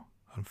Dr. No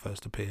and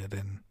first appeared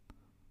in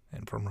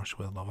From Russia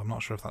with Love? I'm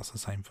not sure if that's the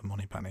same for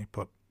Moneypenny,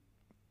 but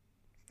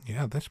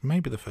yeah, this may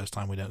be the first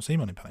time we don't see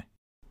Moneypenny.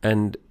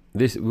 And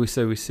we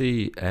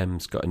see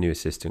M's got a new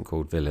assistant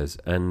called Villas,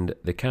 and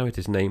the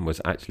character's name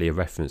was actually a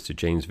reference to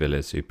James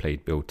Villas, who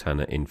played Bill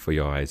Tanner in For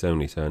Your Eyes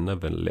Only, so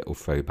another little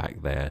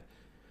throwback there.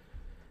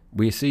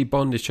 We see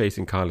Bond is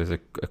chasing Carlos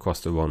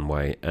across the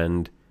runway,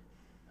 and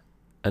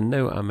a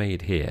note I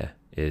made here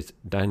is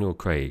Daniel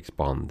Craig's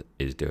Bond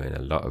is doing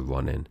a lot of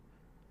running.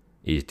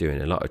 He's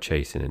doing a lot of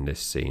chasing in this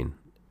scene,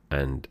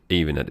 and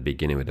even at the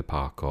beginning with the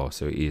parkour,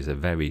 so he's a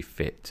very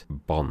fit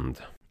Bond.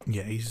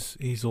 Yeah,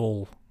 he's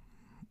all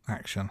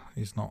action.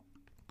 He's not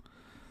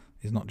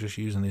just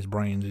using his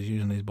brains, he's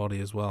using his body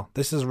as well.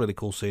 This is a really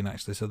cool scene,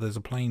 actually. So there's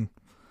a plane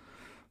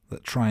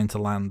that's trying to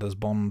land as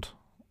Bond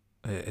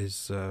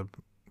is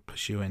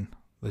pursuing.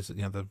 There's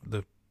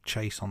the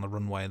chase on the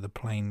runway. The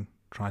plane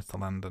tries to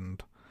land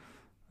and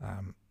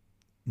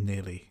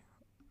nearly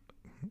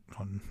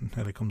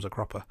comes a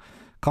cropper.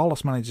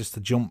 Carlos manages to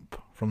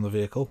jump from the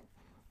vehicle.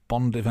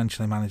 Bond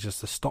eventually manages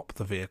to stop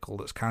the vehicle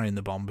that's carrying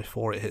the bomb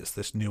before it hits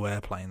this new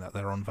airplane that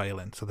they're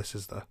unveiling. So this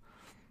is the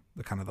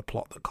kind of the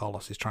plot that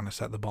Carlos is trying to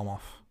set the bomb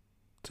off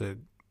to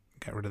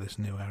get rid of this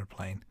new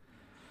airplane.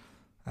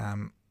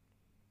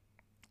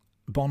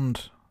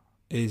 Bond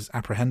is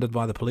apprehended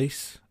by the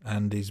police,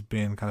 and he's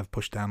being kind of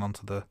pushed down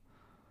onto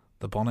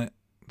the bonnet.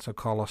 So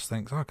Carlos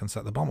thinks, I can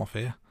set the bomb off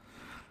here.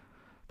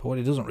 But what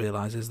he doesn't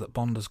realise is that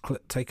Bond has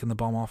taken the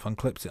bomb off and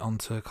clipped it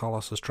onto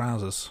Carlos's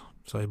trousers.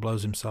 So he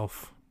blows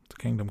himself to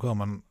Kingdom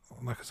Come. And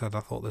like I said, I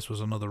thought this was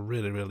another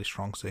really, really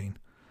strong scene.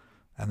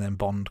 And then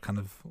Bond kind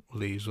of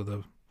leaves with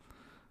a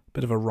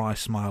bit of a wry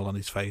smile on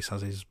his face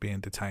as he's being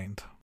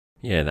detained.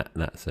 Yeah,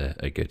 that's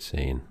a good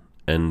scene.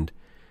 And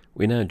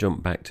we now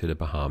jump back to the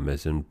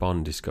Bahamas, and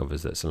Bond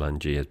discovers that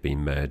Solange has been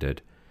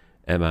murdered.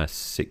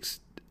 MI6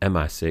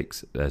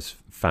 has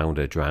found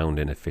her drowned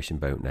in a fishing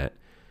boat net,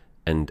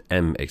 and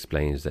M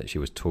explains that she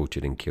was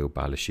tortured and killed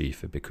by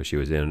Lashifa because she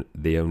was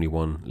the only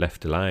one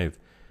left alive,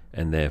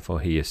 and therefore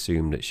he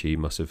assumed that she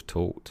must have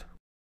talked.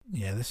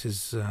 Yeah, this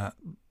is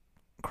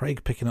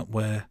Craig picking up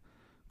where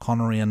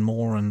Connery and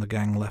Moore and the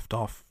gang left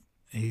off.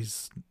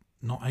 He's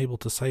not able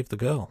to save the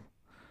girl.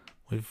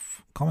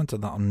 We've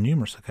commented that on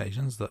numerous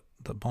occasions that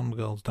Bond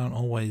girls don't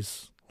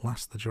always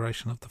last the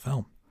duration of the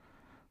film.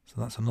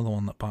 So that's another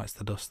one that bites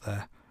the dust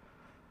there.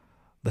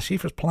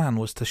 Lashifa's plan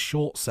was to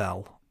short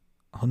sell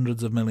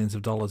hundreds of millions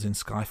of dollars in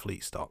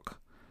Skyfleet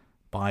stock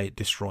by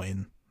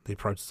destroying the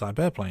prototype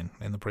airplane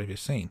in the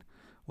previous scene,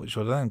 which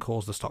would then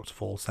cause the stock to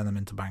fall, send them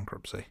into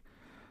bankruptcy.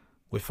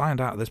 We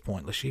find out at this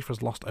point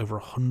Lashifa's lost over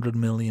 $100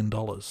 million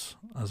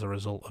as a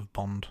result of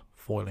Bond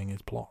foiling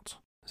his plot.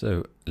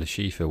 So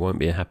Lashifa won't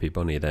be a happy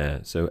bunny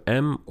there. So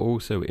M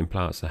also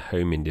implants a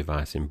homing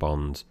device in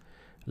Bond's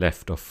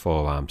left off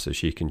forearm so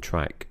she can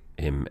track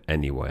him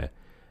anywhere.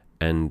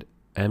 And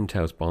M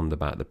tells Bond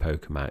about the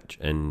poker match,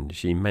 and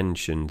she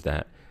mentions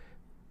that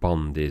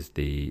Bond is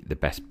the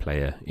best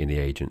player in the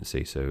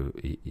agency, so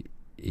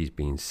he's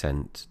been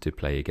sent to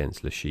play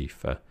against Le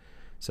Chiffre.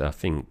 So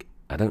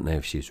I don't know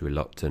if she's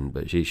reluctant,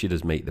 but she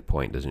does make the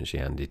point, doesn't she,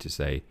 Andy, to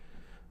say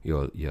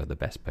you're the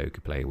best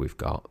poker player we've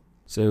got.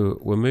 So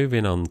we're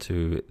moving on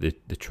to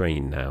the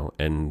train now,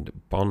 and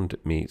Bond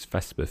meets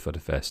Vesper for the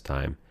first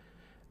time,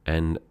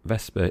 and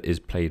Vesper is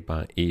played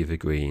by Eva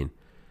Green.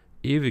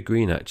 Eva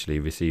Green actually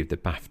received the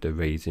BAFTA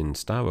Raising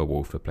Star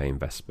Award for playing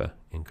Vesper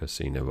in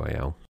Casino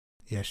Royale.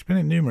 Yeah, she's been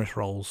in numerous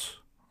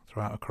roles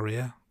throughout her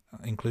career,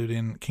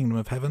 including Kingdom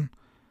of Heaven,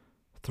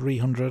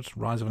 300,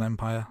 Rise of an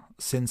Empire,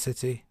 Sin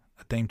City,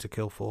 A Dame to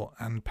Kill For,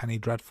 and Penny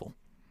Dreadful.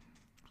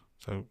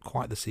 So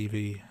quite the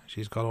CV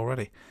she's got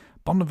already.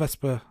 Bond and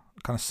Vesper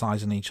kind of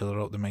sizing each other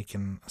up, they're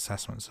making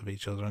assessments of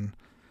each other, and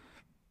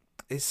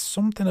it's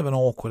something of an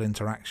awkward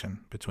interaction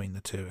between the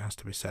two, it has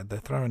to be said. They're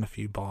throwing a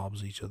few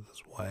barbs each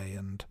other's way,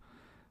 and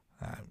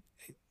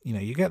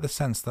you get the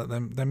sense that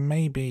there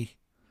may be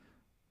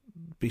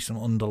some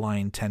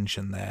underlying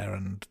tension there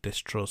and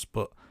distrust,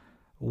 but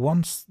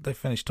once they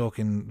finish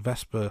talking,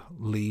 Vesper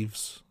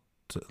leaves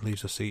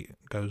her seat,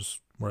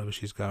 goes wherever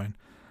she's going,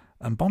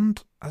 and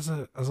Bond has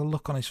a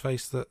look on his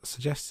face that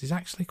suggests he's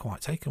actually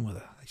quite taken with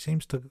her. He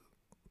seems to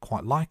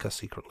quite like her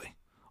secretly,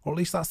 or at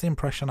least that's the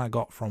impression I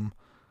got from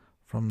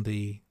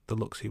the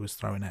looks he was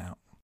throwing out.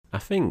 I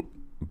think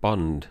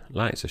Bond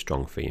likes a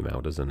strong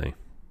female, doesn't he?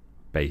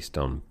 Based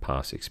on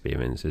past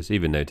experiences,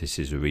 even though this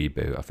is a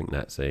reboot, I think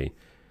that's a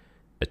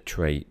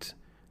trait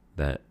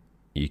that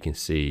you can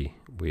see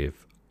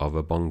with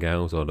other Bond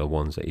girls, or the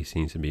ones that he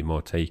seems to be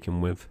more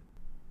taken with.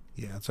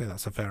 Yeah, I'd say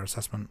that's a fair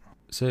assessment.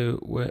 So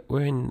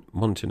we're in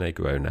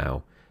Montenegro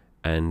now,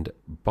 and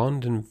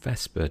Bond and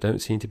Vesper don't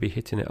seem to be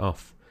hitting it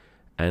off,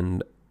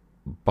 and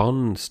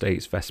Bond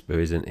states Vesper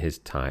isn't his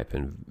type,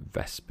 and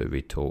Vesper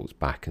retorts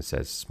back and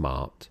says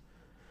smart,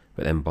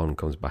 but then Bond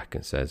comes back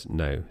and says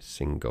no,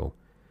 single.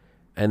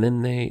 And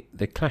then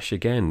they clash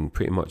again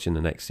pretty much in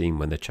the next scene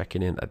when they're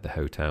checking in at the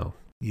hotel.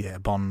 Yeah,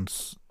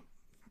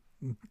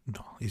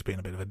 he's being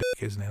a bit of a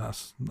dick, isn't he?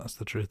 That's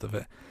the truth of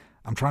it.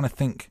 I'm trying to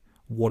think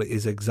what it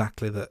is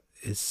exactly that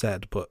is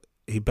said, but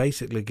he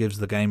basically gives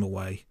the game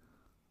away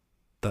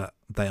that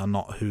they are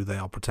not who they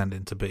are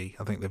pretending to be.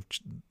 I think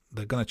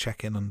they're going to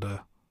check in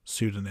under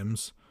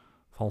pseudonyms,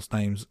 false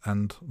names,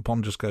 and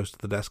Bond just goes to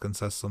the desk and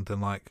says something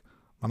like,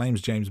 my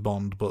name's James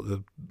Bond, but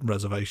the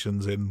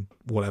reservation's in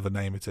whatever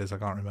name it is, I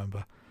can't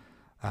remember,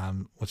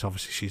 which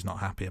obviously she's not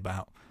happy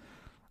about.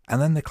 And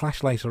then they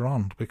clash later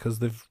on because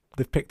they've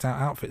picked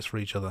out outfits for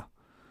each other,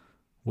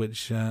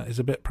 which is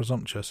a bit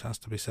presumptuous, has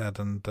to be said,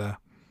 and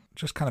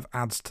just kind of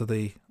adds to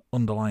the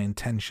underlying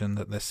tension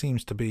that there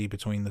seems to be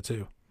between the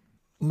two.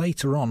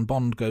 Later on,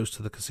 Bond goes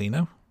to the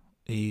casino.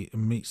 He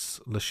meets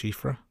Le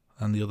Chiffre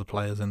and the other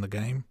players in the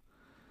game.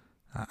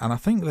 And I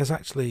think there's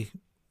actually,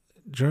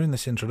 during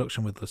this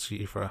introduction with Le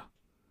Chiffre,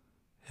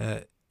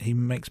 he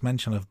makes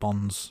mention of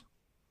Bond's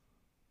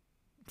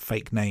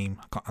fake name.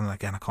 And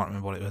again, I can't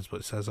remember what it is, but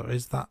it says,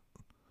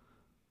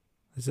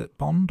 is it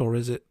Bond or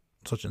is it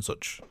such and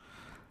such?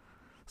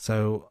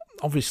 So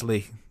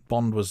obviously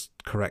Bond was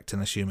correct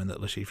in assuming that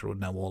Le Chiffre would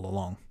know all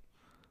along.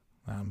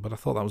 But I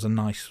thought that was a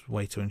nice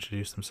way to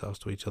introduce themselves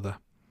to each other.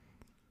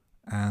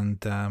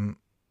 And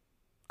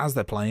as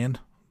they're playing,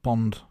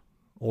 Bond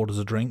orders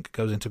a drink,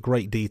 goes into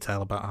great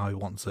detail about how he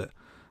wants it.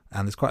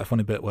 And there's quite a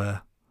funny bit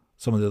where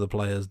some of the other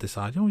players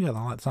decide, oh yeah,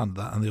 I like the sound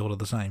of that, and they order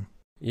the same.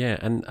 Yeah,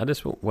 and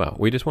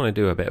we just want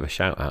to do a bit of a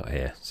shout out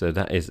here. So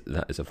that is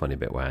a funny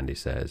bit where Andy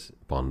says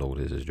Bond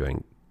orders a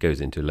drink,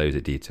 goes into loads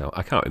of detail.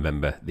 I can't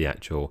remember the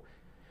actual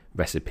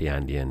recipe,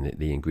 Andy, and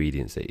the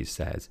ingredients that he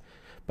says,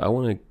 but I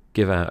want to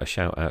give out a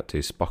shout out to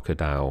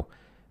Spockadal,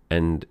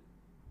 and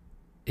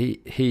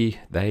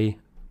they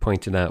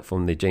pointed out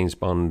from the James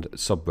Bond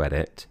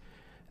subreddit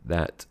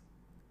that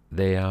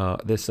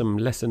there's some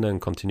lesser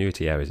known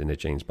continuity areas in the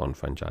James Bond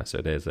franchise.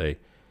 So there's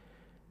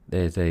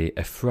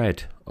a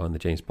thread on the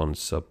James Bond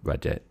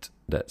subreddit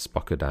that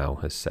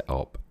Spockadal has set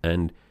up,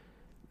 and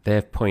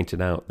they've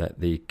pointed out that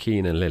the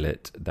Keen and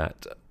Lilith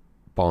that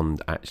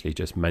Bond actually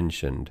just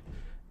mentioned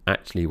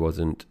actually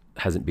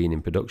hasn't been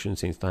in production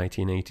since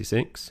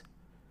 1986.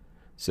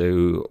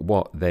 So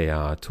what they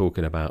are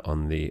talking about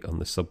on the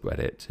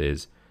subreddit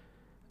is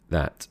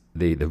that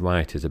the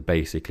writers are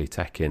basically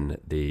taking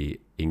the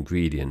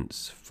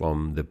ingredients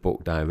from the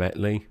book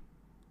directly,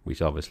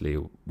 which obviously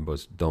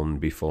was done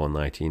before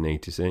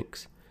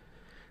 1986.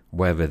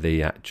 Whether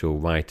the actual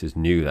writers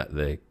knew that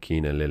the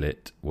Kina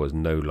Lilith was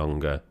no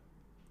longer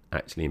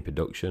actually in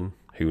production,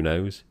 who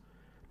knows?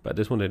 But I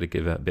just wanted to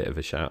give a bit of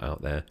a shout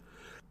out there.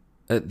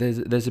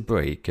 There's a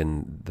break,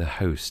 and the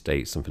host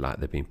states something like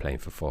they've been playing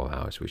for 4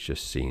 hours, which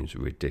just seems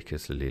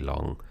ridiculously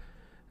long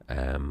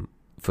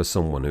for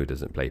someone who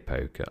doesn't play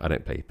poker. I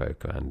don't play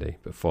poker, Andy,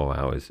 but 4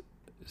 hours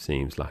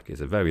seems like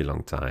it's a very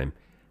long time.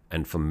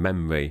 And from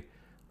memory,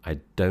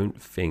 I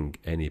don't think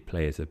any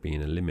players have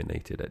been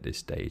eliminated at this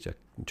stage.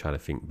 I'm trying to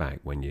think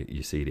back when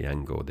you see the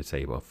angle of the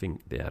table. I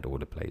think they had all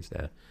the players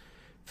there.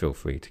 Feel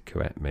free to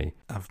correct me.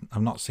 I've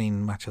not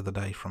seen Match of the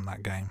Day from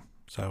that game,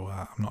 So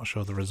I'm not sure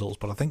of the results,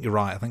 but I think you're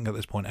right. I think at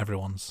this point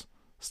everyone's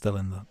still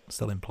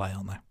in play,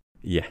 aren't they?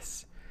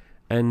 Yes.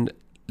 And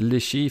Le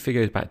Chiffre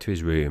goes back to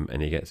his room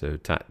and he gets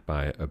attacked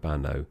by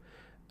Urbano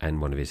and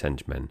one of his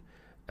henchmen.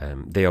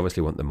 They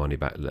obviously want the money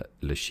back that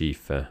Le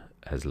Chiffre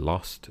has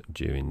lost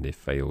during the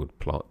failed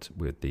plot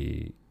with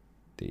the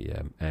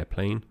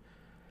airplane.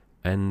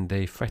 And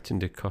they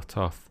threaten to cut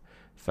off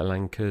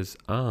Falanca's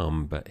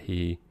arm, but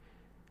he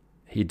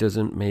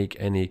doesn't make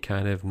any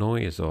kind of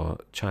noise or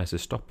tries to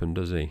stop him,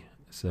 does he?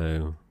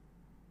 So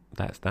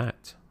that's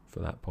that for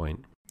that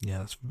point.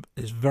 Yeah,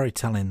 it's very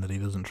telling that he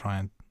doesn't try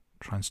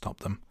and stop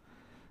them.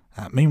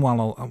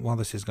 Meanwhile, while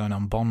this is going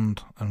on,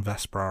 Bond and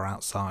Vesper are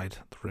outside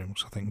the room,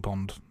 because I think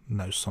Bond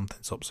knows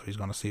something's up, so he's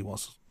going to see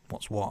what's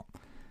what.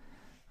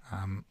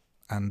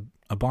 And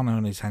Urbano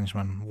and his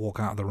henchmen walk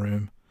out of the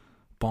room.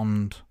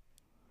 Bond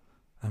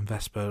and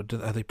Vesper,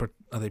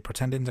 are they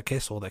pretending to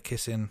kiss, or they're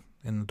kissing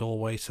in the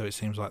doorway? So it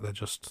seems like they're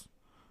just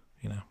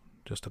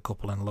a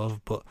couple in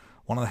love. But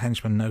one of the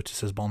henchmen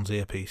notices Bond's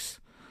earpiece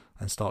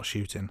and starts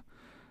shooting.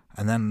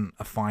 And then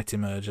a fight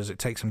emerges. It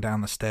takes him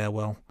down the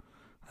stairwell.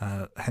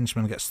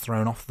 Henchman gets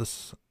thrown off the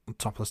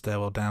top of the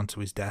stairwell down to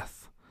his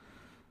death.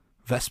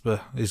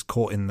 Vesper is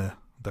caught in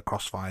the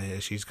crossfire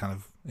here. She's kind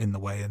of in the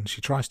way, and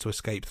she tries to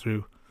escape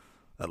through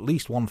at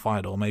least one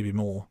fire door, maybe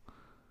more.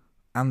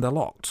 And they're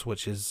locked,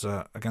 which is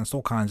against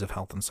all kinds of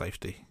health and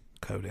safety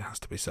code, it has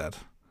to be said.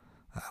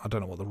 I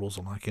don't know what the rules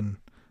are like in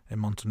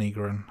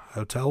Montenegrin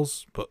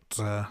hotels, but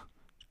you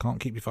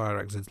can't keep your fire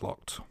exits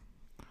locked.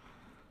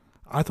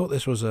 I thought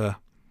this was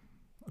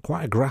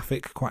quite a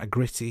graphic, quite a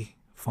gritty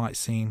fight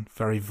scene,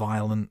 very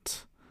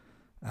violent,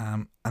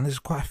 and there's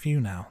quite a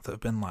few now that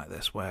have been like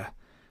this, where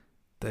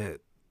the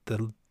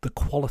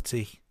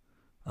quality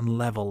and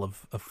level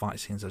of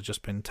fight scenes have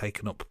just been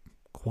taken up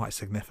quite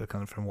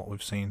significantly from what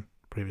we've seen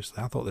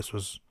previously. I thought this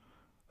was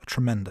a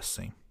tremendous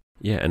scene.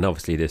 Yeah, and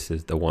obviously this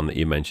is the one that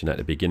you mentioned at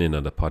the beginning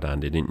of the pod,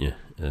 Andy, didn't you?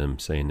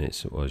 Saying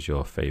it was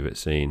your favourite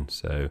scene.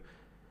 So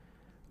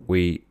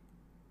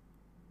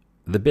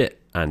the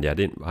bit, Andy, I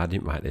didn't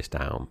write this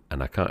down,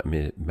 and I can't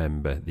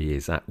remember the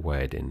exact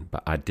wording,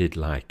 but I did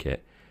like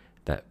it,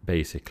 that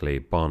basically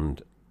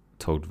Bond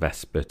told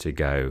Vesper to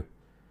go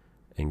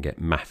and get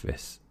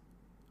Mathis,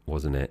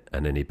 wasn't it?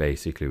 And then he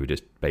basically was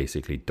just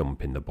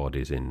dumping the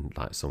bodies in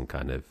like some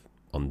kind of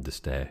on the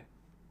stair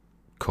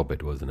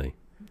cupboard, wasn't he?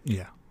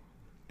 Yeah.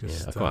 Yeah,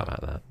 I quite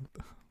like that.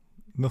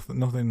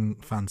 Nothing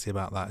fancy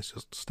about that. It's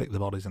just stick the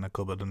bodies in a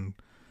cupboard and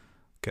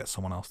get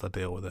someone else to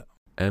deal with it.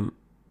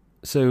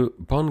 So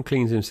Bond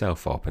cleans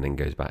himself up and then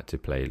goes back to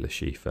play Le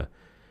Chiffre.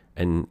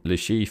 And Le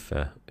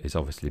Chiffre is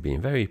obviously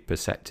being very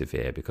perceptive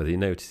here because he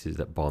notices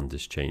that Bond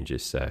has changed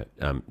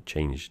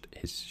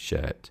his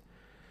shirt.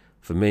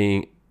 For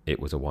me, it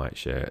was a white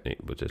shirt.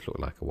 It would just look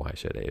like a white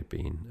shirt they had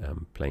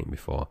been playing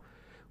before.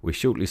 We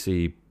shortly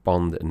see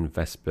Bond and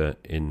Vesper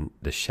in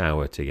the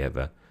shower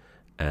together.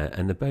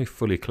 And they're both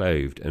fully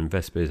clothed, and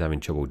Vesper is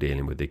having trouble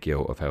dealing with the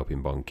guilt of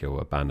helping Bond kill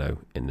Urbano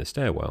in the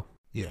stairwell.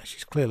 Yeah,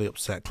 she's clearly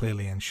upset,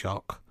 clearly in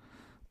shock.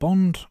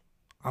 Bond,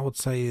 I would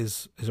say,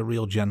 is a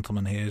real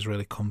gentleman here. He's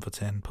really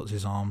comforting, puts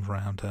his arms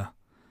around her,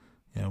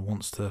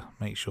 wants to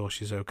make sure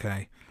she's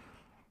okay.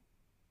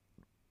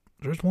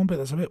 There is one bit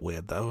that's a bit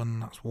weird, though,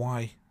 and that's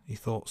why he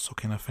thought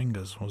sucking her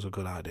fingers was a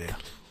good idea.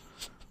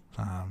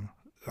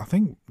 I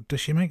think, does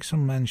she make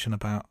some mention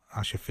about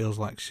how she feels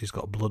like she's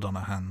got blood on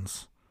her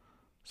hands?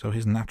 So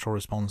his natural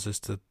response is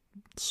to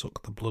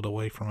suck the blood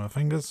away from her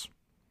fingers.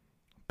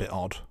 Bit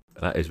odd.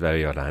 That is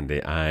very odd,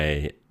 Andy.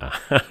 I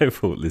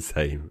thought the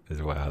same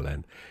as well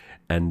then.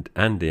 And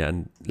Andy,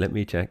 and let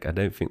me check, I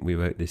don't think we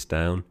wrote this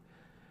down.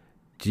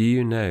 Do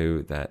you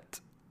know that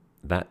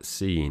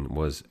scene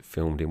was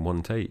filmed in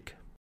one take?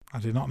 I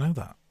did not know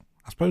that.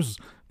 I suppose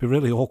it'd be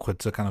really awkward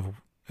to kind of,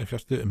 if you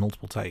have to do it in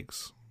multiple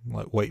takes,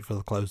 like wait for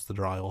the clothes to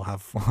dry or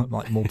have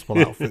like multiple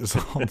outfits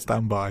on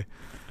standby.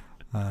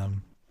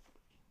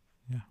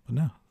 Yeah, but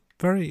no,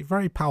 very,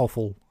 very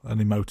powerful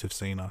and emotive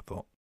scene, I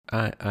thought.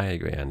 I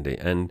agree, Andy.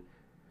 And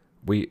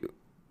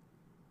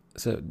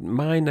so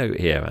my note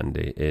here,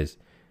 Andy, is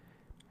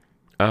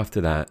after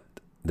that,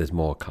 there's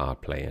more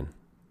card playing.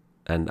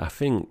 And I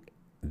think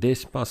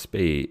this must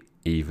be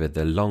either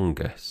the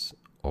longest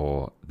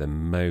or the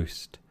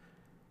most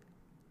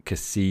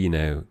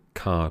casino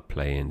card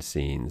playing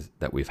scenes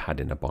that we've had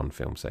in a Bond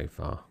film so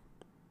far.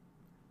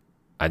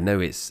 I know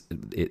it's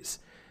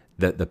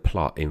that the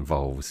plot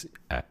involves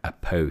a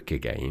poker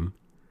game,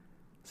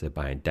 so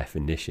by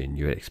definition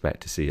you would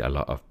expect to see a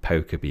lot of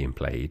poker being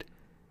played.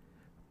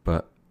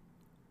 But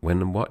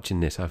when I'm watching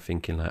this, I'm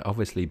thinking like,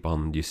 obviously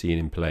Bond, you've seen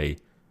him play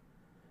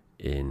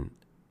in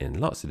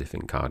lots of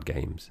different card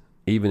games,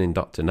 even in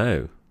Dr.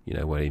 No,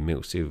 where he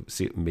meets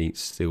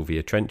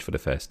Sylvia Trench for the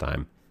first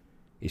time,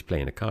 he's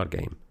playing a card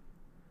game.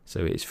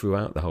 So it's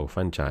throughout the whole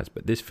franchise,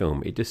 but this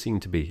film, it just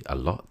seemed to be a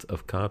lot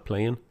of card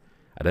playing.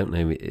 I don't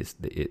know if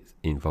it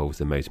involves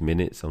the most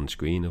minutes on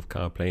screen of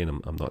card playing.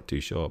 I'm not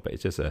too sure, but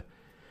it's just a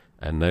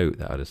note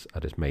that I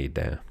just made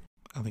there.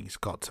 I think it's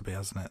got to be,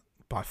 hasn't it?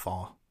 By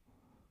far.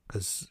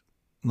 Because,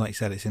 like you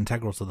said, it's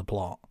integral to the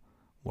plot.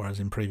 whereas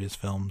in previous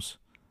films,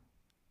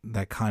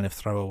 they're kind of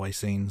throwaway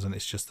scenes, and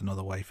it's just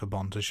another way for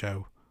Bond to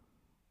show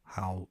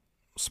how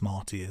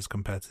smart he is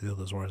compared to the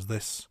others. Whereas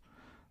this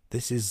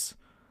is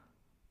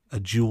a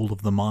jewel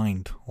of the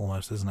mind,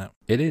 almost, isn't it?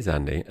 It is,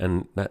 Andy,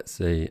 and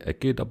that's a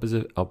good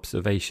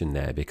observation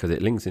there, because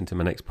it links into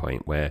my next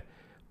point, where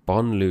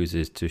Bond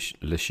loses to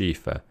Le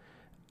Chiffre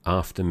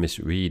after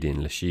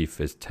misreading Le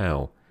Chiffre's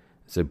tell.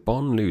 So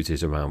Bond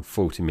loses around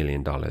 $40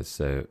 million,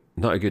 so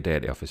not a good day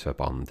at the office for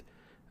Bond.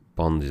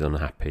 Bond is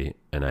unhappy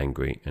and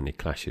angry, and he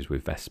clashes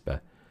with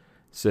Vesper.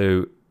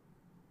 So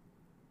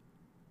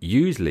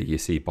usually you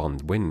see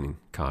Bond winning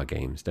car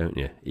games, don't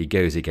you? He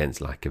goes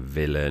against like a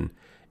villain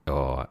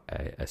or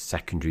a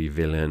secondary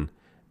villain,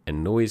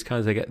 and always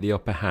kind of get the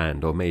upper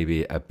hand, or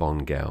maybe a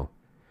Bond girl.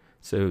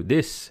 So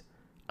this,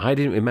 I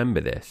didn't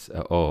remember this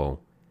at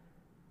all,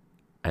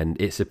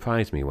 and it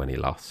surprised me when he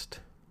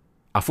lost.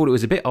 I thought it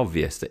was a bit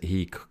obvious that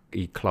he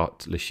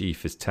clocked Le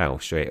Chiffre's tell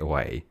straight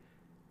away,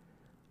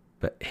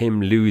 but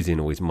him losing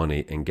all his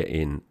money and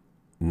getting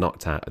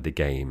knocked out of the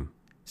game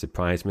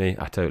surprised me.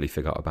 I totally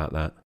forgot about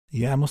that.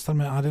 Yeah, I must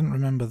admit, I didn't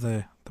remember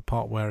the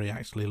part where he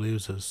actually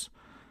loses.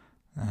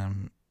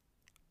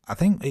 I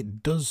think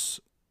it does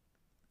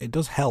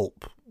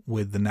help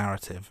with the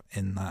narrative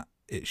in that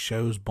it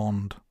shows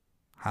Bond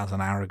has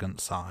an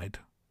arrogant side,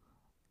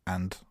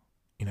 and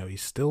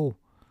he's still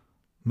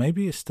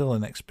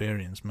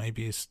inexperienced.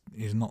 Maybe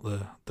he's not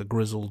the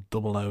grizzled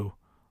 00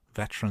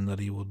 veteran that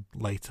he would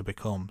later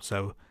become.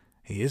 So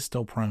he is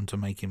still prone to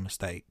making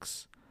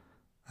mistakes,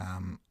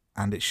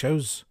 and it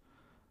shows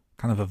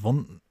kind of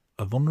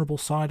a vulnerable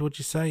side, would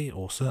you say,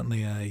 or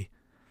certainly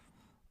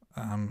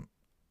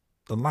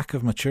the lack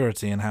of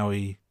maturity in how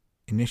he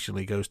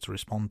initially goes to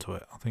respond to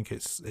it. I think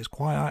it's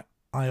quite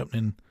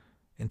eye-opening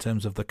in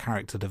terms of the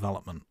character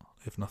development,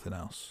 if nothing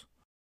else.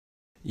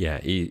 Yeah,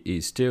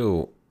 he's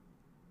still...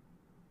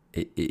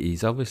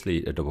 He's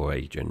obviously a double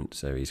agent,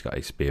 so he's got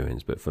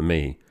experience. But for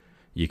me,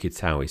 you could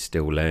tell he's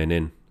still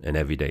learning, and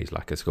every day is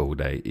like a school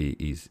day.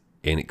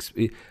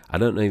 I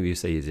don't know if you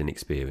say he's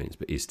inexperienced,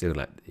 but he's still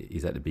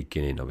he's at the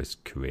beginning of his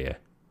career.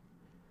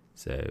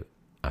 So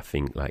I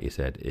think, like you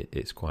said,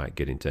 it's quite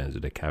good in terms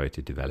of the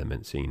character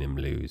development, seeing him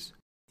lose.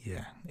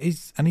 Yeah,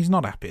 he's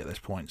not happy at this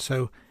point.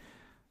 So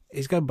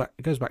he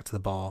goes back to the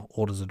bar,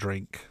 orders a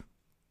drink.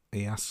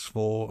 He asks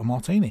for a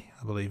martini,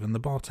 I believe, and the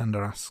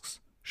bartender asks,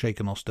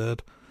 shaken or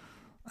stirred?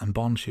 And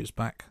Bond shoots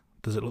back,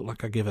 does it look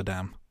like I give a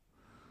damn?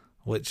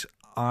 Which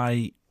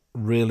I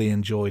really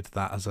enjoyed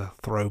that as a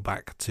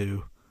throwback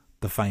to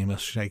the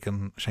famous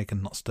shaken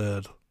not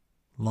stirred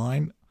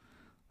line.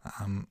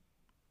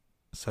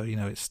 So,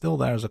 it's still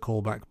there as a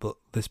callback, but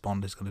this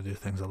Bond is going to do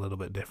things a little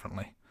bit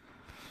differently.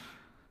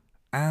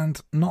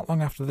 And not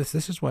long after this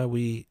is where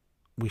we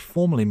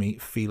formally meet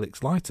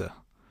Felix Leiter.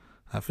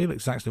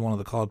 Felix is actually one of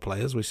the card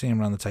players. We see him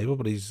around the table,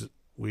 but he's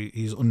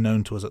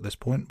unknown to us at this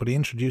point, but he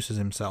introduces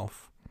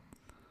himself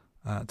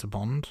to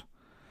Bond.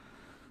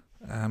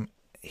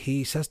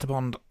 He says to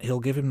Bond he'll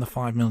give him the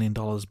 $5 million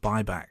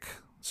buyback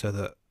so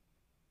that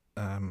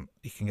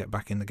he can get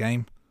back in the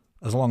game,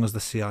 as long as the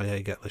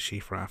CIA get Le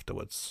Chiffre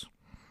afterwards.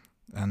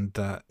 And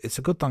it's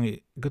a good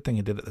thing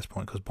he did at this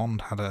point, because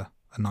Bond had a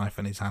knife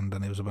in his hand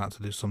and he was about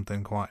to do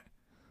something quite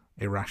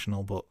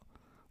irrational, but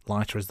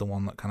Leiter is the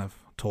one that kind of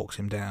talks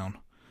him down.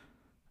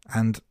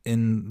 And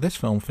in this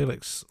film,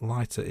 Felix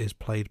Leiter is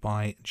played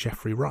by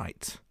Jeffrey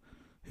Wright,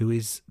 who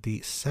is the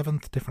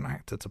 7th different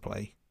actor to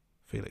play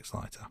Felix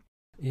Leiter.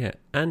 Yeah,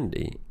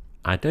 Andy,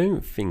 I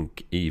don't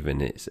think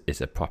even it's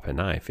a proper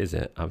knife, is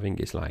it? I think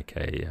it's like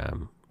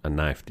a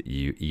knife that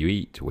you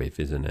eat with,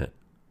 isn't it?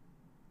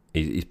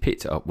 He's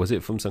picked it up. Was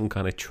it from some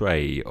kind of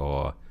tray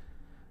or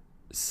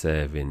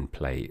serving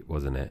plate,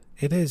 wasn't it?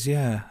 It is,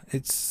 yeah.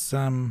 It's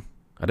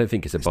I don't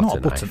think it's a butter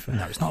knife.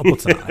 No, it's not a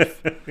butter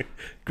knife.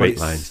 Great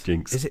lines,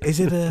 Jinx. Is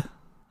it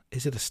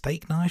a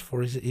steak knife,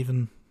 or is it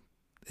even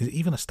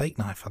a steak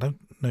knife? I don't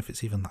know if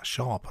it's even that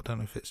sharp. I don't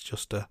know if it's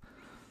just a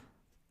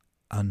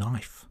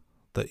knife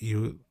that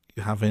you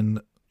have in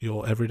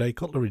your everyday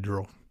cutlery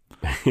drawer.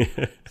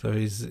 So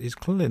he's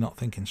clearly not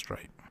thinking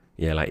straight.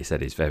 Yeah, like you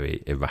said, it's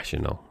very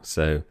irrational.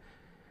 So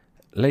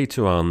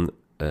later on,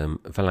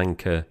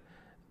 Valenka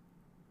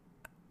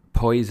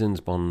poisons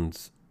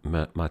Bond's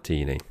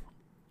martini.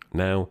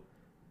 Now,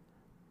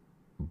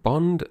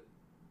 Bond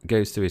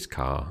goes to his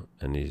car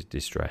and is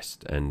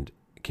distressed and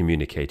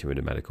communicating with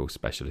a medical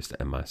specialist at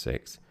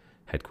MI6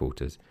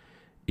 headquarters.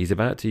 He's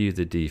about to use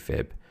the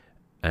defib,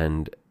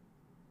 and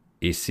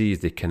he sees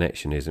the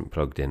connection isn't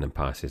plugged in and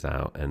passes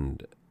out,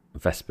 and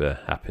Vesper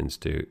happens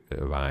to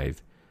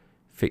arrive,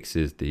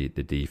 fixes the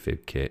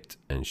defib kit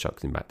and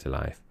shocks him back to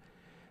life.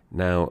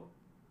 Now,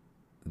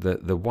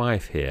 the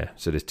wife here,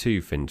 so there's two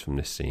things from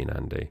this scene,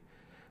 Andy.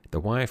 The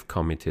wife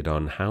commented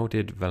on how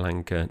did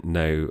Valenka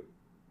know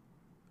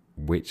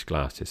which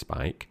glass to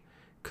spike,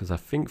 because I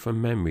think from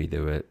memory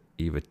there were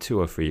either 2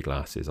 or 3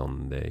 glasses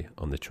on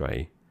the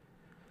tray.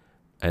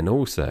 And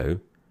also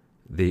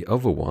the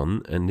other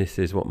one, and this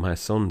is what my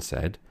son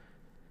said,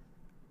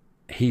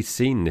 he's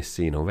seen this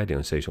scene already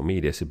on social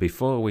media. So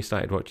before we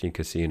started watching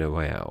Casino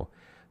Royale,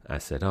 I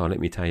said, let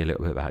me tell you a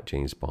little bit about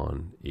James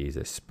Bond. He's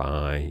a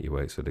spy. He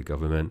works for the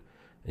government.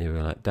 And you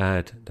were like,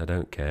 Dad, I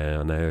don't care.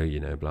 I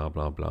know, blah,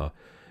 blah, blah.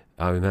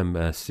 I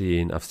remember I've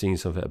seen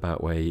something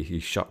about where he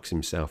shocks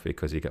himself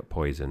because he got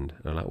poisoned.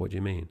 And I'm like, what do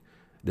you mean?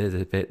 There's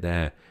a bit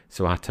there.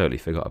 So I totally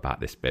forgot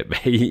about this bit. But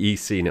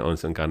he's seen it on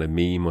some kind of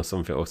meme or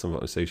something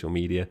on social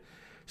media.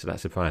 So that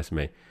surprised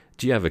me.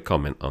 Do you have a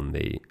comment on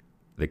the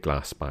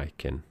glass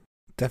spiking?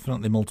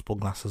 Definitely multiple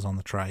glasses on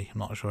the tray. I'm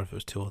not sure if it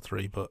was 2 or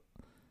 3, but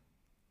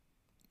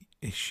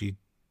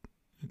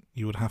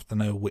you would have to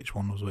know which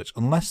one was which.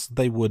 Unless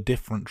they were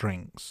different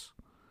drinks,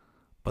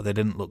 but they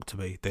didn't look to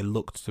be. They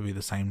looked to be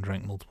the same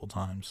drink multiple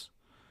times.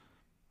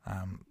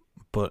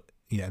 But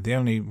yeah, the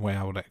only way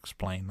I would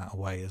explain that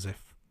away is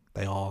if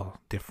they are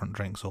different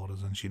drinks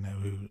orders and she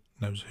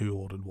knows who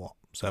ordered what.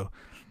 So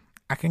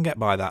I can get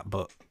by that,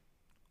 but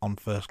on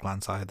first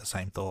glance I had the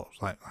same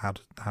thoughts. Like, how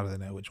do they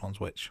know which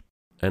one's which?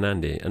 And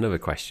Andy, another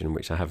question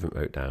which I haven't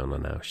wrote down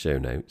on our show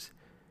notes.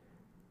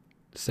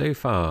 So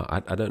far,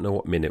 I don't know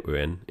what minute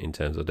we're in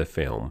terms of the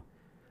film,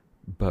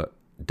 but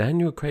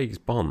Daniel Craig's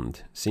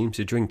Bond seems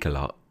to drink a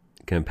lot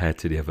compared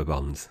to the other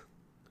Bonds.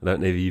 I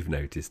don't know if you've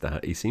noticed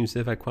that. He seems to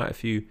have had quite a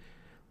few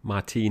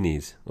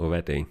martinis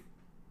already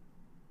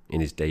in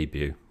his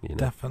debut.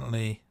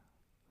 Definitely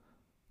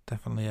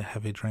a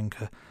heavy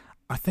drinker.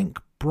 I think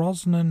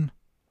Brosnan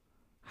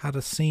had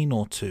a scene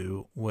or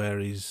two where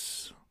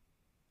he's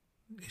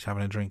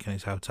having a drink in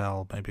his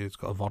hotel. Maybe he's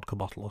got a vodka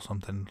bottle or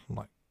something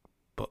like.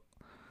 But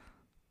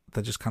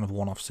they're just kind of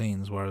one-off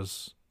scenes.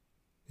 Whereas,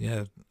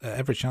 yeah,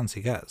 every chance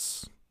he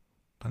gets,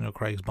 Daniel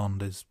Craig's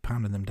Bond is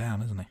pounding them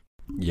down, isn't he?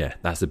 Yeah,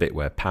 that's the bit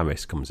where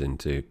Paris comes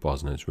into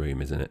Brosnan's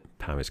room, isn't it?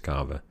 Paris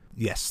Carver.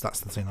 Yes, that's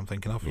the scene I'm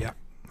thinking of. Yeah,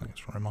 thanks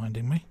for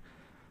reminding me.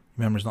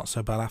 Memory's not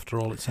so bad after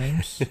all, it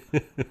seems.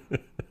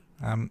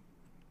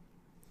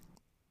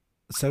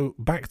 So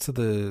back to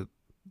the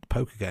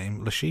poker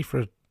game. Le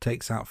Chiffre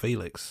takes out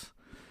Felix,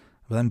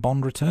 but then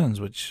Bond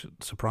returns, which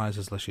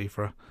surprises Le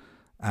Chiffre,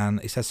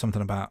 and he says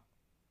something about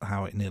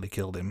how it nearly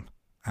killed him.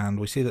 And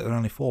we see that there are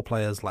only 4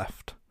 players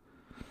left.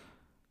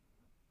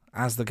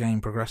 As the game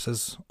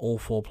progresses, all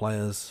 4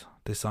 players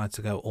decide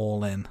to go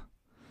all in.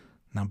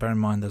 Now, bear in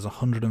mind, there's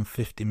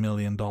 $150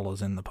 million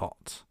in the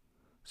pot.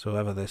 So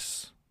whoever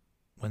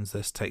wins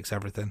this takes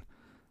everything.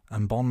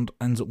 And Bond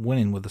ends up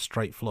winning with a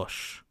straight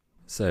flush.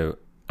 So,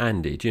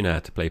 Andy, do you know how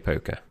to play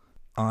poker?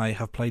 I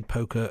have played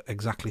poker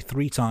exactly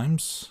 3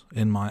 times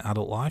in my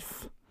adult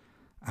life,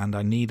 and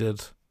I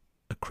needed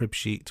a crib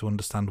sheet to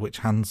understand which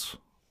hands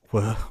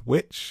were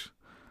which.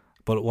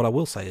 But what I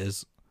will say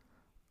is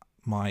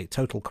my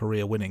total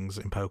career winnings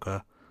in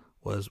poker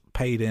was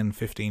paid in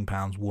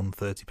 £15, won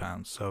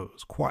 £30. So it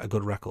was quite a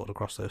good record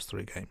across those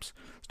 3 games.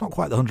 It's not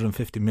quite the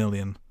 150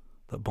 million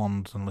that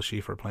Bond and Le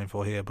Chiffre are playing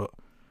for here, but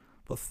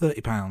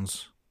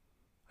 £30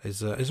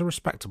 is a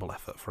respectable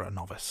effort for a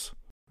novice.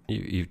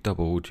 You've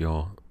doubled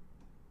your,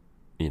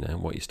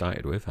 what you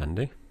started with,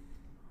 Andy.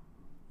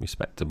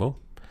 Respectable.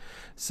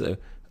 So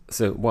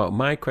well,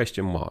 my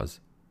question was,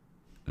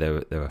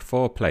 there were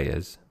 4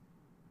 players.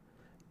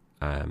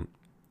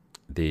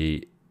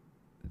 The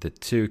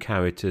 2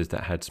 characters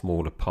that had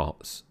smaller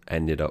pots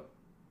ended up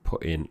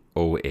putting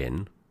all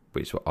in,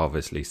 which were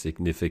obviously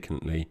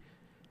significantly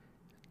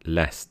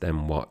less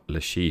than what Le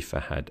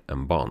Chiffre had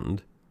and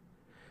Bond.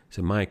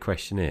 So my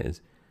question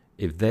is,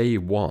 if they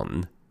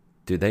won,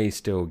 do they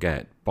still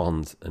get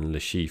Bond and Le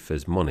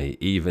Chiffre's money,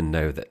 even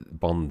though that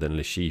Bond and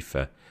Le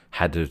Chiffre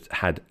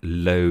had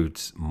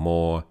loads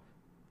more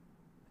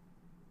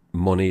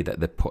money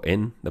that they put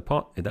in the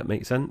pot? If that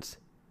makes sense?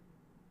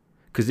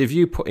 Because if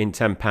you put in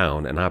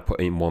 £10 and I put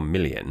in 1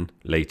 million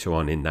later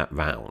on in that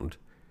round,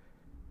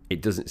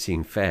 it doesn't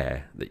seem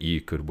fair that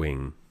you could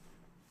win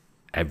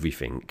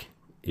everything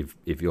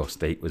if your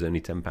stake was only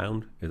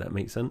 £10. If that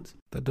makes sense.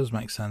 That does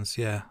make sense.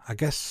 Yeah, I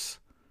guess.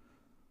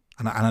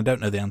 And I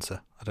don't know the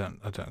answer. I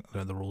don't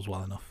know the rules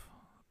well enough.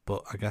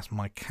 But I guess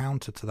my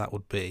counter to that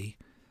would be,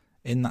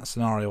 in that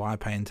scenario, I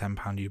pay in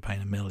 £10, you pay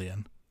in £1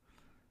 million.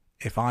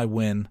 If I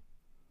win,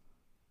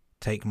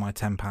 take my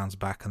 £10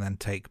 back and then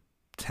take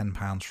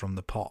 £10 from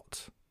the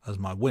pot as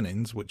my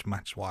winnings, which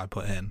match what I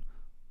put in,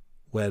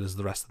 where does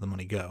the rest of the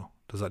money go?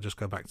 Does that just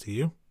go back to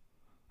you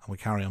and we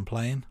carry on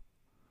playing?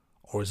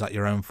 Or is that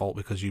your own fault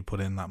because you put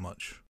in that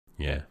much?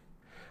 Yeah,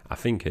 I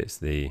think it's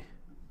the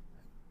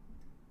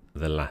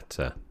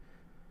latter.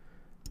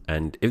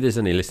 And if there's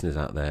any listeners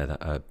out there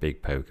that are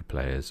big poker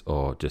players,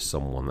 or just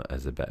someone that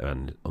has a better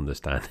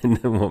understanding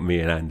than what me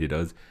and Andy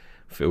does,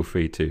 feel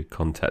free to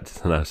contact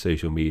us on our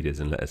social medias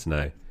and let us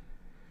know.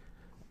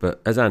 But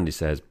as Andy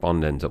says,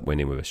 Bond ends up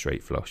winning with a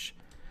straight flush.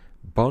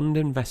 Bond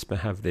and Vesper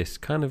have this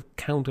kind of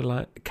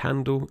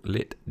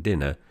candle-lit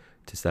dinner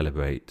to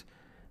celebrate,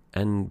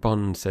 and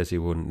Bond says he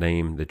will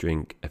name the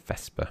drink a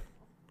Vesper.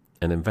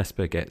 And then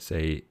Vesper gets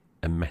a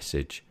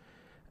message,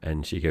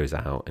 and she goes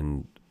out,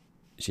 and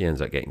she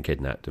ends up getting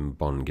kidnapped, and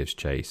Bond gives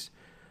chase.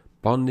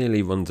 Bond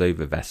nearly runs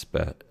over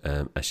Vesper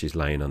as she's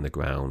laying on the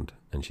ground,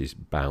 and she's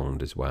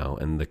bound as well,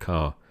 and the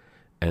car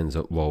ends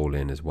up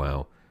rolling as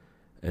well.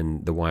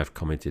 And the wife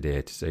commented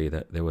here to say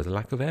that there was a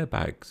lack of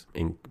airbags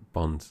in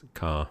Bond's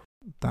car.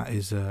 That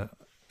is a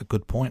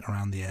good point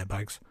around the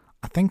airbags.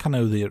 I think I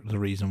know the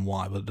reason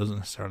why, but it doesn't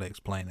necessarily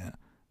explain it.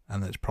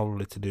 And it's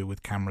probably to do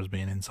with cameras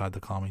being inside the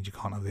car means you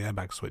can't have the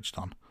airbag switched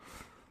on.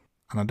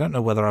 And I don't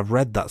know whether I've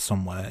read that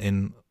somewhere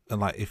in,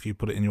 like, if you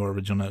put it in your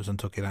original notes and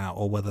took it out,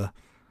 or whether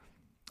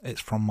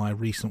it's from my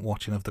recent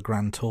watching of the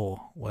Grand Tour,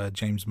 where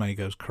James May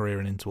goes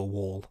careering into a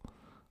wall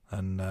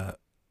and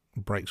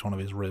breaks one of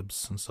his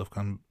ribs and stuff.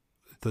 And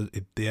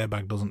the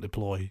airbag doesn't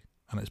deploy,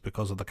 and it's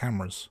because of the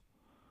cameras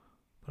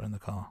that are in the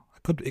car.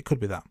 It could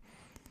be that.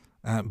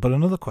 But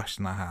another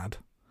question I had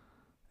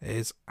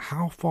is,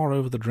 how far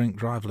over the drink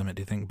drive limit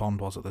do you think Bond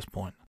was at this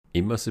point?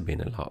 He must have been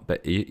a lot,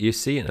 but you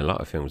see it in a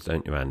lot of films,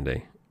 don't you,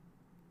 Andy?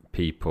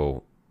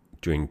 People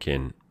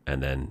drinking,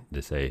 and then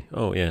they say,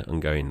 oh yeah, I'm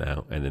going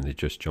now, and then they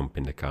just jump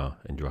in the car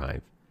and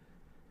drive.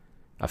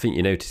 I think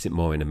you notice it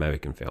more in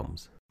American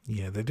films.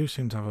 Yeah, they do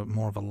seem to have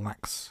more of a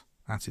lax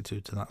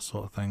attitude to that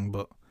sort of thing,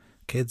 but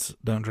kids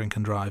don't drink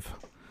and drive.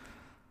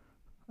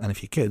 And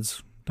if you're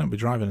kids, don't be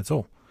driving at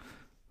all.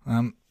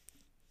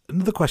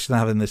 Another question I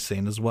have in this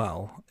scene as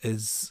well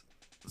is,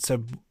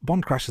 so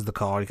Bond crashes the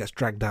car, he gets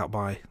dragged out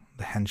by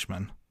the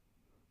henchman,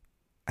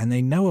 and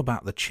they know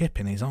about the chip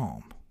in his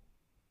arm.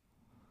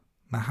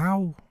 Now,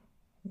 how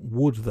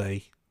would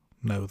they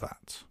know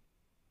that?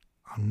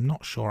 I'm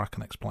not sure I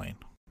can explain.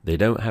 They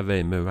don't have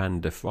a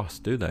Miranda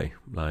Frost, do they?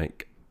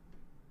 Like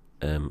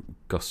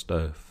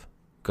Gustav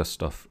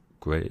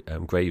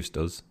Graves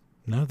does.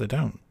 No, they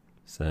don't.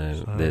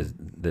 So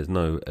there's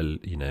no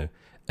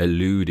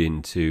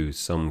alluding to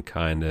some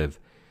kind of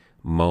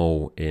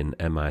mole in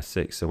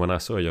MI6. So when I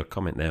saw your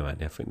comment there,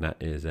 Andy, I think that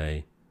is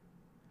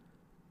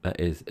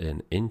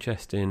an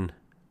interesting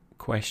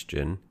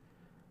question,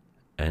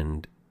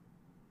 and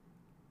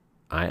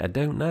I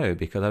don't know,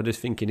 because I was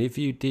just thinking, if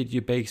you did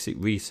your basic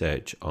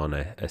research on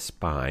a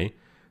spy,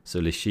 so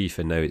Le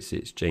Chiffre knows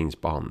it's James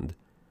Bond,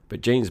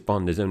 but James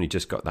Bond has only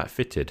just got that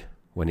fitted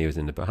when he was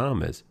in the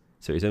Bahamas,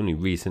 so it's only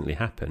recently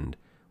happened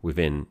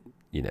within,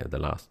 the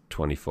last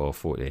 24,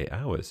 48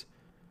 hours.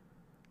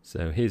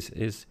 So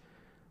his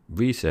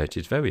research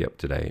is very up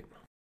to date.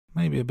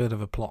 Maybe a bit of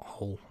a plot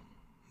hole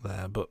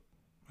there, but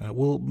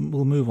we'll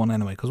move on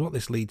anyway, because what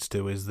this leads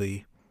to is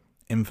the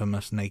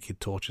infamous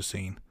naked torture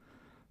scene.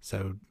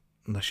 So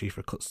Le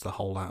Chiffre cuts the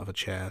hole out of a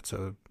chair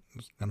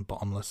and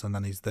bottomless, and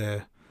then he's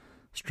there,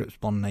 strips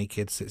Bond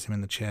naked, sits him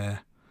in the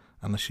chair,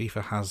 and Le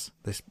Chiffre has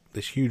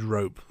this huge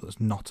rope that's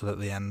knotted at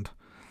the end,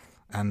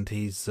 and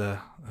he's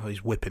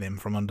whipping him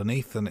from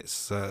underneath, and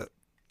it's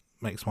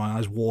makes my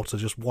eyes water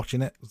just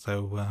watching it.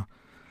 So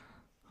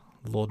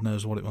Lord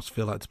knows what it must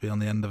feel like to be on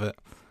the end of it.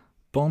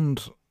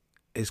 Bond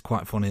is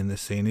quite funny in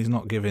this scene. He's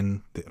not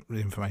giving the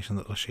information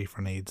that Le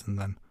Chiffre needs, and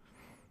then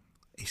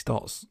he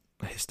starts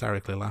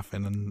hysterically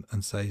laughing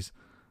and says,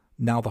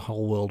 now the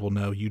whole world will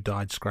know you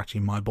died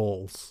scratching my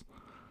balls.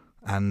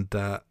 And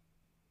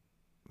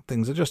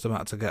things are just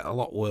about to get a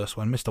lot worse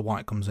when Mr.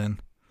 White comes in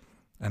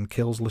and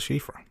kills Le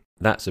Chiffre.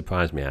 That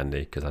surprised me,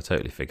 Andy, because I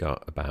totally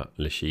forgot about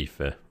Le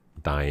Chiffre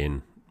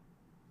dying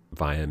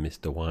via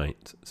Mr.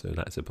 White, so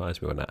that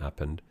surprised me when that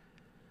happened.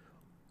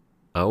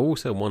 I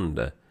also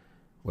wonder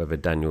whether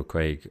Daniel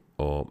Craig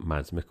or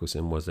Mads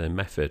Mikkelsen was a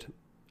method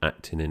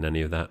acting in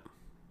any of that.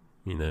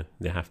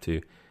 They have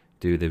to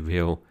do the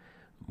real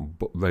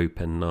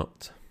rope and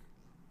knot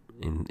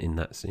in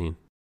that scene.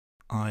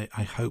 I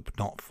hope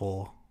not,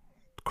 for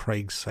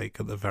Craig's sake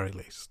at the very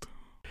least.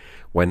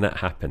 When that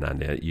happened,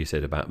 Andy, you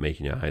said about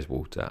making your eyes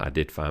water, I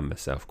did find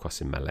myself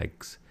crossing my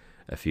legs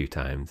a few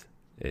times.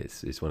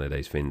 It's one of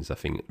those things I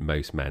think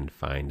most men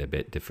find a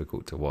bit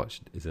difficult to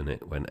watch, isn't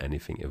it, when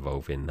anything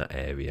involving that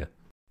area?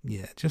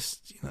 Yeah,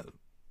 just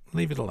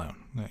leave it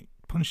alone.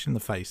 Punch in the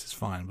face is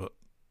fine, but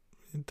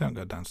don't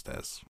go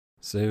downstairs.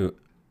 So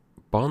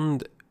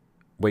Bond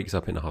wakes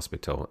up in a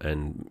hospital,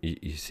 and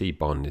you see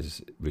Bond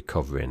is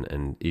recovering,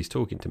 and he's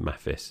talking to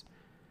Mathis.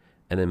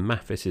 And then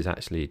Mathis is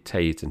actually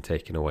tased and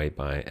taken away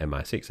by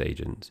MI6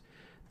 agents.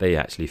 They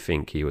actually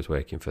think he was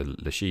working for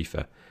Le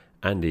Chiffre.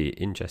 And the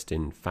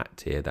interesting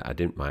fact here that I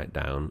didn't write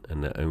down,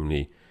 and I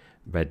only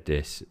read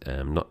this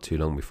not too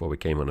long before we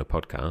came on a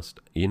podcast.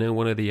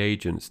 One of the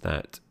agents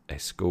that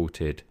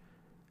escorted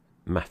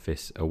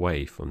Mathis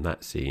away from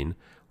that scene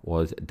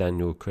was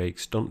Daniel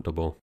Craig's stunt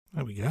double.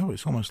 There we go.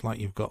 It's almost like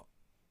you've got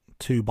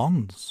two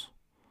Bonds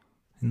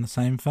in the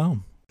same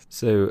film.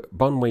 So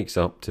Bond wakes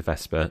up to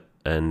Vesper,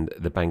 and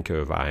the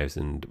banker arrives,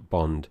 and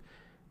Bond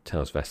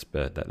tells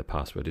Vesper that the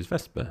password is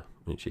Vesper,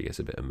 and she gets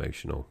a bit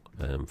emotional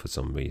for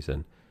some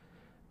reason.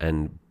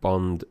 And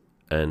Bond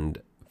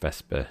and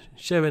Vesper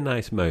share a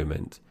nice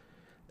moment.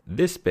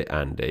 This bit,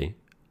 Andy,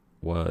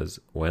 was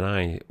when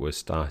I was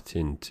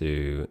starting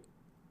to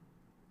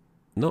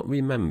not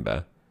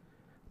remember,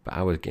 but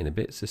I was getting a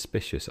bit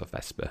suspicious of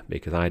Vesper,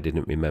 because I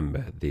didn't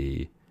remember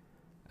the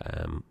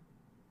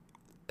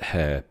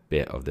her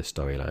bit of the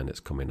storyline that's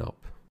coming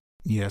up.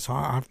 Yeah, so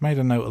I've made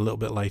a note a little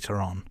bit later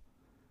on,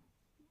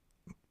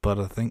 but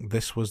I think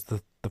this was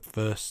the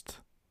first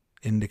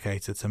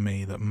indicator to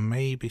me that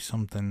maybe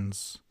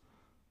something's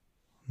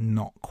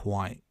not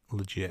quite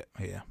legit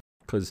here.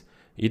 Because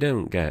you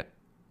don't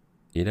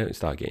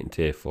start getting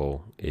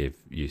tearful if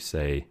you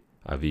say,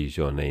 I've used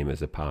your name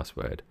as a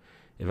password.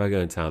 If I go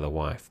and tell the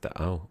wife that,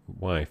 oh,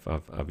 wife,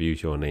 I've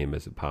used your name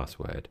as a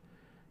password,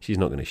 she's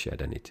not going to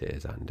shed any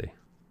tears, Andy.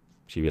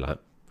 She'd be like,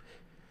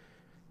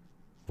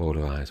 roll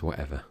her eyes,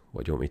 whatever.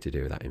 What do you want me to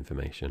do with that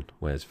information?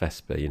 Whereas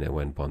Vesper,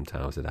 when Bond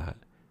tells her that,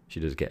 she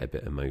does get a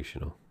bit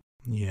emotional.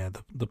 Yeah,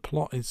 the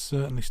plot is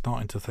certainly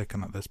starting to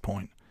thicken at this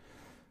point.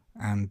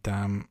 And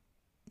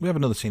we have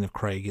another scene of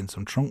Craig in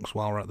some trunks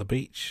while we're at the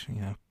beach.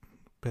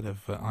 Bit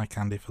of eye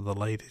candy for the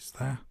ladies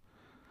there.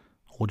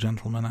 Or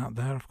gentlemen out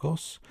there, of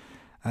course.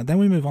 Then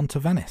we move on to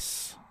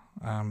Venice.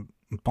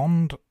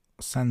 Bond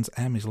sends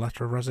M his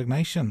letter of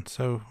resignation.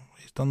 So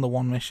he's done the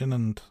one mission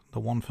and the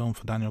one film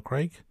for Daniel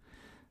Craig.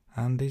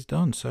 And he's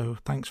done. So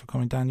thanks for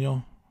coming,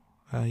 Daniel.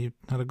 You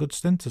had a good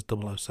stint as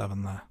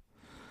 007 there.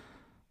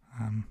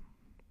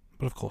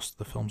 But of course,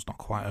 the film's not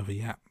quite over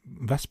yet.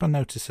 Vesper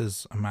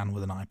notices a man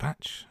with an eye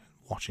patch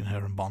watching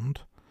her and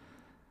Bond.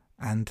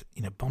 And,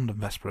 Bond and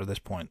Vesper at this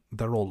point,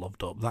 they're all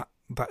loved up. That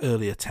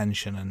earlier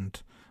tension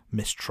and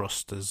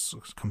mistrust is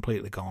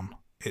completely gone.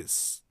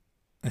 It's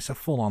a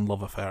full-on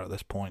love affair at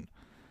this point.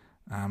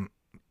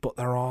 But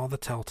there are the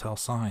telltale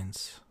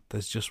signs.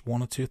 There's just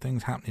one or two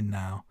things happening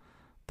now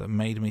that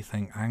made me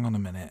think, hang on a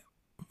minute,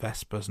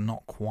 Vesper's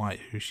not quite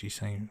who she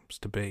seems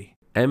to be.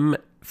 M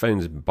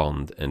phones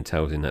Bond and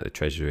tells him that the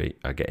Treasury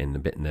are getting a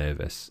bit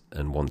nervous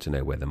and want to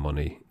know where the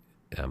money,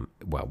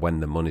 when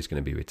the money's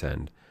going to be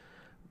returned.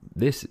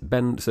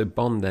 So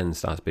Bond then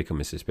starts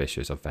becoming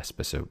suspicious of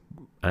Vesper. So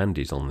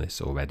Andy's on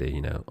this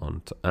already,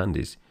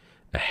 Andy's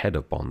ahead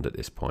of Bond at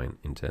this point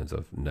in terms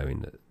of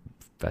knowing that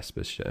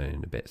Vesper's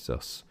showing a bit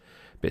sus,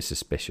 a bit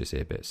suspicious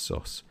here, a bit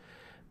sus.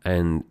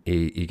 And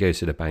he goes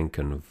to the bank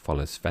and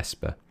follows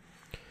Vesper.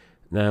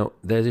 Now,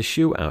 there's a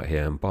shootout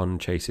here, and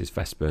Bond chases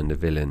Vesper and the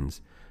villains,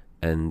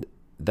 and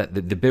that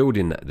the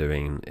building that they're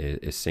in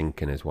is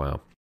sinking as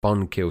well.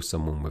 Bond kills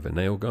someone with a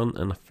nail gun,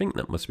 and I think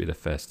that must be the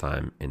first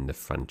time in the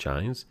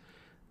franchise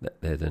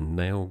that there's a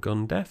nail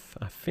gun death,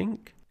 I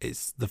think.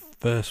 It's the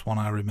first one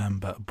I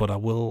remember, but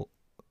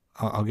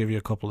I'll give you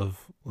a couple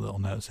of little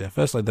notes here.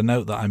 Firstly, the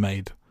note that I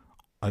made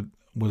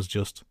was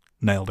just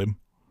nailed him,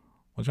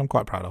 which I'm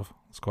quite proud of.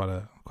 It's quite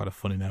a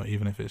funny note,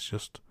 even if it's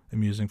just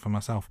amusing for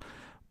myself.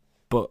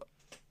 But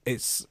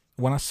it's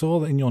when I saw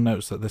that in your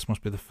notes that this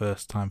must be the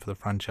first time for the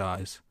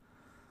franchise,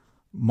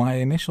 my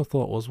initial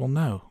thought was, well,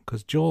 no,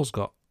 because Jaws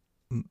got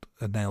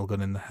a nail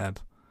gun in the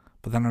head.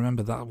 But then I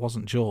remember that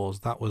wasn't Jaws.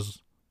 That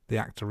was the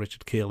actor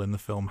Richard Keel in the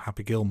film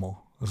Happy Gilmore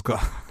has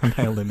got a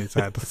nail in his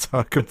head. So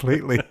I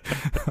completely...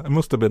 I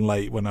must have been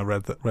late when I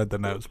read the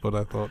notes, but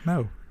I thought,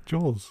 no,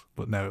 Jaws.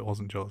 But no, it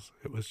wasn't Jaws.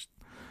 It was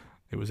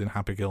in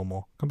Happy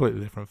Gilmore.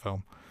 Completely different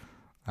film.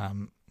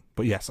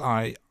 But yes,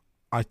 I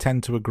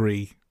tend to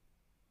agree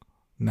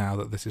now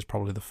that this is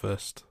probably the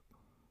first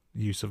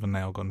use of a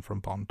nail gun from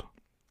Bond.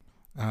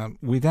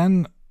 We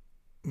then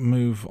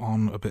move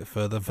on a bit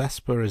further.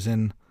 Vesper is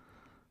in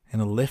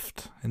a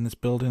lift in this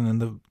building,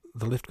 and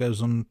the lift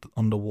goes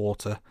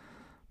underwater.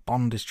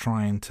 Bond is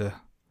trying to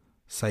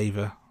save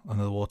her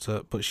under the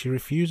water, but she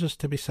refuses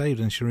to be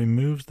saved, and she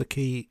removes the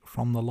key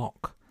from the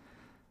lock,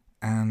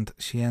 and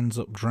she ends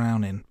up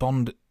drowning.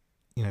 Bond,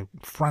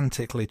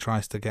 frantically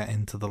tries to get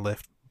into the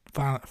lift,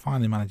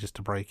 finally manages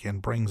to break in,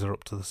 brings her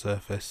up to the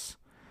surface,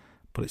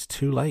 but it's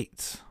too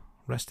late.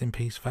 Rest in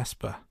peace,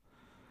 Vesper.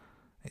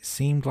 It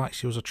seemed like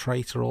she was a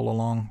traitor all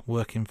along,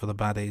 working for the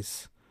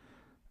baddies.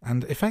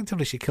 And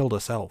effectively she killed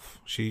herself.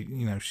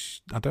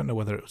 I don't know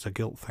whether it was a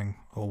guilt thing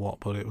or what,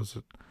 but it was,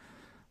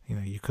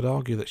 you could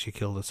argue that she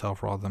killed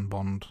herself rather than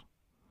Bond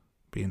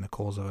being the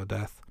cause of her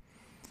death.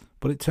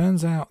 But it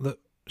turns out that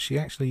she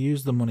actually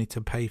used the money to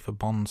pay for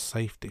Bond's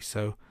safety.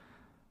 So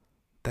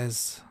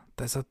there's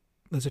a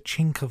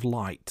chink of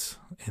light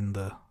in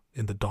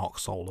the dark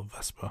soul of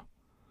Vesper.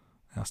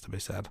 It has to be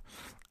said.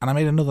 And I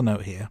made another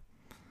note here.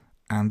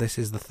 And this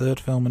is the third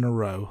film in a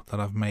row that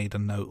I've made a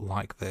note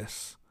like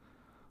this.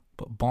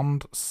 But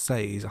Bond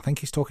says, I think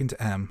he's talking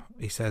to M,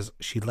 he says,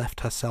 she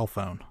left her cell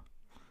phone.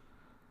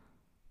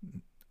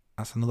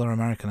 That's another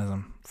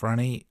Americanism. For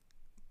any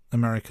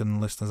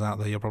American listeners out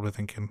there, you're probably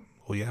thinking,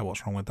 well, yeah,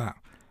 what's wrong with that?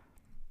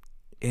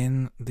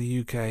 In the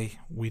UK,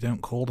 we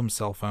don't call them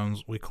cell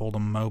phones, we call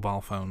them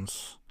mobile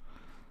phones.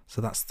 So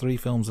that's 3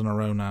 films in a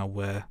row now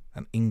where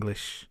an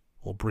English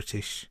or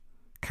British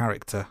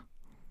character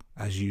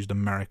has used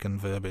American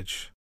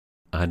verbiage.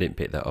 I didn't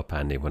pick that up,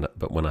 Andy,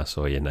 but when I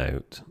saw your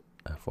note,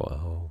 I thought,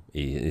 oh,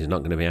 he's not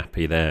going to be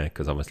happy there,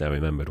 because obviously I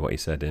remembered what he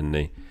said in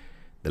the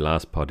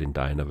last pod in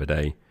Die Another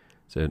Day.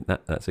 So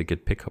that's a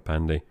good pick-up,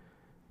 Andy.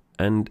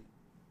 And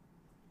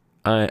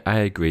I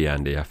agree,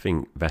 Andy. I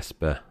think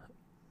Vesper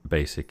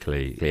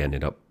basically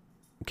ended up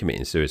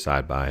committing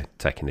suicide by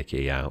taking the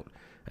key out,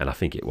 and I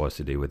think it was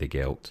to do with the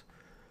guilt.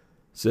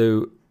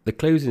 So the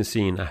closing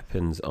scene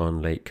happens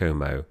on Lake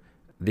Como.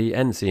 The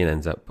end scene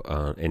ends up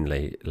in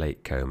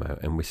Lake Como,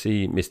 and we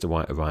see Mr.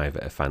 White arrive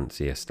at a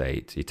fancy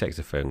estate. He takes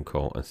a phone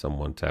call, and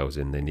someone tells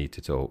him they need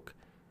to talk.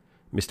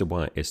 Mr.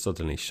 White is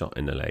suddenly shot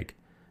in the leg,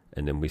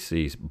 and then we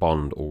see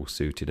Bond all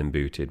suited and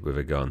booted with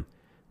a gun,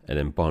 and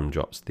then Bond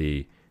drops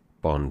the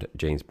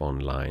James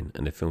Bond line,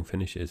 and the film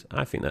finishes.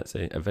 I think that's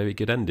a very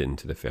good ending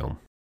to the film.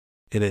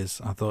 It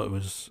is. I thought it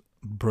was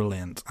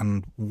brilliant.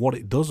 And what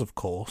it does, of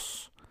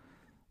course,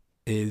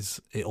 is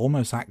it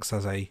almost acts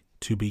as a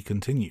to be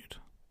continued.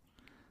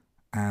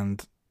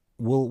 And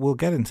we'll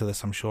get into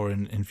this, I'm sure,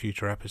 in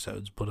future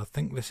episodes, but I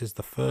think this is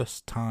the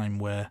first time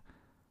where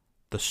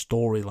the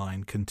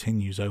storyline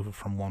continues over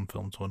from one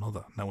film to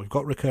another. Now, we've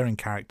got recurring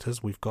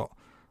characters. We've got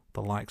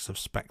the likes of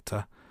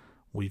Spectre.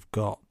 We've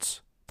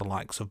got the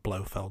likes of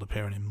Blofeld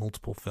appearing in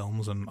multiple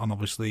films, and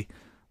obviously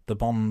the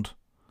Bond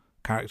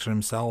character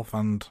himself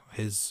and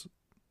his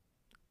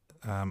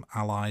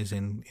allies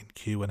in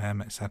Q and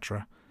M,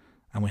 etc.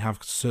 And we have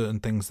certain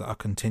things that are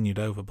continued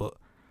over, but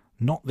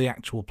not the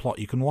actual plot.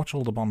 You can watch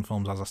all the Bond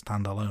films as a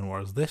standalone,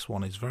 whereas this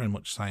one is very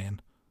much saying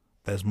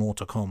there's more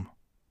to come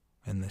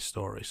in this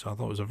story. So I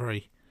thought it was a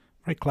very,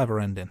 very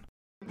clever ending.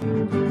 The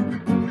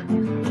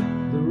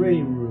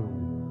Rain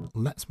Room.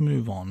 Let's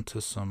move on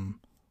to some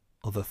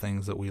other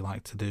things that we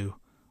like to do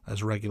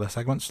as regular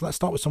segments. Let's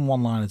start with some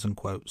one-liners and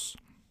quotes.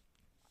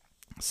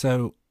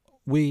 So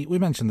we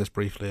mentioned this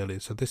briefly earlier.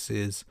 So this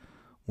is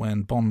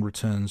when Bond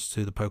returns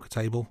to the poker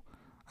table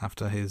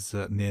after his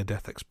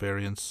near-death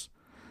experience,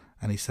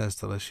 and he says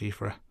to Le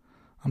Chiffre,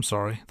 "I'm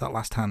sorry, that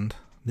last hand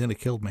nearly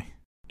killed me."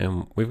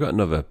 We've got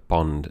another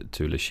Bond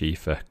to Le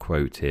Chiffre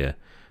quote here.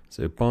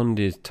 So Bond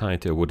is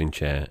tied to a wooden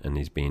chair and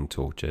he's being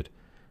tortured,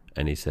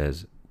 and he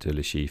says to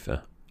Le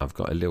Chiffre, "I've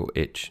got a little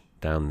itch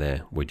down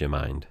there, would you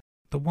mind?"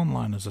 The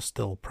one-liners are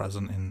still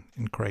present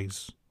in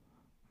Craig's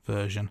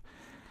version.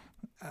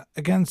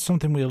 Again,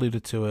 something we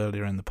alluded to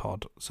earlier in the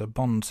pod. So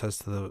Bond says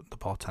to the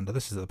bartender,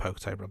 this is at the poker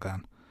table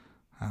again,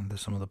 and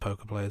there's some of the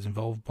poker players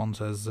involved. Bond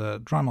says,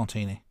 "Dry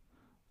martini."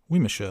 "Oui,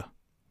 monsieur."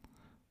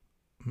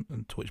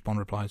 To which Bond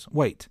replies,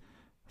 "Wait,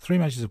 3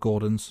 measures of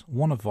Gordon's,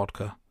 1 of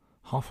vodka,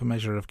 half a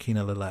measure of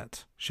Quina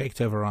Lillet, shake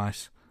it over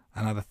ice,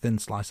 and add a thin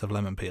slice of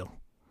lemon peel."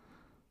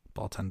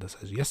 Bartender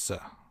says, "Yes,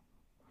 sir."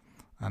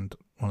 And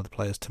one of the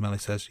players, Tamelli,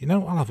 says,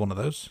 "I'll have one of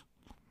those."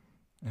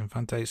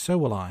 Infante, "So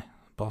will I."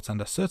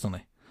 Bartender,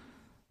 "Certainly."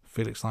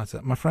 Felix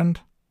Leiter, "My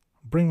friend,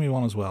 bring me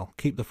one as well.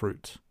 Keep the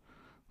fruit."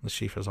 The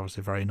chief is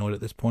obviously very annoyed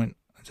at this point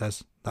and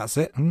says, "That's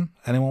it?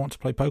 Anyone want to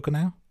play poker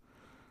now?"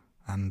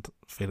 And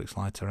Felix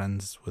Leiter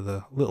ends with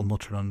a little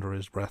muttering under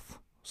his breath,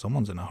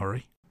 "Someone's in a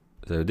hurry."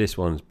 So this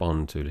one's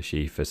Bond to Le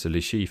Chiffre. So Le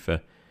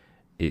Chiffre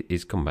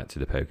is come back to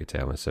the poker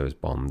table, and so is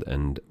Bond.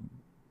 And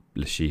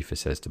Le Chiffre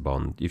says to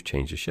Bond, "You've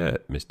changed your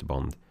shirt, Mr.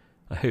 Bond.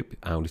 I hope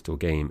our little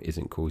game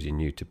isn't causing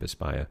you to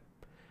perspire."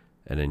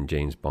 And then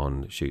James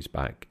Bond shoots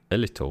back, "A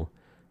little,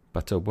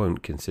 but I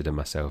won't consider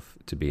myself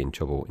to be in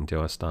trouble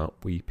until I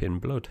start weeping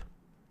blood."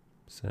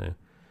 So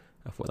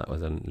I thought that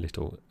was a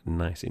little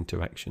nice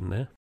interaction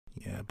there.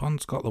 Yeah,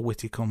 Bond's got the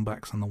witty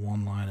comebacks and the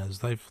one-liners.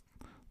 They've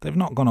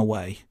not gone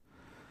away.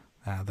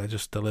 They're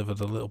just delivered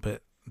a little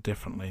bit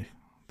differently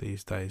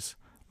these days.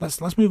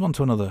 Let's move on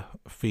to another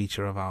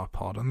feature of our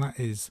pod, and that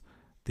is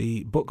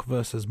the book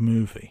versus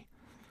movie.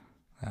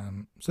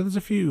 So there's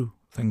a few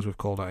things we've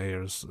called out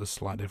here as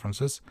slight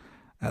differences.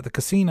 The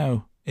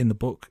casino in the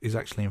book is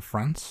actually in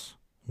France,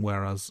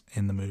 whereas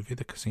in the movie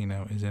the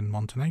casino is in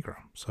Montenegro.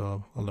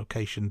 So a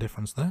location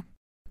difference there.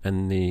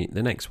 And the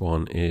next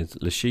one is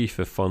Le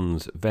Chiffre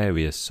funds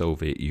various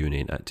Soviet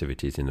Union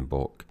activities in the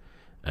book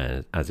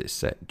as it's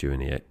set during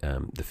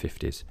the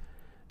 50s.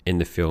 In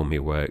the film, he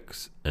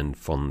works and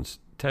funds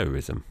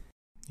terrorism.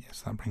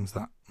 Yes, that brings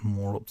that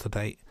more up to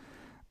date.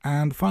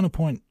 And the final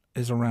point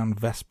is around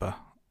Vesper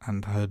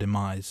and her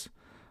demise.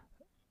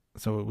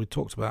 So we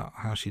talked about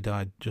how she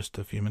died just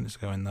a few minutes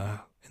ago in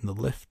the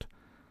lift.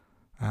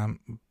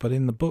 But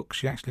in the book,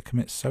 she actually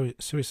commits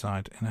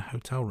suicide in a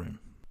hotel room.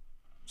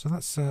 So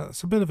that's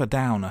a bit of a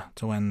downer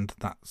to end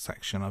that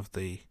section of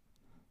the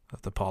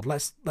pod.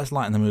 Let's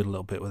lighten the mood a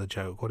little bit with a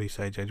joke. What do you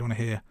say, Jay? Do you want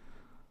to hear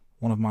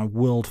one of my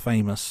world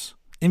famous,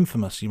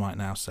 infamous, you might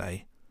now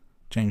say,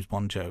 James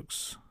Bond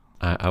jokes?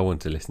 I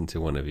want to listen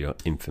to one of your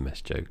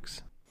infamous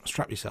jokes.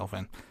 Strap yourself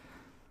in.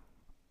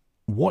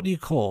 What do you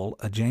call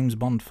a James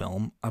Bond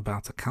film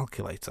about a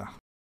calculator?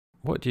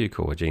 What do you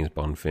call a James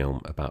Bond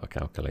film about a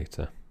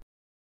calculator?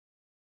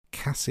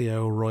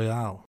 Casio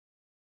Royale.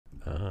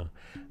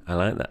 I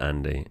like that,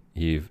 Andy.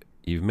 You've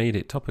made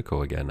it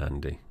topical again,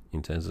 Andy,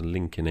 in terms of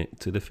linking it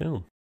to the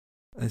film.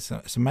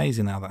 It's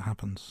amazing how that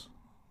happens.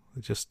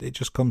 It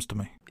just comes to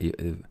me.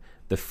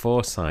 The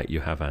foresight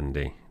you have,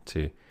 Andy,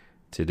 to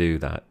do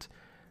that.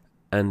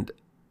 And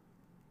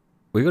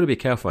we've got to be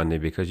careful, Andy,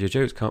 because your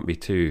jokes can't be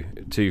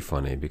too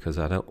funny, because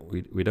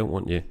we don't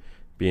want you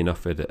being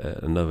offered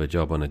another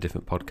job on a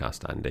different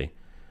podcast, Andy,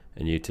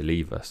 and you to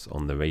leave us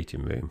on the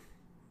rating room,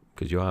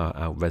 because you are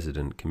our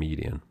resident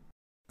comedian.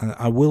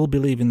 I will be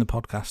leaving the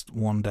podcast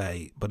one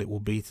day, but it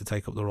will be to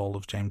take up the role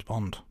of James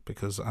Bond,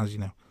 because, as you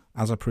know,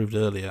 as I proved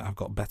earlier, I've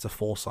got better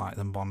foresight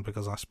than Bond,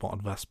 because I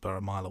spotted Vesper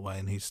a mile away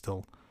and he's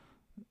still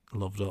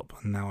loved up,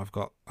 and now I've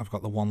got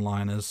the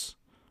one-liners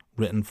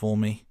written for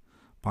me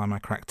by my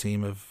crack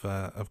team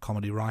of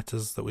comedy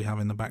writers that we have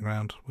in the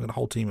background. We've got a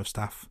whole team of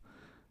staff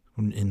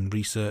in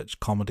research,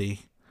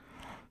 comedy.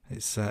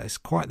 It's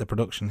quite the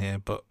production here,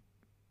 but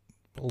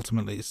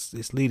ultimately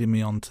it's leading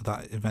me on to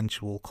that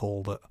eventual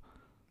call that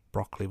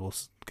Broccoli will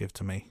give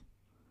to me.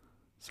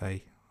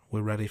 Say,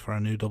 we're ready for a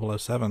new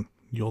 007.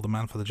 You're the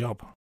man for the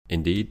job.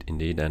 Indeed,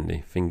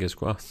 Andy. Fingers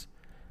crossed.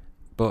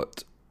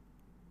 But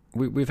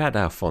we've had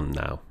our fun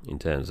now in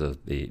terms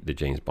of the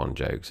James Bond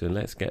joke, so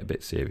let's get a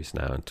bit serious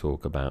now and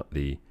talk about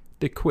the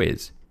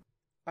quiz.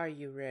 Are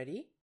you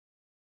ready?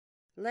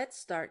 Let's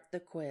start the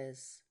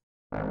quiz.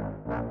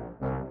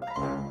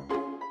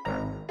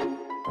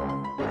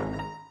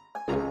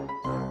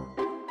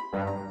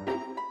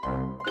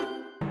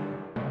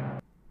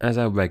 As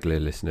our regular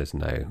listeners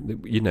know,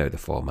 you know the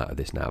format of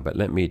this now, but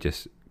let me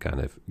just kind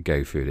of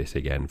go through this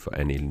again for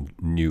any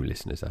new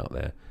listeners out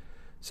there.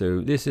 So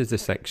this is the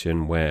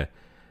section where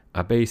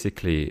I'm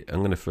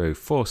going to throw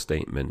 4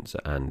 statements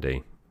at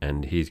Andy,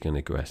 and he's going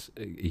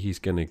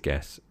to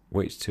guess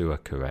which 2 are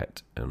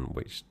correct and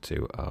which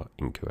 2 are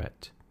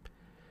incorrect.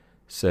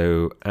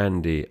 So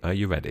Andy, are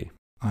you ready?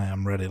 I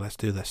am ready. Let's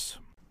do this.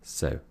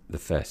 So the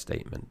first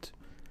statement: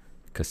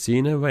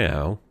 Casino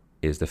Royale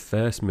is the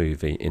first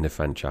movie in a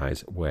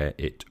franchise where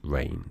it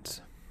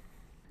rains.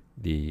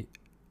 The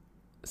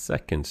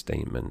second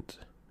statement: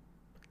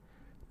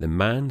 the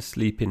man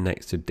sleeping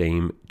next to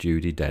Dame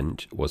Judi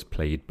Dench was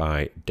played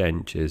by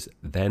Dench's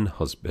then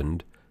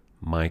husband,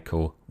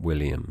 Michael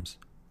Williams.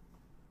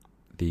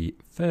 The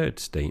third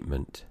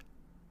statement: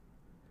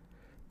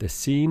 the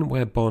scene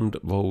where Bond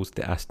rolls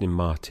the Aston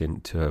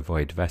Martin to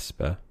avoid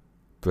Vesper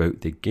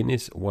broke the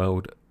Guinness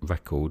World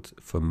Record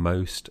for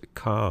most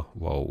car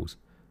rolls.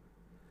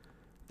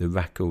 The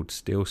record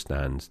still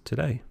stands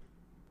today.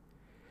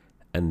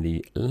 And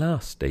the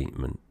last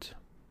statement: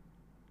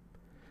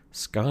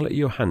 Scarlett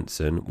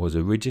Johansson was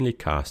originally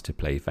cast to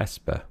play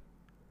Vesper,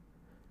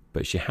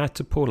 but she had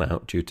to pull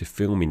out due to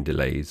filming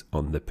delays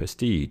on The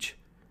Prestige,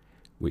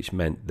 which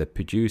meant the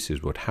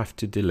producers would have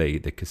to delay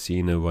the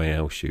Casino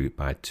Royale shoot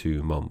by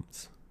 2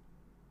 months.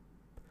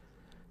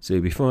 So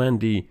before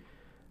Andy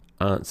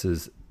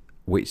answers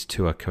which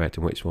 2 are correct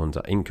and which ones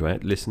are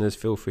incorrect, listeners,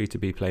 feel free to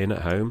be playing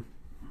at home.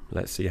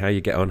 Let's see how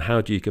you get on.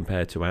 How do you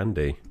compare to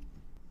Andy?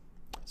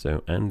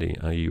 So, Andy,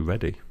 are you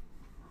ready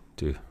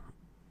to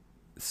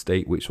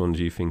state which ones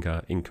you think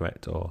are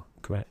incorrect or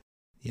correct?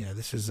 Yeah,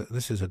 this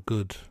is a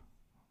good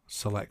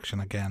selection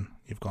again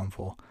you've gone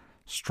for.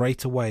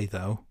 Straight away,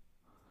 though,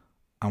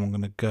 I'm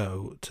going to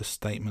go to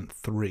statement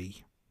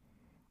 3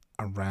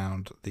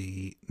 around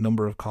the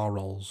number of car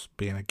rolls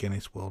being a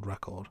Guinness World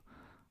Record.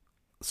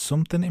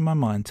 Something in my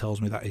mind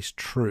tells me that is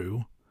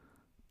true,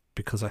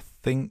 because I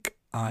think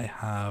I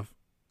have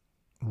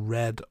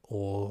read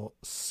or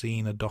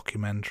seen a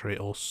documentary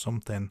or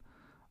something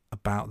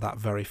about that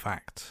very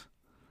fact,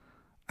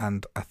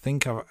 and I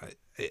think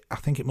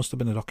it must have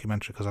been a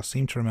documentary, because I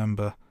seem to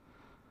remember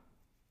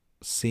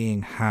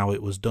seeing how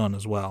it was done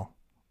as well,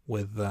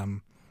 with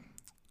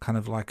kind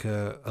of like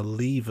a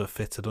lever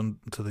fitted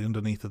to the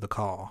underneath of the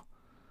car,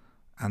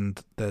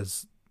 and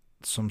there's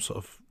some sort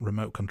of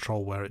remote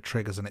control where it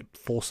triggers and it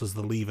forces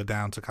the lever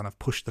down to kind of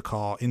push the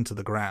car into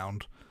the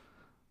ground,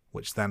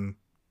 which then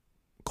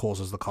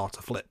causes the car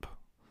to flip.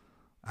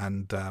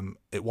 And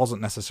it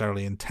wasn't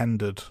necessarily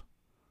intended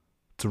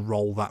to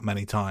roll that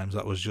many times.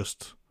 That was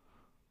just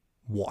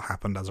what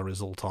happened as a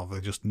result of.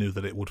 They just knew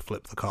that it would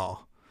flip the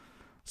car.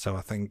 So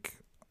I think,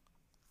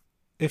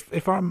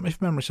 if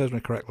memory serves me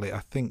correctly, I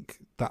think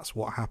that's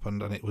what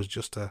happened, and it was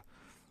just a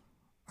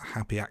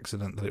happy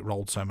accident that it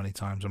rolled so many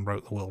times and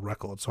broke the world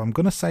record. So I'm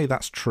going to say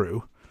that's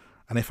true,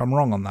 and if I'm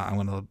wrong on that, I'm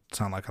going to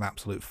sound like an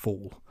absolute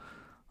fool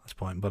at this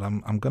point. But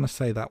I'm going to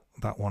say that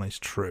one is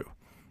true.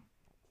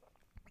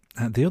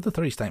 The other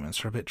 3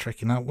 statements are a bit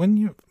tricky. Now, when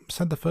you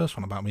said the first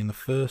one about being the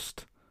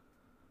first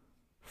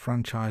film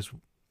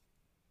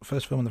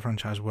in the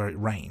franchise where it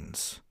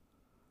rains,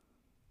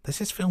 this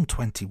is film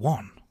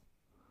 21.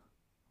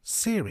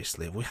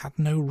 Seriously, have we had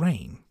no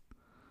rain?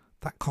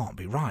 That can't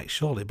be right,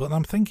 surely. But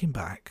I'm thinking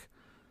back,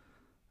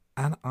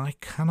 and I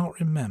cannot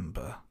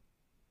remember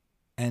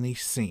any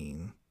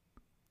scene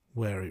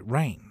where it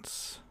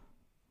rains.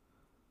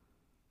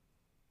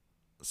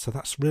 So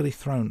that's really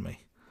thrown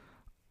me.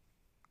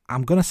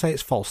 I'm going to say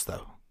it's false,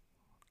 though.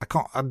 I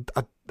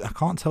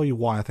can't tell you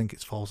why I think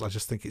it's false. I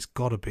just think it's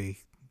got to be,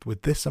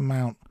 with this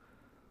many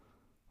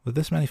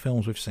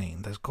films we've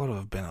seen, there's got to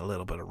have been a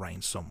little bit of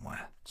rain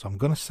somewhere. So I'm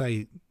going to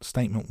say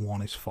statement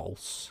 1 is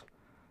false.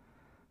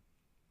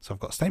 So I've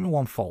got statement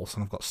 1 false,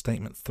 and I've got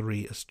statement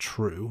 3 as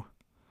true.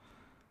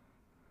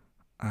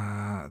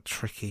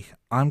 Tricky.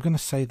 I'm going to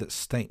say that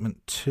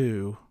statement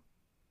 2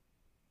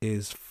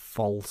 is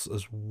false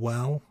as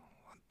well.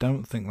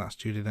 Don't think that's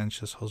Judi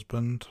Dench's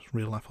husband,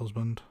 real life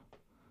husband.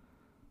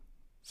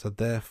 So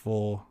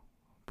therefore,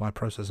 by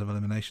process of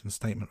elimination,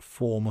 statement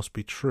 4 must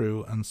be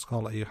true, and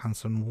Scarlett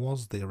Johansson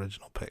was the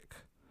original pick.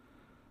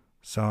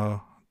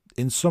 So,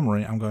 in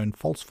summary, I'm going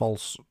false,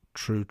 false,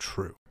 true,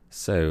 true.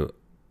 So,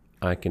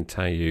 I can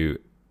tell you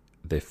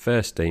the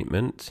first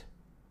statement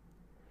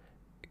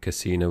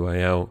Casino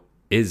Royale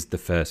is the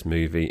first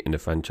movie in the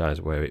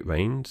franchise where it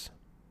rains.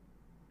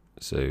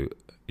 So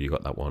you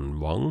got that one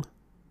wrong.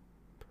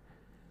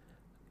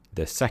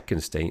 The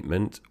second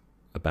statement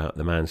about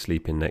the man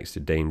sleeping next to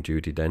Dame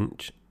Judi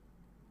Dench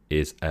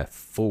is a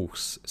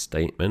false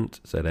statement.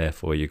 So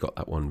therefore you got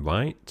that one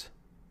right.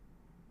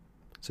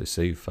 So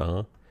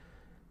far,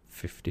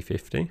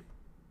 50-50.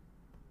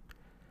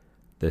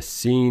 The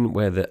scene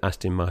where the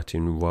Aston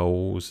Martin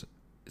rolls,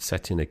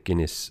 setting a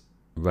Guinness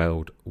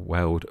World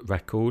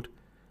Record,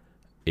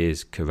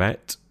 is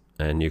correct,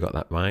 and you got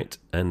that right.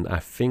 And I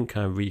think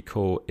I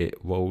recall it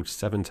rolled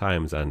 7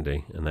 times,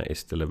 Andy, and that is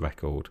still a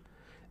record.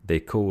 They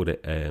called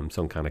it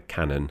some kind of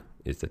cannon,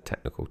 is the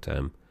technical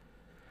term.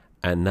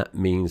 And that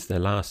means the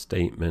last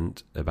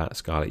statement about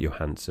Scarlett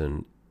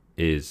Johansson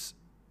is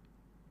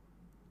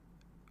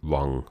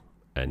wrong,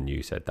 and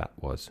you said that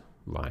was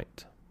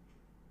right.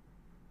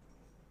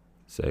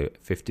 So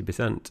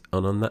 50%.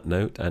 And on that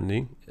note,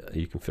 Andy,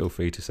 you can feel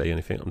free to say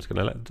anything. I'm just going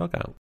to let the dog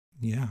out.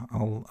 Yeah,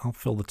 I'll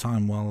fill the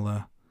time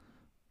while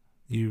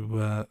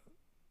you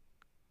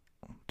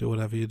do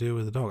whatever you do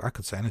with the dog. I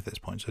could say anything at this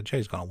point. So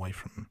Jay's gone away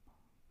from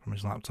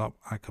his laptop.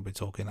 I could be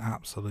talking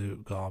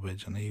absolute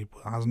garbage, and he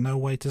has no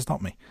way to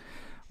stop me.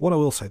 What I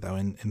will say, though,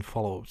 in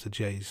follow-up to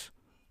Jay's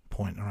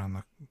point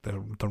around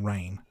the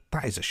rain,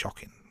 that is a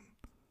shocking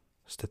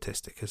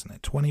statistic, isn't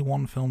it?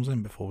 21 films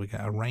in before we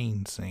get a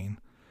rain scene.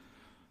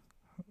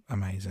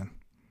 Amazing.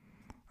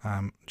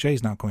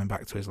 Jay's now coming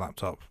back to his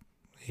laptop.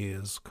 He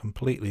is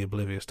completely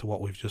oblivious to what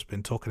we've just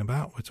been talking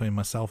about between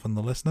myself and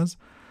the listeners,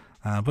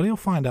 but he'll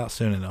find out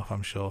soon enough,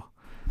 I'm sure.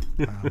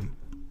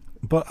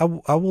 But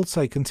I will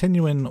say,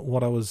 continuing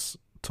what I was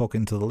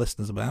talking to the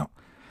listeners about,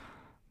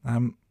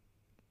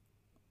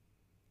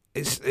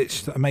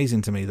 it's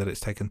amazing to me that it's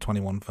taken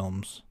 21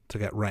 films to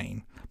get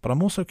Rain. But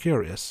I'm also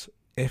curious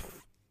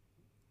if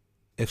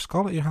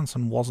Scarlett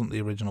Johansson wasn't the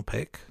original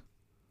pick,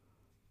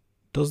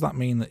 does that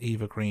mean that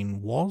Eva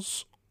Green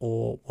was,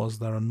 or was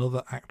there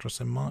another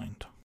actress in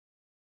mind?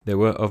 There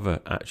were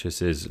other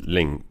actresses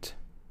linked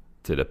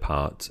to the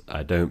part.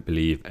 I don't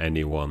believe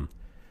anyone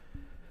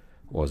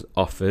was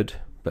offered,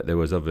 but there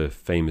was other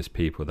famous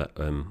people that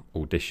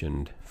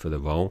auditioned for the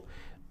role.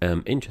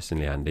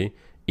 Interestingly, Andy,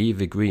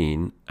 Eva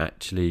Green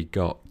actually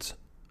got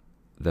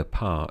the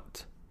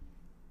part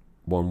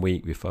 1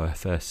 week before her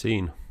first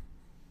scene.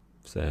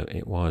 So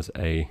it was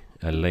a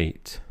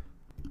late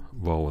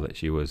role that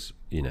she was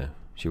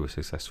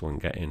successful in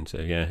getting. So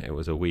yeah, it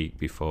was a week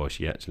before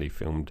she actually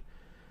filmed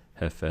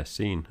her first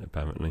scene,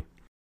 apparently.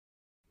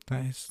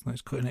 That's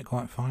cutting it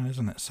quite fine,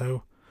 isn't it?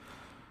 So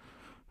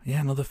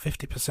yeah, another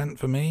 50%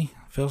 for me.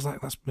 Feels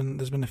like there's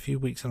been a few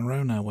weeks in a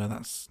row now where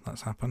that's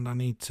happened. I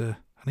need to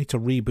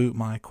reboot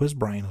my quiz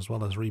brain as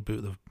well as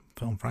reboot the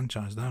film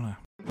franchise, don't I?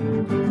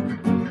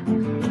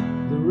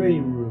 The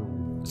Rain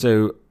Room.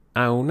 So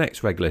our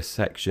next regular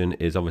section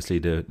is obviously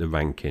the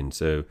ranking.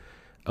 So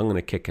I'm going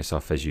to kick us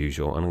off as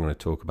usual, and I'm going to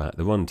talk about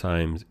the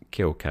runtimes,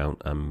 kill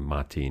count, and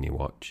Martini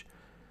watch.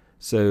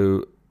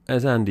 So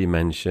as Andy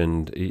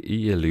mentioned,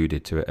 he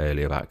alluded to it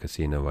earlier about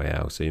Casino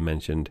Royale. So he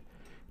mentioned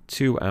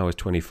 2 hours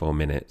 24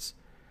 minutes,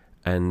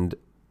 and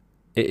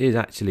it is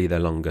actually the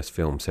longest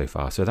film so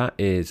far. So that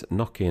is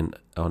knocking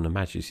on Her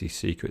Majesty's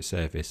Secret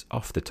Service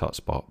off the top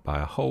spot by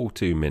a whole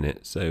 2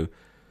 minutes. So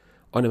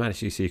on Her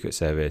Majesty's Secret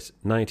Service,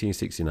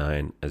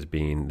 1969 has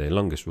been the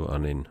longest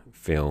running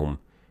film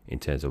in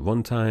terms of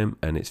runtime,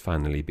 and it's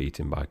finally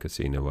beaten by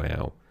Casino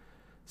Royale.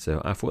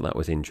 So I thought that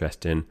was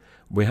interesting.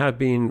 We have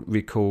been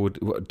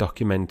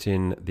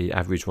documenting the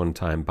average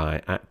runtime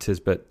by actors,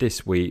 but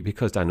this week,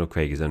 because Daniel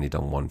Craig has only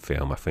done one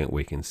film, I think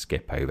we can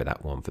skip over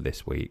that one for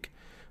this week,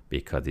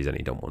 because he's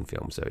only done one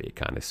film, so it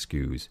kind of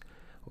skews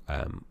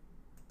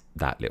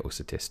that little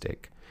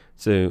statistic.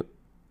 So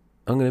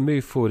I'm going to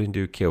move forward and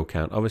do kill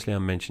count. Obviously, I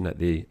mentioned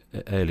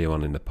earlier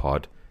on in the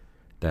pod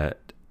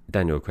that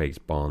Daniel Craig's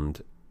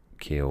Bond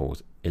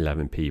kills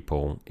 11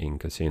 people in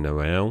Casino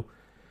Royale,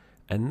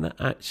 and that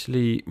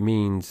actually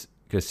means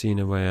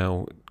Casino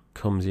Royale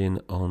comes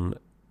in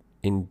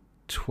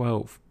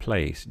 12th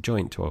place,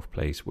 joint 12th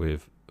place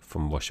with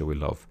From Russia With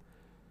Love.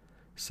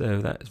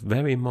 So that's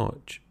very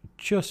much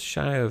just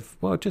shy of,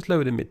 just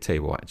lower than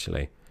mid-table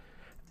actually.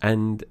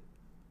 And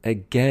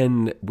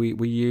again,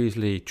 we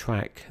usually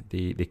track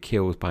the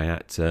kills by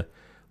actor,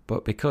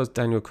 but because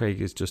Daniel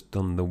Craig has just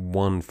done the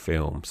one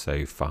film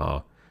so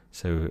far,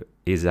 so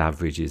his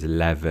average is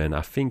 11. I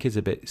think it's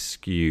a bit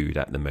skewed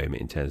at the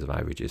moment in terms of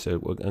averages. So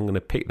I'm going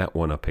to pick that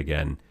one up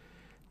again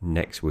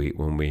next week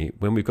when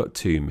we've got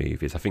 2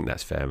 movies. I think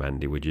that's fair,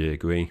 Andy. Would you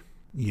agree?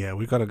 Yeah,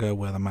 we've got to go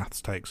where the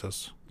maths takes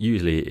us.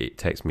 Usually it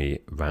takes me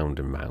round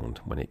and round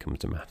when it comes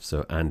to maths.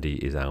 So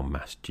Andy is our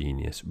maths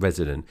genius.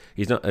 Resident.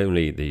 He's not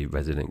only the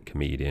resident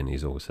comedian,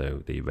 he's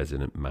also the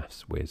resident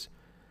maths whiz.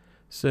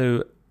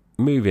 So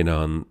moving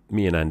on,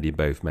 me and Andy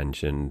both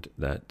mentioned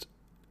that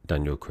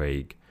Daniel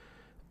Craig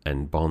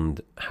and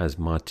Bond has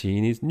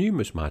martinis,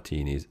 numerous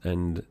martinis,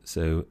 and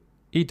so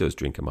he does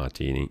drink a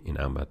martini in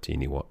our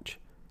martini watch.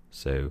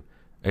 So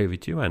over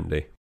to you,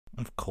 Andy.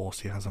 Of course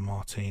he has a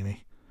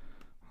martini.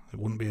 It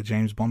wouldn't be a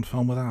James Bond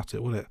film without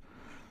it, would it?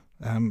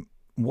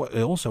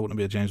 It also wouldn't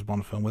be a James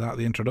Bond film without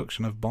the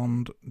introduction of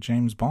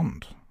James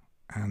Bond.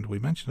 And we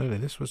mentioned earlier,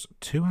 this was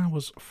 2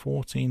 hours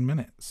 14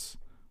 minutes,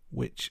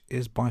 which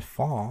is by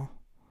far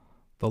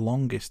the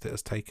longest it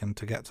has taken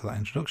to get to that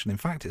introduction. In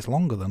fact, it's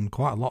longer than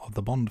quite a lot of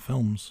the Bond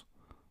films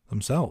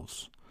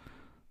themselves.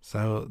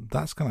 So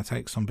that's going to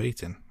take some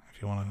beating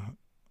if you want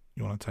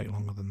to take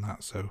longer than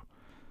that. So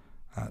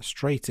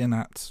straight in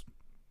at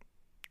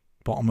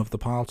bottom of the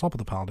pile, top of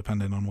the pile,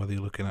 depending on whether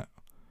you're looking at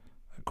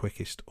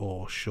quickest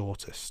or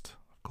shortest,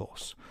 of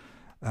course.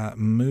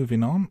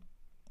 Moving on,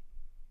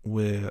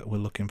 we're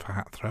looking for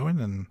hat throwing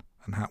and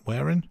hat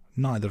wearing,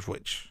 neither of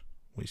which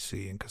we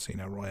see in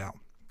Casino Royale.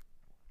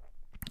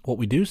 What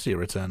we do see a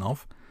return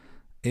of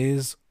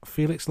is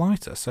Felix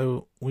Leiter.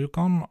 So we've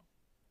gone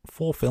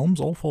 4 films,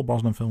 all 4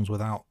 Brosnan films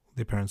without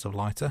the appearance of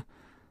Leiter,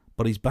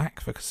 but he's back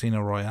for Casino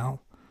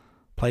Royale,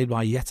 played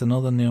by yet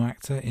another new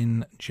actor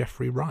in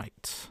Jeffrey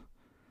Wright.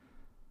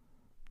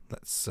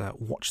 Let's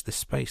watch this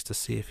space to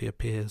see if he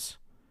appears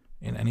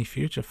in any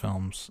future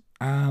films.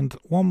 And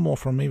one more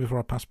from me before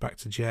I pass back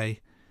to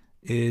Jay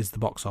is the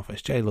box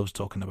office. Jay loves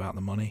talking about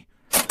the money.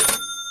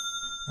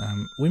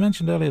 We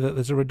mentioned earlier that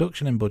there's a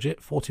reduction in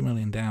budget, 40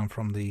 million down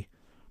from the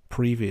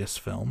previous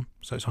film.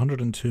 So it's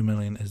 102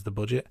 million is the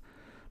budget,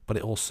 but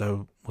it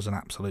also was an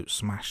absolute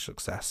smash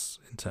success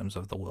in terms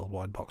of the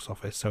worldwide box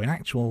office. So in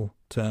actual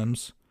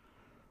terms,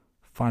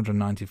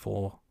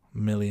 $594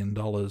 million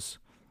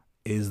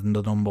is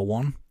the number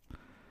one.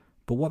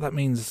 But what that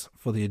means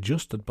for the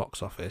adjusted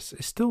box office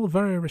is still a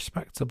very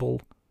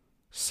respectable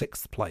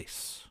 6th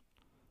place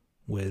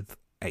with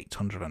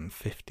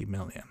 850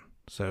 million.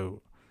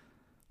 So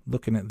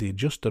looking at the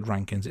adjusted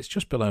rankings, it's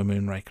just below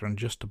Moonraker and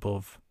just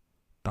above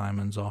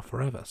Diamonds Are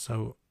Forever.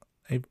 So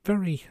a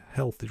very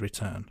healthy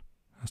return,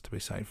 has to be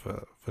said,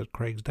 for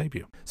Craig's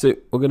debut. So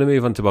we're going to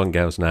move on to Bond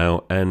girls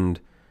now, and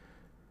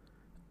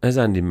as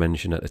Andy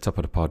mentioned at the top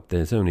of the pod,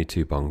 there's only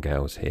 2 Bond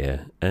girls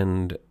here,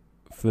 and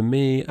for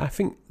me, I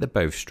think they're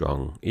both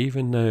strong,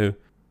 even though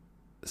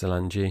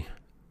Solange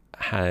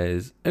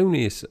has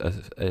only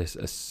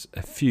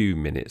a few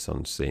minutes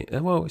on scene.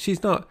 Well,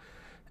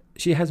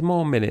 she has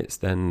more minutes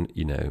than,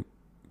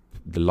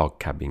 the log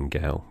cabin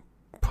girl,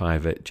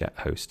 private jet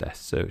hostess,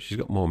 so she's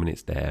got more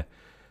minutes there.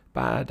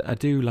 But I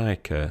do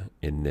like her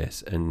in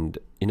this, and,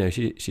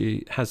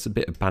 she has a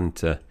bit of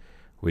banter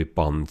with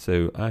Bond,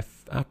 so I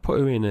put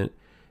her in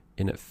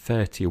at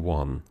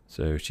 31,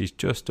 so she's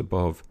just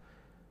above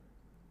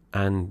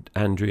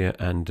Andrea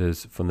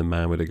Anders from The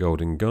Man with the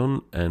Golden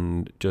Gun,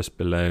 and just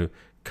below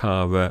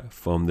Cara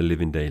from The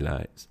Living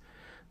Daylights.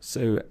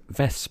 So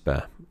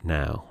Vesper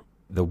now,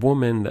 the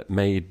woman that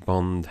made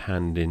Bond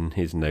hand in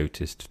his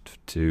notice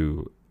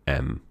to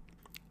M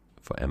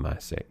for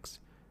MI6,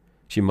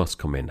 she must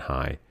come in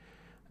high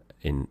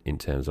in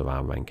terms of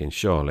our ranking.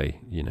 Surely,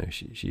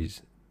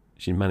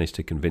 she managed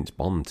to convince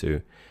Bond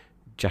to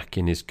jack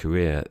in his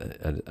career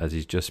as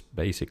he's just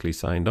basically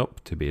signed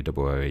up to be a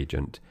 00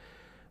 agent.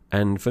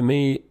 And for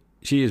me,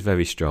 she is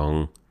very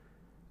strong,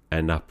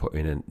 and I put her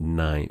in a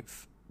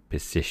 9th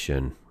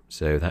position.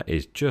 So that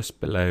is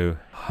just below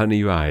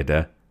Honey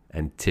Rider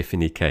and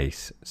Tiffany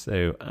Case.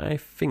 So I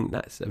think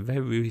that's a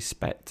very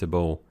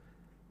respectable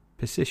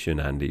position,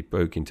 Andy.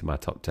 Broke into my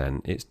top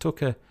 10. It's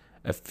took a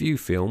few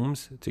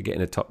films to get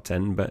in the top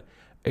 10, but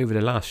over the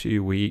last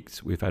few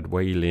weeks, we've had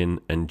Wailing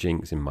and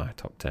Jinx in my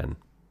top 10.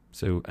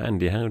 So,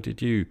 Andy, how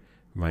did you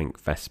rank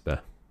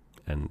Vesper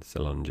and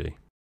Solange?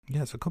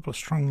 Yeah, it's a couple of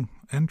strong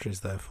entries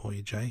there for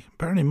you, Jay.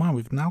 Bearing in mind,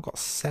 we've now got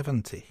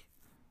 70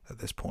 at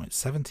this point,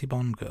 70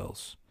 Bond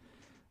girls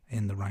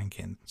in the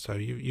ranking. So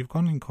you've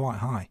gone in quite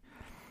high.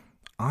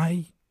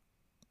 I,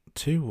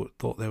 too,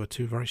 thought they were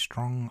 2 very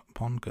strong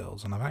Bond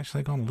girls, and I've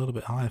actually gone a little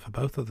bit higher for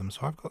both of them.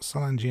 So I've got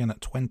Solange in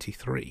at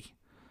 23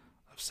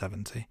 of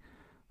 70,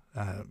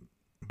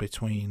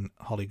 between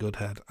Holly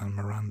Goodhead and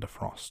Miranda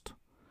Frost.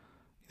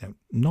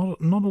 Not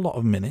a lot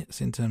of minutes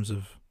in terms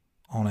of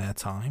on-air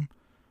time,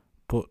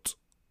 but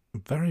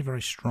very,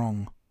 very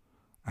strong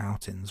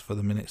outings for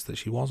the minutes that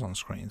she was on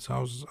screen. So I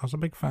was a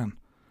big fan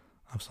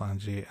of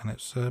Solange, and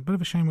it's a bit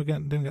of a shame we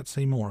didn't get to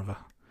see more of her,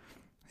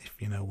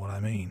 if you know what I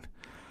mean.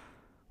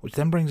 Which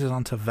then brings us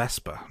on to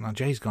Vesper. Now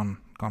Jay's gone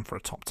for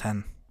a top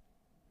 10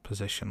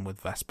 position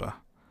with Vesper.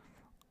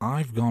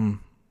 I've gone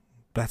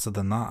better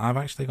than that. I've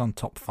actually gone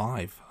top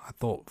 5. I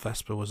thought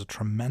Vesper was a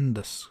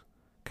tremendous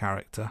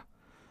character,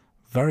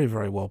 very,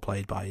 very well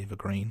played by Eva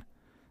Green.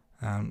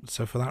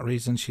 So for that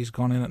reason, she's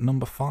gone in at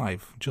number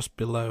 5, just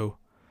below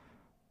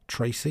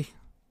Tracy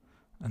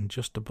and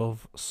just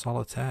above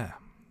Solitaire.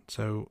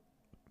 So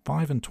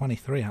 5 and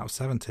 23 out of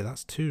 70,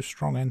 that's 2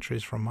 strong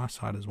entries from my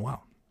side as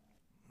well.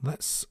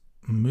 Let's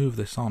move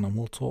this on and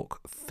we'll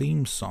talk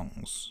theme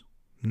songs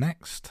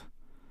next.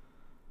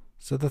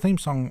 So the theme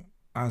song,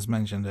 as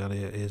mentioned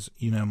earlier, is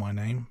You Know My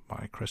Name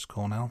by Chris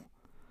Cornell.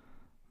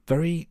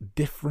 Very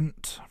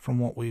different from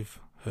what we've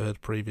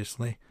heard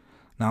previously.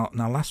 Now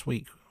last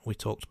week we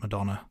talked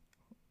Madonna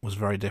was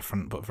very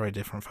different, but very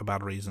different for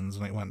bad reasons,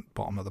 and it went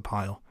bottom of the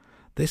pile.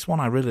 This one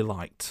I really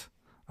liked.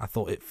 I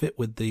thought it fit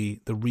with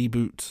the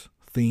reboot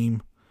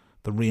theme,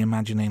 the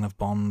reimagining of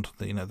Bond,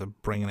 the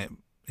bringing it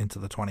into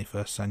the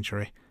 21st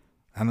century,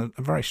 and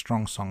a very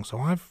strong song. So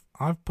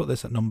I've put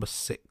this at number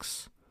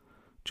 6,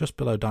 just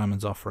below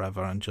Diamonds Are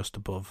Forever and just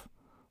above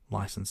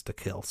License to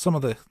Kill. Some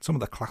of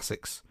the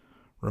classics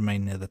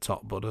remain near the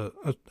top, but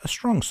a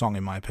strong song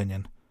in my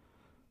opinion.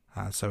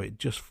 So it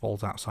just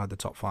falls outside the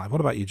top 5.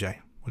 What about you, Jay?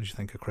 What did you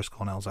think of Chris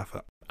Cornell's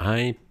effort?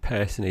 I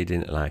personally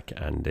didn't like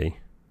Andy,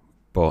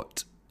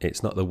 but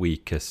it's not the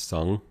weakest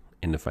song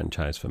in the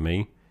franchise for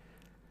me.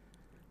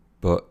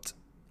 But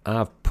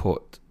I've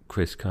put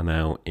Chris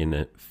Cornell in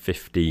at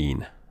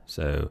 15.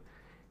 So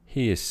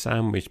he is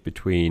sandwiched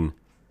between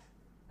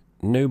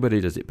Nobody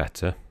Does It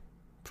Better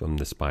from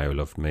The Spy Who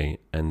Loved Me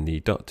and the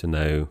Dr.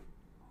 No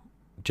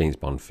James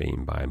Bond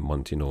theme by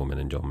Monty Norman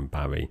and John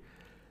Barry.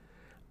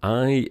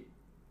 I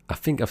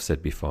think I've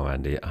said before,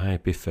 Andy, I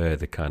prefer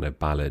the kind of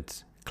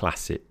ballads,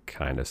 classic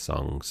kind of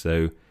song.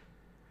 So,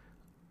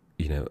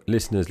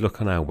 listeners,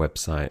 look on our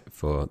website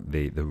for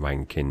the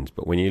rankings.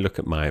 But when you look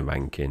at my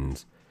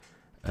rankings,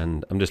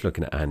 and I'm just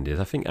looking at Andy's,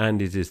 I think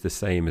Andy's is the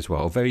same as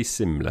well, very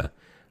similar.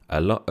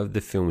 A lot of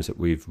the films that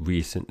we've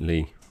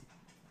recently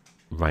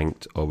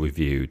ranked or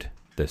reviewed,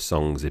 the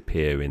songs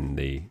appear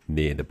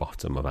near the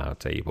bottom of our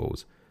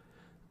tables.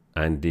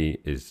 Andy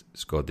has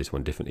scored this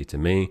one differently to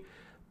me.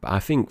 But I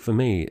think for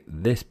me,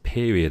 this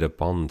period of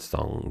Bond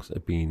songs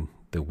have been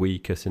the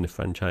weakest in the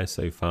franchise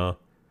so far.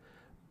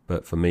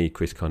 But for me,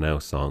 Chris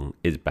Cornell's song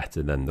is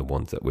better than the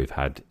ones that we've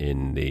had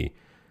in the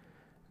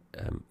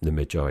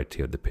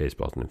majority of the Pierce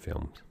Brosnan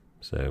films.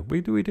 So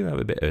we do have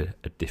a bit of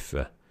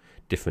a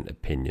different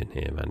opinion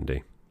here,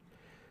 Andy.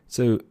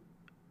 So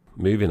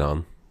moving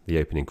on, the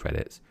opening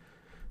credits.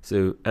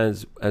 So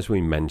as we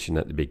mentioned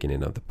at the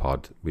beginning of the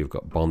pod, we've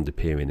got Bond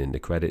appearing in the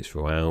credits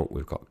throughout.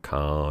 We've got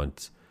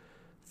cards,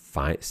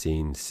 fight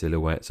scenes,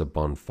 silhouettes of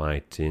Bond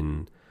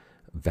fighting,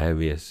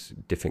 various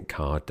different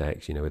card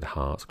decks, with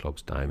hearts,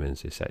 clubs,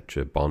 diamonds,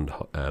 etc. Bond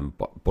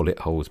bullet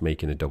holes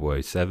making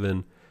a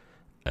 007.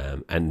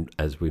 And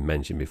as we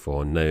mentioned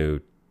before, no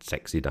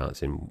sexy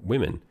dancing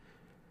women.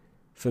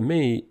 For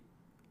me,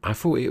 I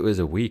thought it was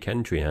a weak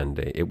entry,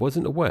 Andy. It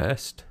wasn't the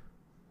worst,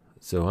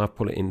 so I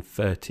put it in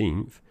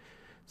 13th.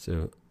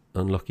 So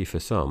unlucky for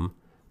some,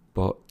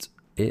 but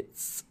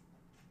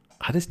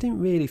I just didn't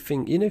really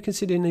think,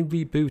 considering they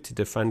rebooted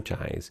the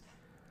franchise,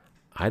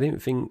 I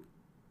didn't think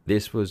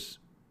this was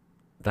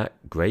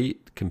that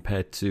great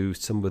compared to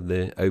some of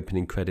the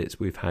opening credits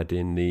we've had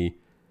in the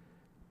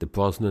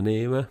Brosnan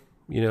era.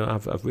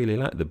 I've really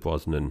liked the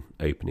Brosnan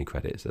opening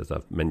credits, as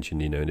I've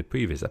mentioned, in the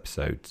previous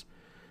episodes.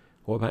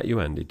 What about you,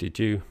 Andy? Did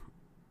you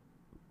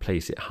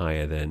place it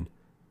higher than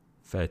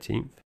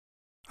 13th?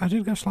 I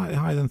did go slightly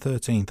higher than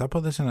 13th. I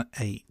put this in at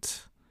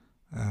 8,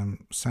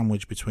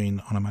 sandwiched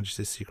between On Her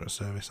Majesty's Secret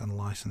Service and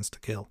License to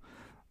Kill.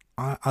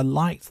 I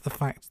liked the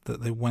fact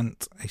that they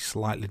went a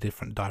slightly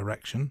different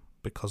direction,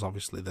 because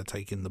obviously they're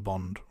taking the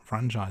Bond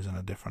franchise in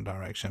a different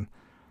direction,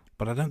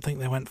 but I don't think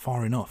they went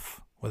far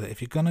enough with it.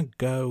 If you're going to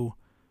go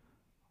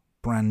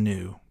brand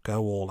new,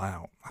 go all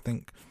out, I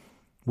think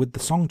with the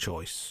song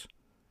choice,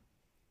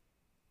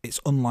 it's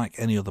unlike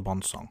any other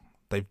Bond song.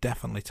 They've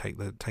definitely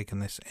taken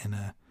this in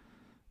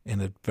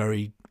a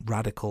very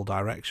radical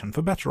direction,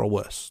 for better or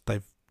worse.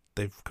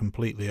 They've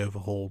completely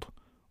overhauled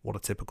what a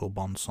typical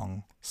Bond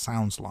song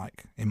sounds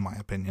like, in my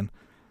opinion.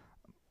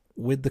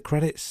 With the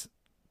credits,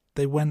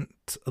 they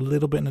went a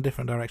little bit in a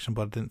different direction,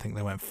 but I didn't think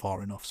they went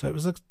far enough. So it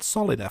was a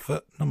solid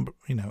effort,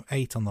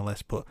 8 on the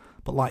list. But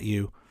like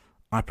you,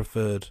 I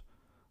preferred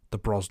the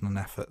Brosnan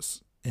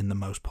efforts in the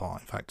most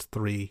part. In fact,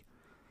 three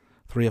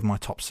of my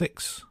top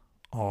 6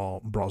 are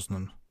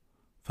Brosnan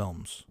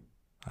films.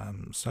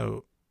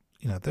 So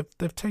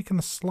they've taken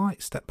a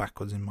slight step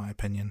backwards in my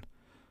opinion,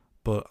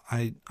 but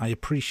I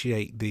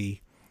appreciate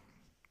the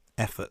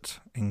effort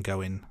in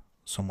going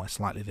somewhere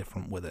slightly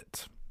different with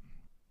it.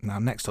 Now,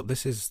 next up,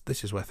 this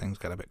is where things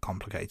get a bit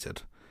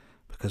complicated,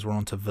 because we're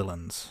on to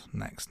villains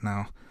next.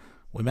 Now,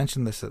 we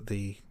mentioned this at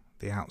the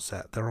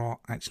outset. There are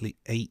actually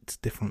 8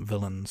 different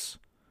villains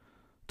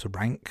to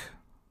rank.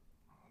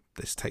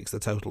 This takes the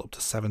total up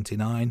to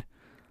 79.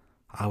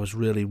 I was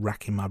really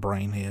racking my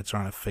brain here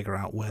trying to figure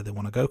out where they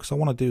want to go, because I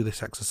want to do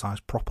this exercise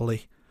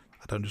properly.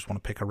 I don't just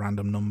want to pick a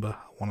random number.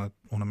 I want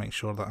to make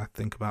sure that I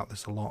think about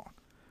this a lot.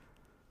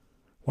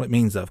 What it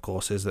means, though, of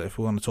course, is that if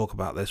we want to talk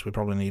about this, we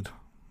probably need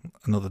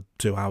another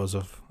 2 hours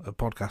of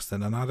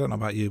podcasting. And I don't know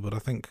about you, but I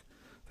think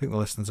the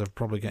listeners are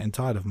probably getting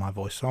tired of my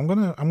voice. So I'm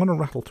gonna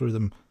rattle through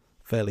them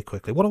fairly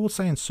quickly. What I would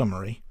say in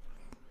summary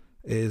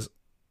is,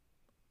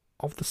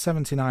 of the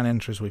 79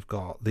 entries we've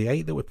got, the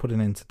 8 that we're putting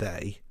in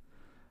today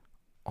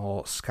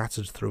are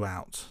scattered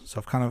throughout. So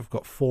I've kind of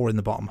got 4 in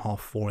the bottom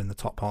half, 4 in the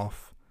top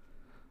half.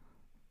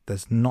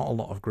 There's not a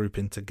lot of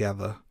grouping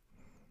together,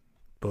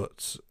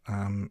 but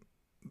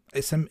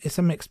it's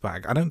a mixed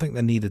bag. I don't think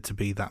there needed to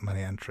be that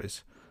many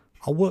entries.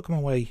 I'll work my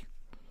way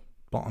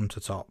bottom to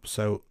top.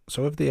 So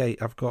of the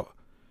 8, I've got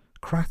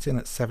Krat in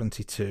at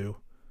 72.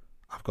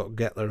 I've got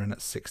Gettler in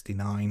at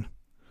 69.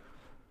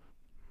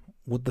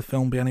 Would the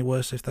film be any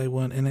worse if they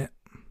weren't in it?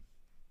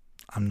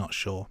 I'm not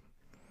sure.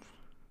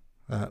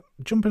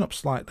 Jumping up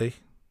slightly,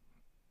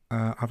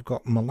 I've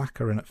got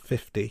Malacca in at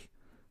 50,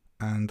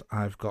 and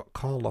I've got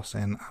Carlos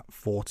in at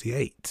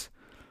 48.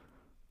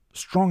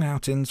 Strong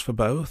outings for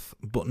both,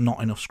 but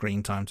not enough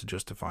screen time to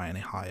justify any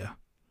higher,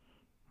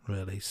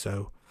 really.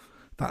 So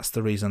that's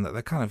the reason that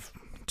they're kind of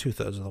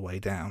 2/3 of the way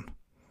down.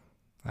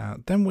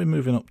 Then we're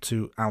moving up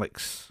to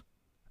Alex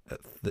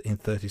in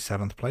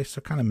 37th place,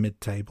 so kind of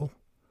mid-table.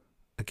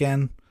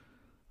 Again,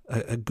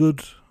 a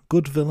good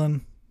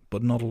villain,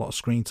 but not a lot of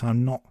screen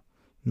time.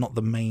 Not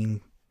the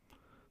main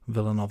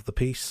villain of the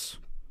piece,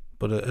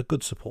 but a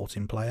good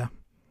supporting player.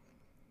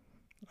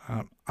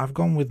 I've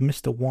gone with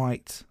Mr.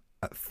 White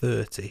at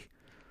 30.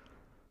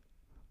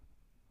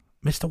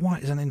 Mr.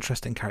 White is an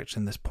interesting character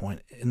in this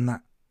point, in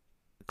that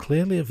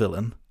clearly a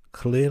villain,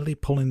 clearly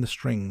pulling the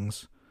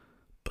strings,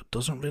 but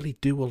doesn't really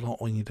do a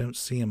lot when you don't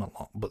see him a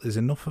lot. But there's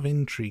enough of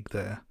intrigue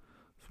there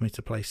for me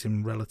to place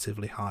him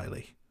relatively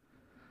highly.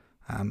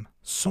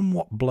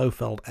 Somewhat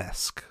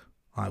Blofeld-esque,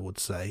 I would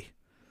say,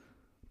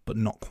 but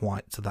not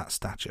quite to that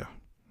stature.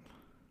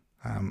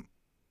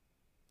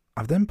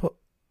 I've then put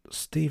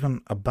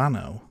Stephen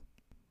Abano.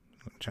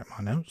 Let me check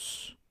my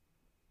notes.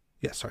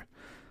 Yeah, sorry.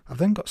 I've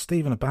then got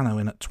Stephen Abano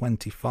in at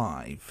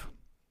 25.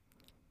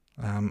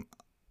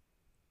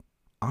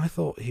 I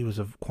thought he was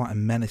quite a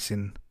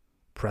menacing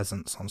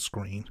presence on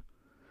screen,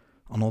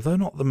 and although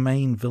not the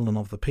main villain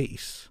of the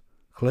piece,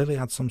 clearly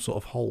had some sort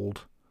of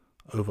hold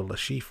over Le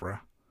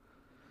Chiffre,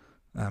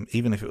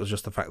 even if it was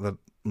just the fact that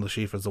Le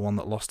Chiffre is the one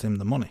that lost him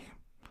the money.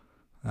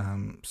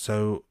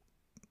 So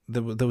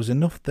there was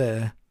enough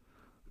there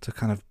to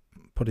kind of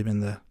put him in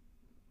the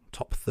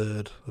top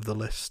third of the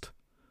list.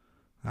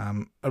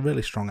 A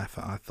really strong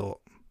effort, I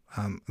thought.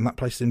 And that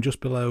placed him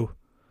just below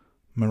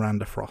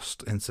Miranda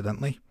Frost,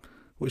 incidentally,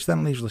 which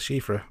then leaves Le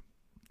Chiffre,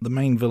 the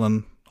main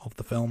villain of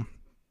the film.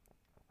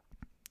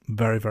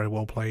 Very, very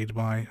well played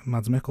by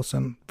Mads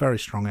Mikkelsen. Very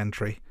strong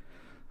entry.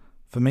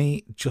 For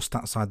me, just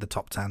outside the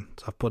top 10.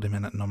 So I've put him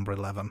in at number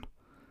 11.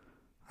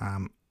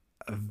 A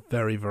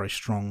very, very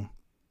strong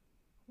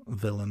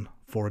villain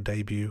for a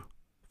debut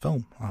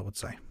film, I would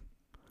say.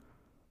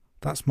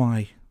 That's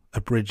my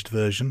abridged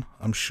version.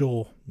 I'm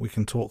sure we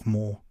can talk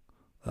more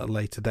at a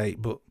later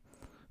date, but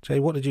Jay,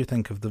 what did you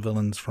think of the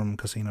villains from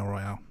Casino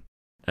Royale?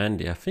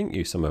 Andy, I think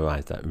you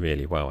summarised that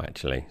really well,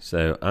 actually.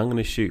 So I'm going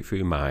to shoot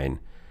through mine,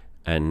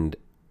 and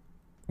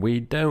we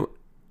don't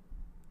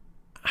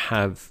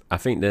have... I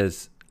think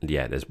there's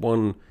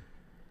one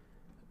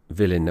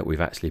villain that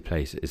we've actually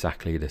placed at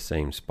exactly the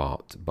same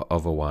spot, but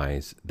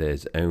otherwise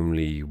there's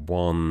only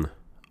one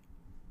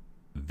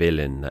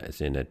villain that is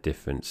in a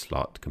different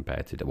slot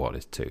compared to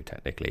there's two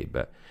technically,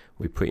 but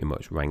we pretty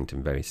much ranked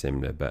them very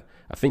similar. But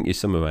I think you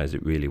summarised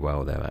it really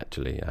well there,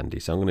 actually, Andy.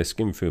 So I'm going to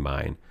skim through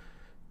mine.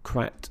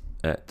 Krat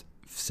at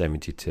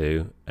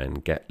 72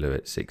 and Gettler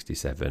at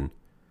 67.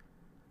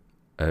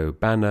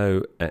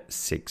 Obano at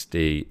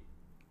 60.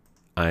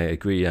 I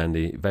agree,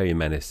 Andy, very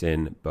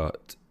menacing,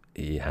 but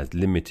he has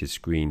limited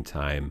screen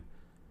time.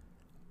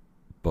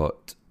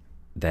 But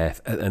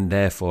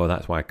therefore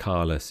that's why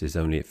Carlos is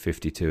only at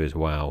 52 as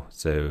well.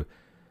 So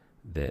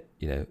they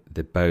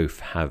both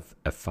have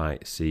a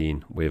fight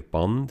scene with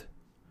Bond,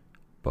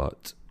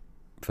 but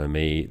for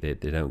me they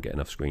don't get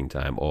enough screen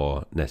time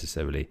or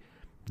necessarily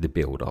the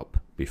build up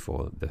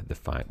before the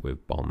fight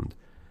with Bond.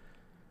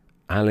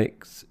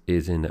 Alex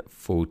is in at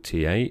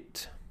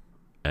 48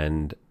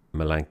 and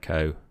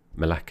Malacca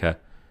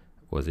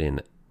is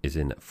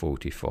in at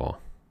 44.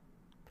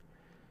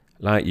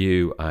 Like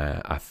you,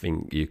 I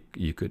think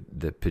you could,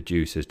 the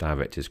producers,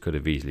 directors could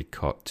have easily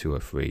cut 2 or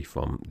 3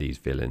 from these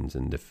villains,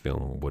 and the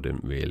film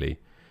wouldn't really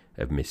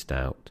have missed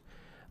out.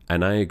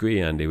 And I agree,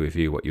 Andy, with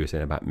you what you were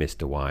saying about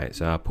Mr. White.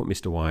 So I put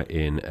Mr. White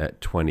in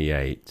at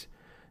 28.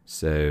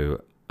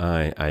 So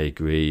I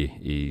agree.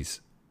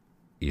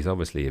 He's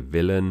obviously a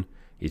villain.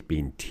 He's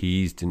been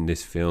teased in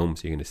this film,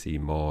 so you're going to see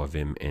more of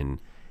him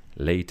in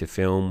later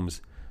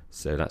films.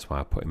 So that's why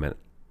I put him at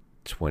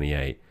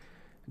 28.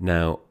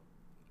 Now,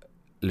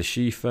 Le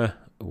Chiffre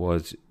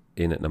was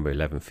in at number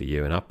 11 for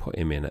you, and I put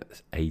him in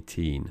at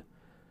 18.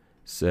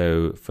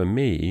 So for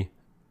me,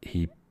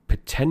 he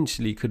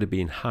potentially could have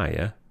been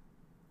higher,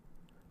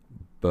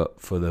 but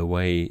for the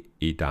way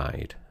he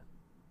died,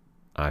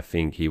 I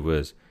think he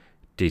was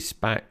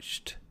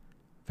dispatched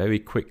very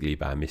quickly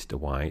by Mr.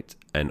 White,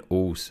 and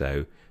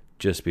also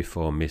just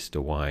before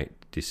Mr. White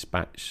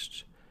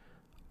dispatched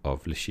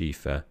of Le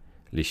Chiffre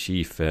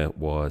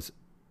was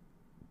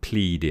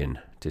pleading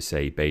to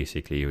say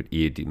basically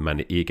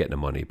he'd get the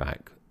money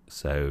back.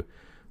 So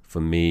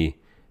for me,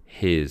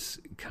 his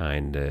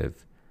kind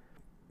of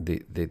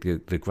the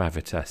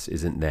gravitas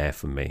isn't there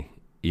for me.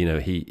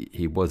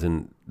 He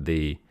wasn't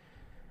he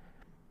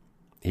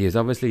is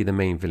obviously the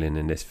main villain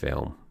in this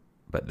film,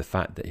 but the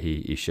fact that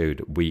he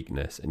showed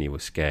weakness and he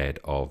was scared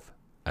of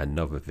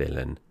another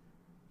villain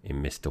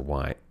in Mr.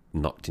 White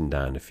knocked him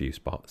down a few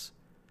spots.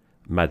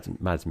 Mads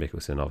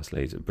Mikkelsen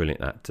obviously is a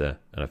brilliant actor,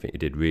 and I think he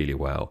did really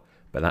well.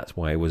 But that's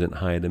why he wasn't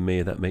higher than me,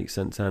 if that makes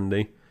sense,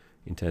 Andy,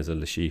 in terms of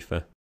Le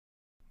Chiffre.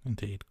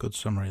 Indeed. Good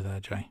summary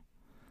there, Jay.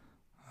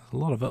 A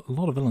lot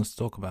of villains to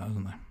talk about,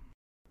 isn't there?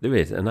 There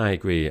is, and I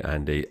agree,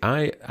 Andy.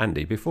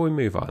 Andy, before we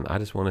move on, I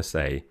just want to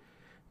say,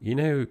 you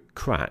know,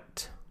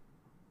 Krat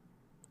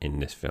in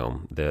this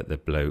film, the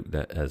bloke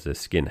that has a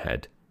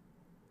skinhead,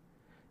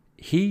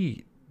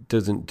 he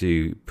doesn't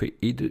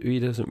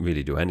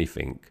really do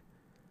anything,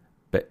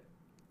 but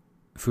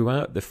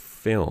throughout the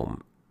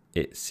film,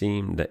 it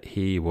seemed that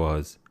he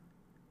was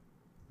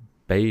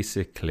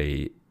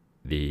basically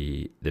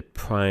the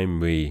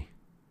primary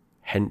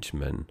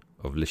henchman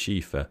of Le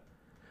Chiffre.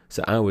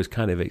 So I was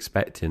kind of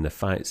expecting the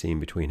fight scene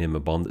between him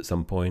and Bond at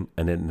some point,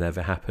 and it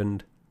never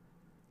happened.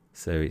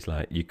 So it's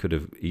like you could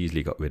have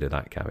easily got rid of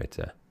that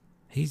character.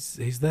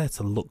 He's there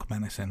to look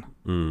menacing,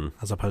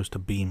 as opposed to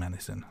be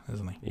menacing,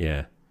 isn't he?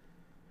 Yeah.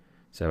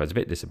 So I was a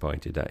bit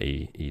disappointed that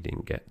he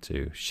didn't get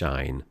to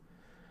shine.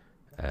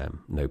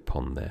 No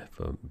pun there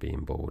for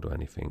being bored or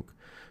anything.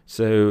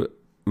 So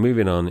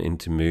moving on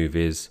into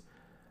movies,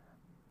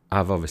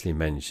 I've obviously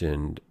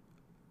mentioned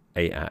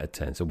 8 out of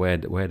 10. So where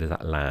does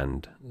that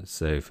land?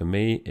 So for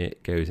me,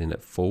 it goes in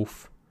at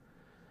 4th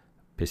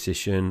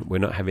position. We're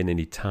not having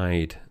any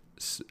tied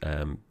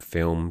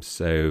films,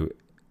 so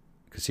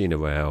Casino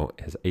Royale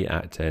has 8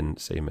 out of 10,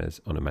 same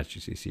as On Her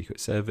Majesty's Secret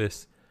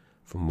Service,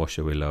 From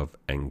Russia With Love,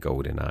 and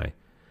GoldenEye.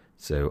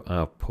 So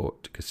I'll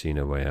put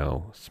Casino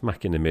Royale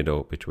smack in the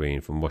middle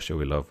between From Russia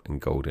With Love and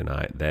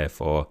GoldenEye.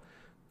 Therefore,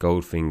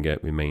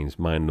 Goldfinger remains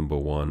my number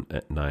 1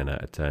 at 9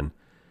 out of 10.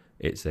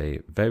 It's a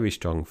very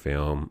strong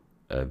film,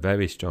 a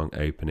very strong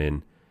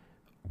opening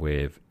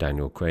with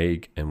Daniel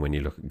Craig, and when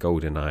you look at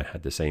GoldenEye,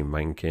 had the same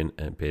ranking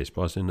and Pierce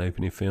Brosnan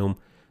opening film,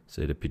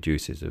 so the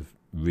producers have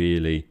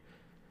really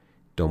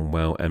done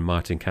well, and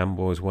Martin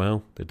Campbell as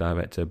well, the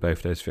director of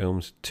both those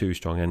films. 2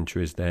 strong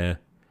entries there,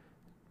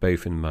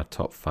 both in my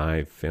top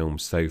 5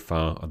 films so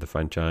far of the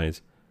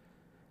franchise.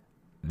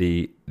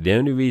 The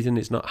only reason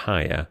it's not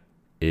higher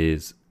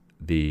is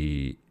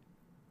the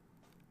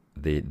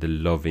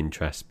love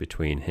interest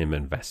between him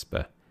and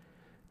Vesper.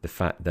 The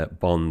fact that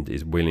Bond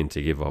is willing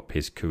to give up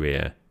his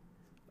career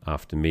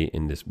after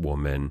meeting this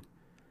woman,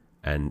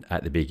 and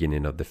at the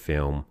beginning of the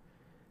film,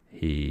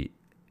 he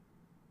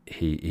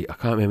I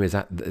can't remember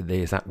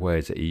the exact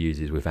words that he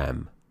uses with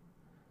M,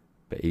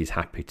 but he's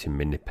happy to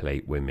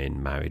manipulate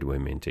women, married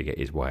women, to get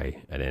his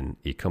way, and then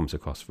he comes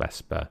across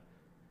Vesper.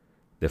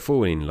 They're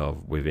falling in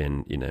love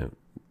within,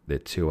 the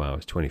 2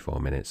 hours, 24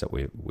 minutes that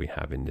we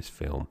have in this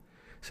film.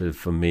 So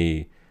for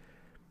me,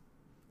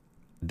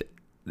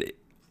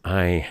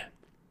 I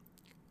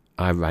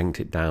ranked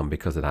it down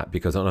because of that.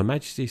 Because on Her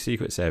Majesty's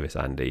Secret Service,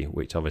 Andy,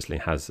 which obviously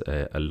has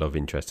a love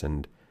interest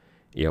and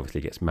he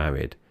obviously gets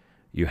married,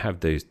 you have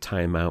those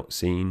timeout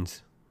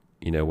scenes,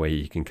 where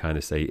you can kind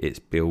of say it's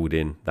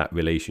building that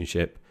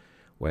relationship,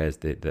 whereas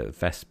the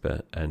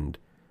Vesper and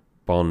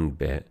Bond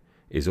bit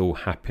is all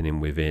happening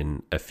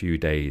within a few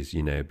days,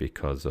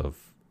 because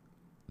of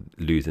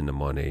losing the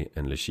money,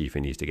 and Le Chiffre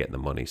needs to get the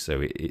money.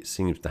 So it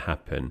seems to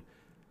happen,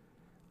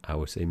 I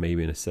would say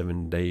maybe in a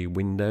 7-day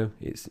window.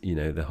 It's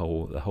the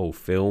whole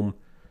film,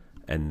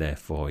 and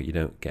therefore you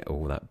don't get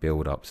all that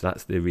build up. So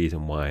that's the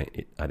reason why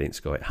I didn't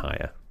score it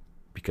higher,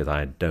 because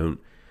I don't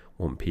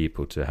want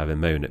people to have a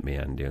moan at me,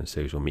 Andy, on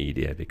social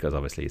media, because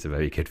obviously it's a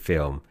very good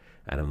film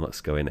and I'm not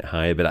scoring it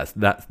higher. But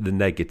that's the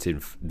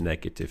negative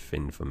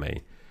thing for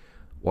me.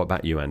 What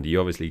about you, Andy? You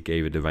obviously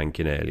gave it a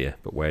ranking earlier,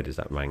 but where does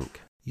that rank?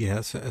 Yeah,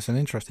 it's an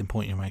interesting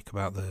point you make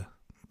about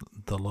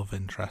the love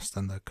interest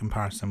and the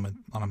comparison with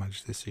On Her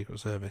Majesty's Secret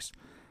Service,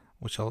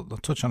 which I'll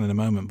touch on in a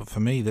moment. But for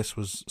me, this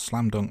was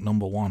slam dunk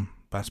number 1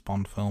 best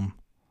Bond film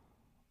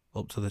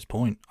up to this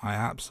point. I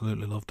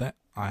absolutely loved it.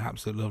 I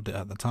absolutely loved it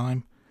at the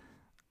time,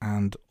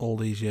 and all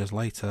these years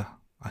later,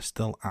 I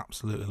still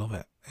absolutely love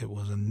it. It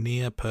was a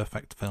near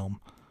perfect film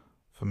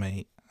for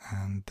me,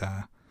 and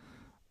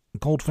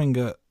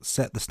Goldfinger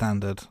set the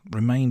standard,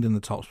 remained in the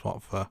top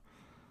spot for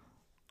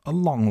a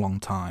long, long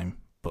time,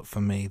 but for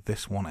me,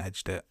 this one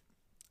edged it,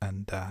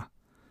 and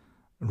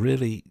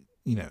really,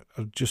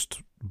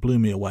 just blew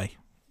me away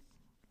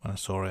when I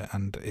saw it,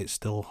 and it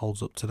still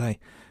holds up today.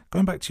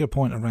 Going back to your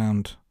point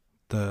around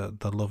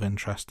the love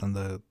interest and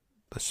the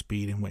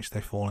speed in which they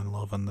fall in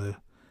love, and the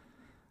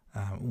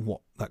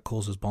what that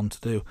causes Bond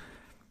to do,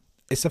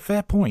 it's a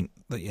fair point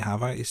that you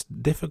have. It's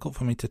difficult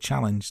for me to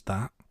challenge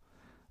that.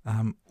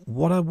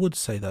 What I would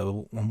say,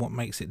 though, and what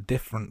makes it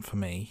different for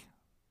me,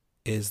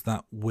 is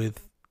that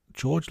with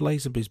George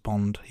Lazenby's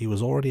Bond, he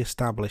was already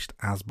established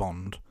as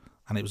Bond,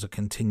 and it was a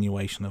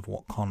continuation of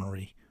what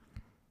Connery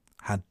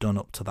had done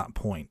up to that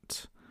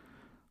point.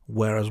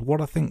 Whereas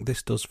what I think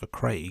this does for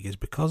Craig is,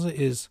 because it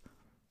is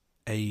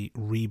a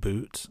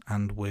reboot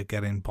and we're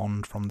getting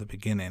Bond from the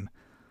beginning,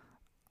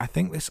 I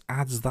think this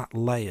adds that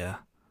layer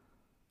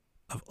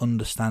of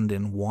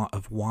understanding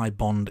why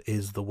Bond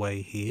is the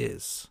way he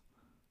is,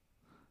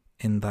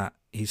 in that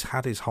he's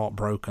had his heart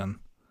broken,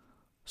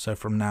 so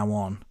from now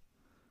on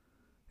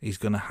he's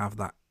going to have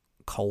that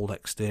cold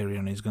exterior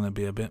and he's going to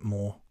be a bit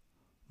more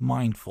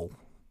mindful.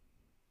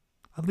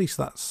 At least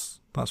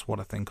that's what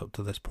I think up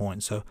to this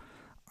point. So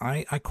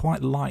I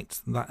quite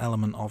liked that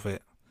element of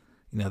it.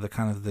 the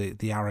kind of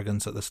the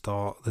arrogance at the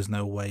start. There's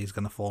no way he's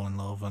going to fall in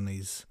love, and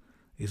he's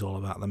all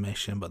about the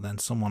mission. But then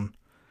someone,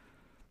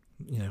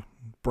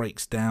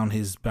 breaks down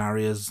his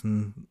barriers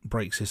and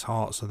breaks his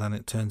heart, so then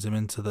it turns him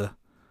into the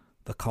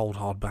cold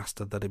hard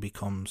bastard that he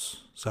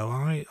becomes. So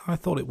I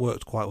thought it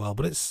worked quite well,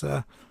 but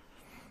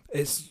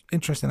it's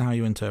interesting how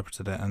you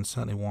interpreted it, and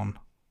certainly one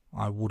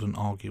I wouldn't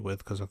argue with,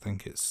 because I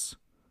think it's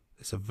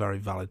a very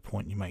valid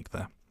point you make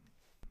there.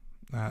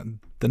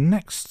 The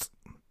next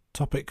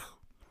topic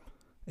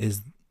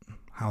is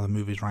how the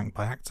movie's ranked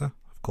by actor.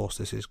 Of course,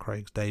 this is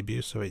Craig's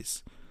debut, so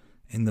it's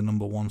in the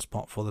number 1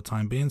 spot for the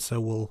time being, so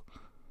we'll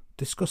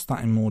discuss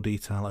that in more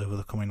detail over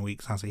the coming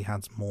weeks as he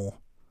adds more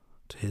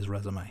to his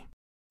resume.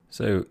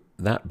 So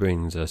that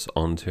brings us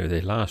on to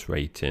the last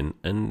rating,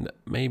 and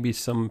maybe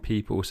some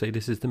people say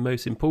this is the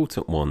most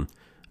important one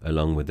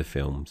along with the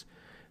films.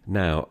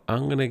 Now,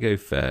 I'm going to go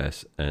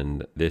first,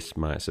 and this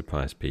might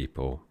surprise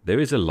people. There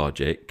is a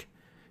logic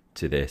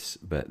to this,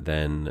 but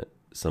then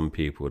some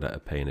people that are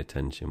paying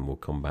attention will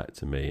come back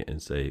to me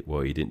and say,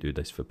 well, you didn't do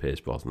this for Pierce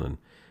Brosnan,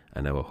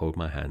 and I will hold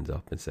my hands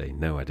up and say,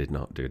 no, I did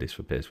not do this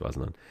for Pierce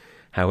Brosnan.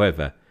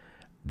 However,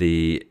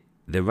 the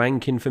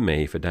ranking for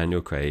me for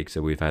Daniel Craig,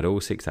 so we've had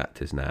all 6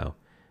 actors now,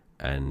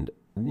 and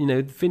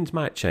things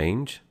might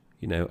change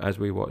as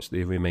we watch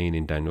the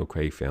remaining Daniel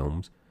Craig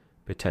films.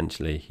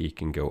 Potentially he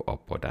can go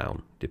up or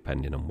down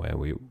depending on where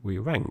we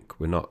rank.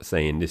 We're not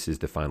saying this is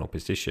the final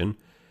position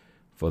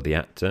for the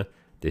actor.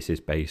 This is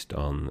based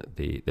on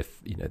the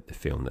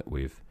film that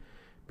we've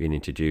been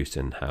introduced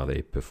and how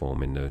they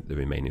perform in the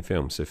remaining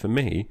films. So for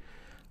me,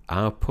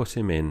 I'll put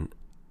him in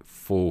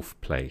 4th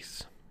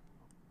place.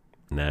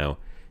 Now,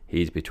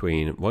 he's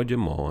between Roger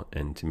Moore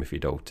and Timothy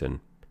Dalton.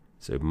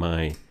 So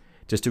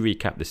just to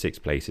recap the 6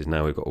 places,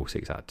 now we've got all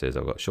 6 actors.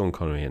 I've got Sean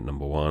Connery at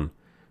number 1,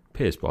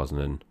 Pierce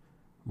Brosnan,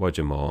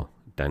 Roger Moore,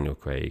 Daniel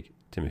Craig,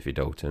 Timothy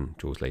Dalton,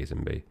 Jules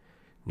Lazenby.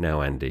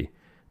 Now, Andy,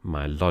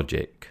 my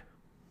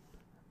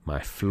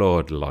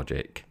flawed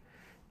logic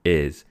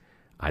is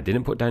I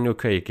didn't put Daniel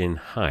Craig in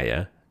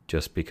higher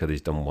just because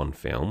he's done 1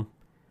 film.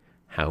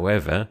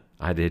 However,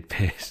 I did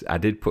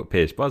put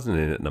Pierce Brosnan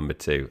in at number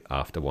 2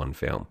 after 1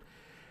 film.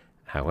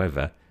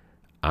 However,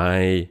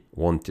 I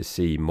want to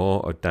see more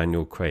of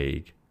Daniel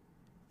Craig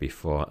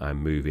before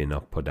I'm moving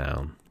up or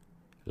down.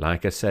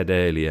 Like I said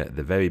earlier at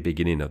the very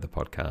beginning of the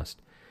podcast,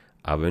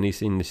 I've only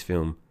seen this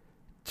film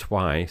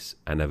twice,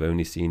 and I've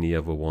only seen the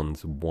other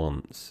ones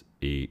once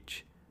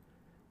each.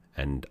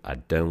 And I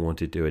don't want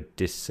to do a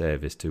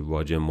disservice to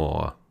Roger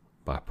Moore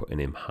by putting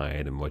him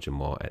higher than Roger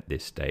Moore at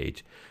this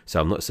stage. So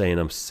I'm not saying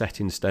I'm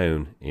set in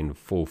stone in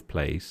 4th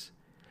place,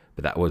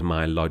 but that was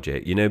my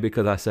logic.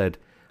 Because I said,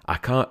 I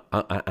can't,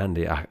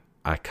 Andy,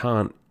 I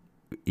can't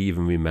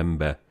even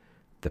remember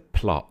the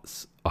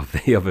plots of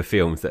the other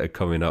films that are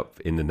coming up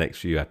in the next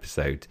few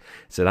episodes.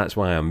 So that's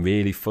why I'm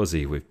really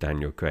fuzzy with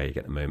Daniel Craig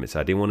at the moment. So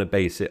I didn't want to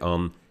base it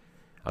on,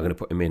 I'm going to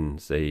put him in,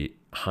 say,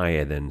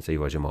 higher than, say,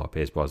 Roger Moore,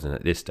 Pierce Brosnan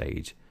at this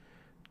stage,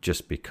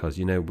 just because,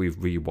 we've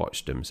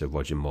rewatched them. So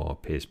Roger Moore,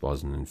 Pierce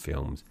Brosnan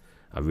films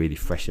are really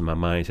fresh in my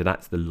mind. So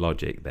that's the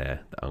logic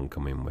there that I'm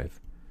coming with.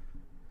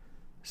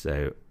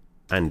 So,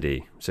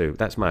 Andy, so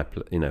that's my,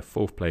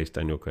 4th place,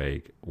 Daniel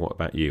Craig. What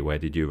about you? Where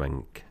did you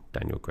rank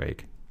Daniel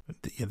Craig?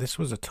 Yeah, this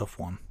was a tough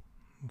one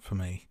for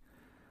me,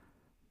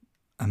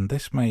 and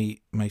this may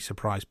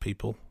surprise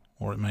people,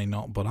 or it may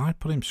not, but I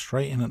put him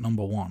straight in at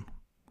number 1,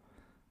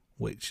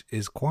 which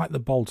is quite the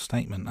bold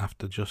statement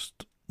after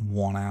just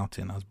 1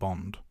 outing as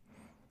Bond.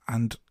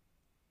 And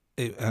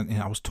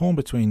I was torn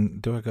between,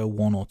 do I go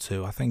 1 or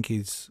 2? I think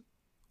he's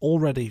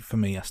already, for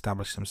me,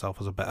 established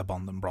himself as a better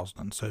Bond than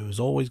Brosnan, so he was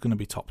always going to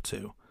be top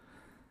 2.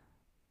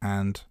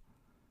 And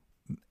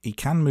he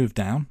can move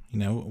down,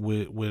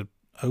 we're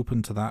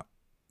open to that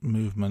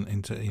movement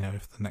into,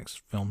 if the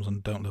next films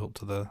and don't live up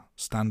to the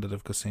standard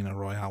of Casino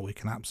Royale, we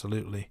can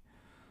absolutely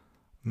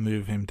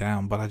move him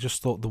down. But I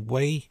just thought the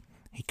way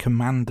he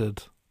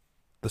commanded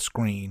the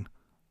screen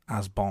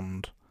as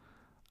Bond,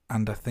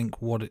 and I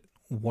think what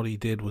he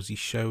did was he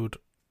showed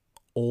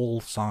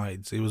all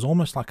sides. It was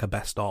almost like a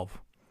best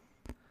of.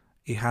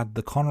 He had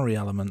the Connery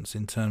elements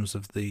in terms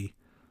of the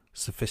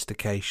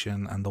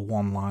sophistication and the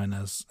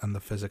one-liners and the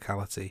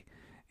physicality.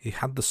 He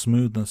had the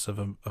smoothness of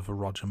a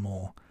Roger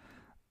Moore.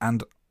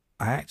 And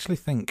I actually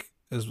think,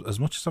 as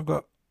much as I've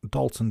got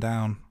Dalton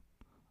down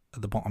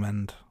at the bottom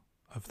end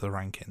of the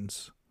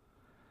rankings,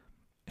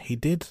 he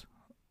did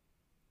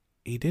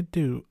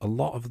do a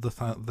lot of the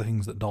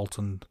things that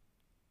Dalton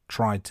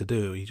tried to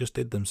do. He just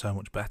did them so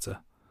much better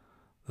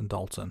than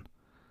Dalton.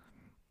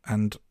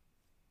 And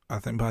I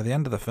think by the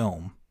end of the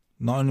film,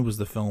 not only was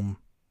the film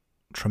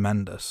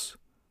tremendous,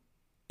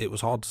 it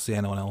was hard to see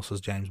anyone else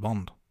as James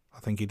Bond. I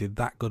think he did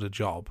that good a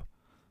job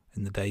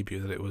in the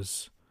debut that it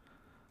was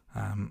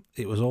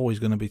always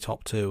going to be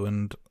top 2.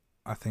 And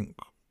I think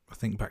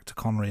back to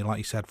Connery, like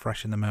you said,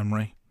 fresh in the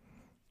memory,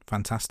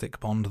 fantastic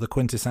Bond, the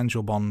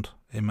quintessential Bond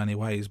in many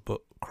ways. But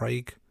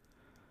Craig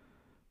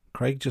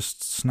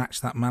just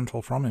snatched that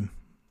mantle from him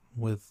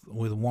with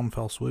one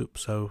fell swoop.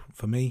 So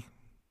for me,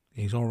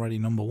 he's already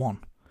number 1.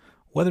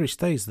 Whether he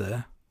stays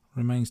there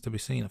remains to be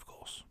seen, of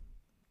course.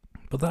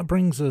 But that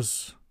brings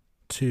us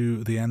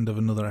to the end of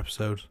another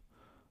episode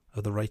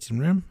of the Rating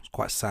Room. It's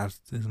quite sad,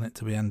 isn't it,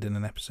 to be ending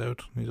an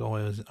episode? We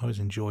always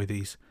enjoy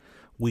these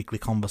weekly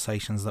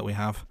conversations that we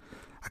have.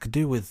 I could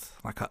do with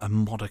like a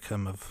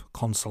modicum of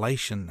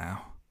consolation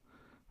now,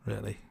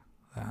 really.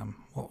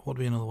 What would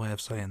be another way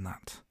of saying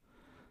that?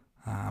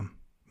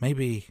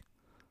 Maybe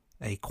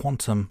a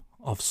quantum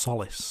of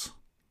solace,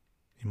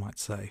 you might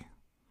say.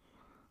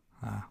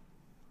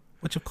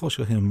 Which, of course,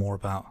 you'll hear more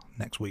about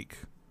next week.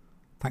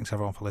 Thanks,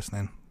 everyone, for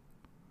listening.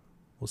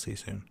 We'll see you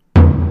soon.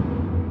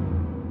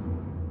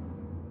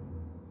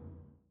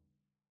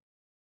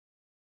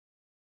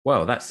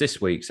 Well, that's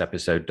this week's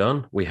episode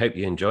done. We hope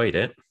you enjoyed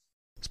it.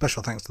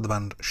 Special thanks to the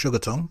band Sugar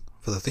Tongue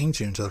for the theme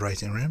tune to the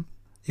Rating Room.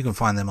 You can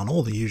find them on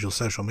all the usual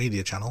social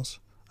media channels.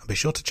 And be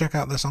sure to check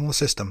out their song The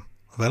System,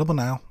 available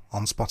now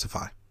on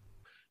Spotify.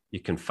 You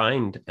can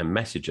find and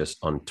message us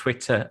on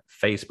Twitter,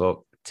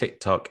 Facebook,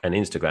 TikTok, and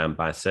Instagram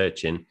by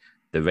searching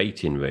The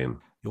Rating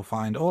Room. You'll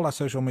find all our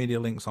social media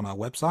links on our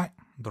website,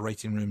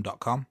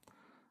 theratingroom.com,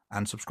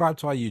 and subscribe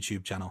to our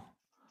YouTube channel.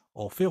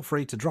 Or feel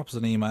free to drop us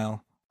an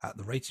email at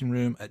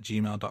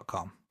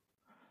theratingroom@gmail.com.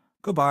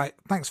 Goodbye,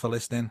 thanks for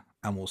listening,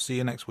 and we'll see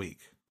you next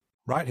week,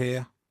 right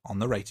here on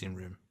The Rating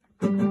Room.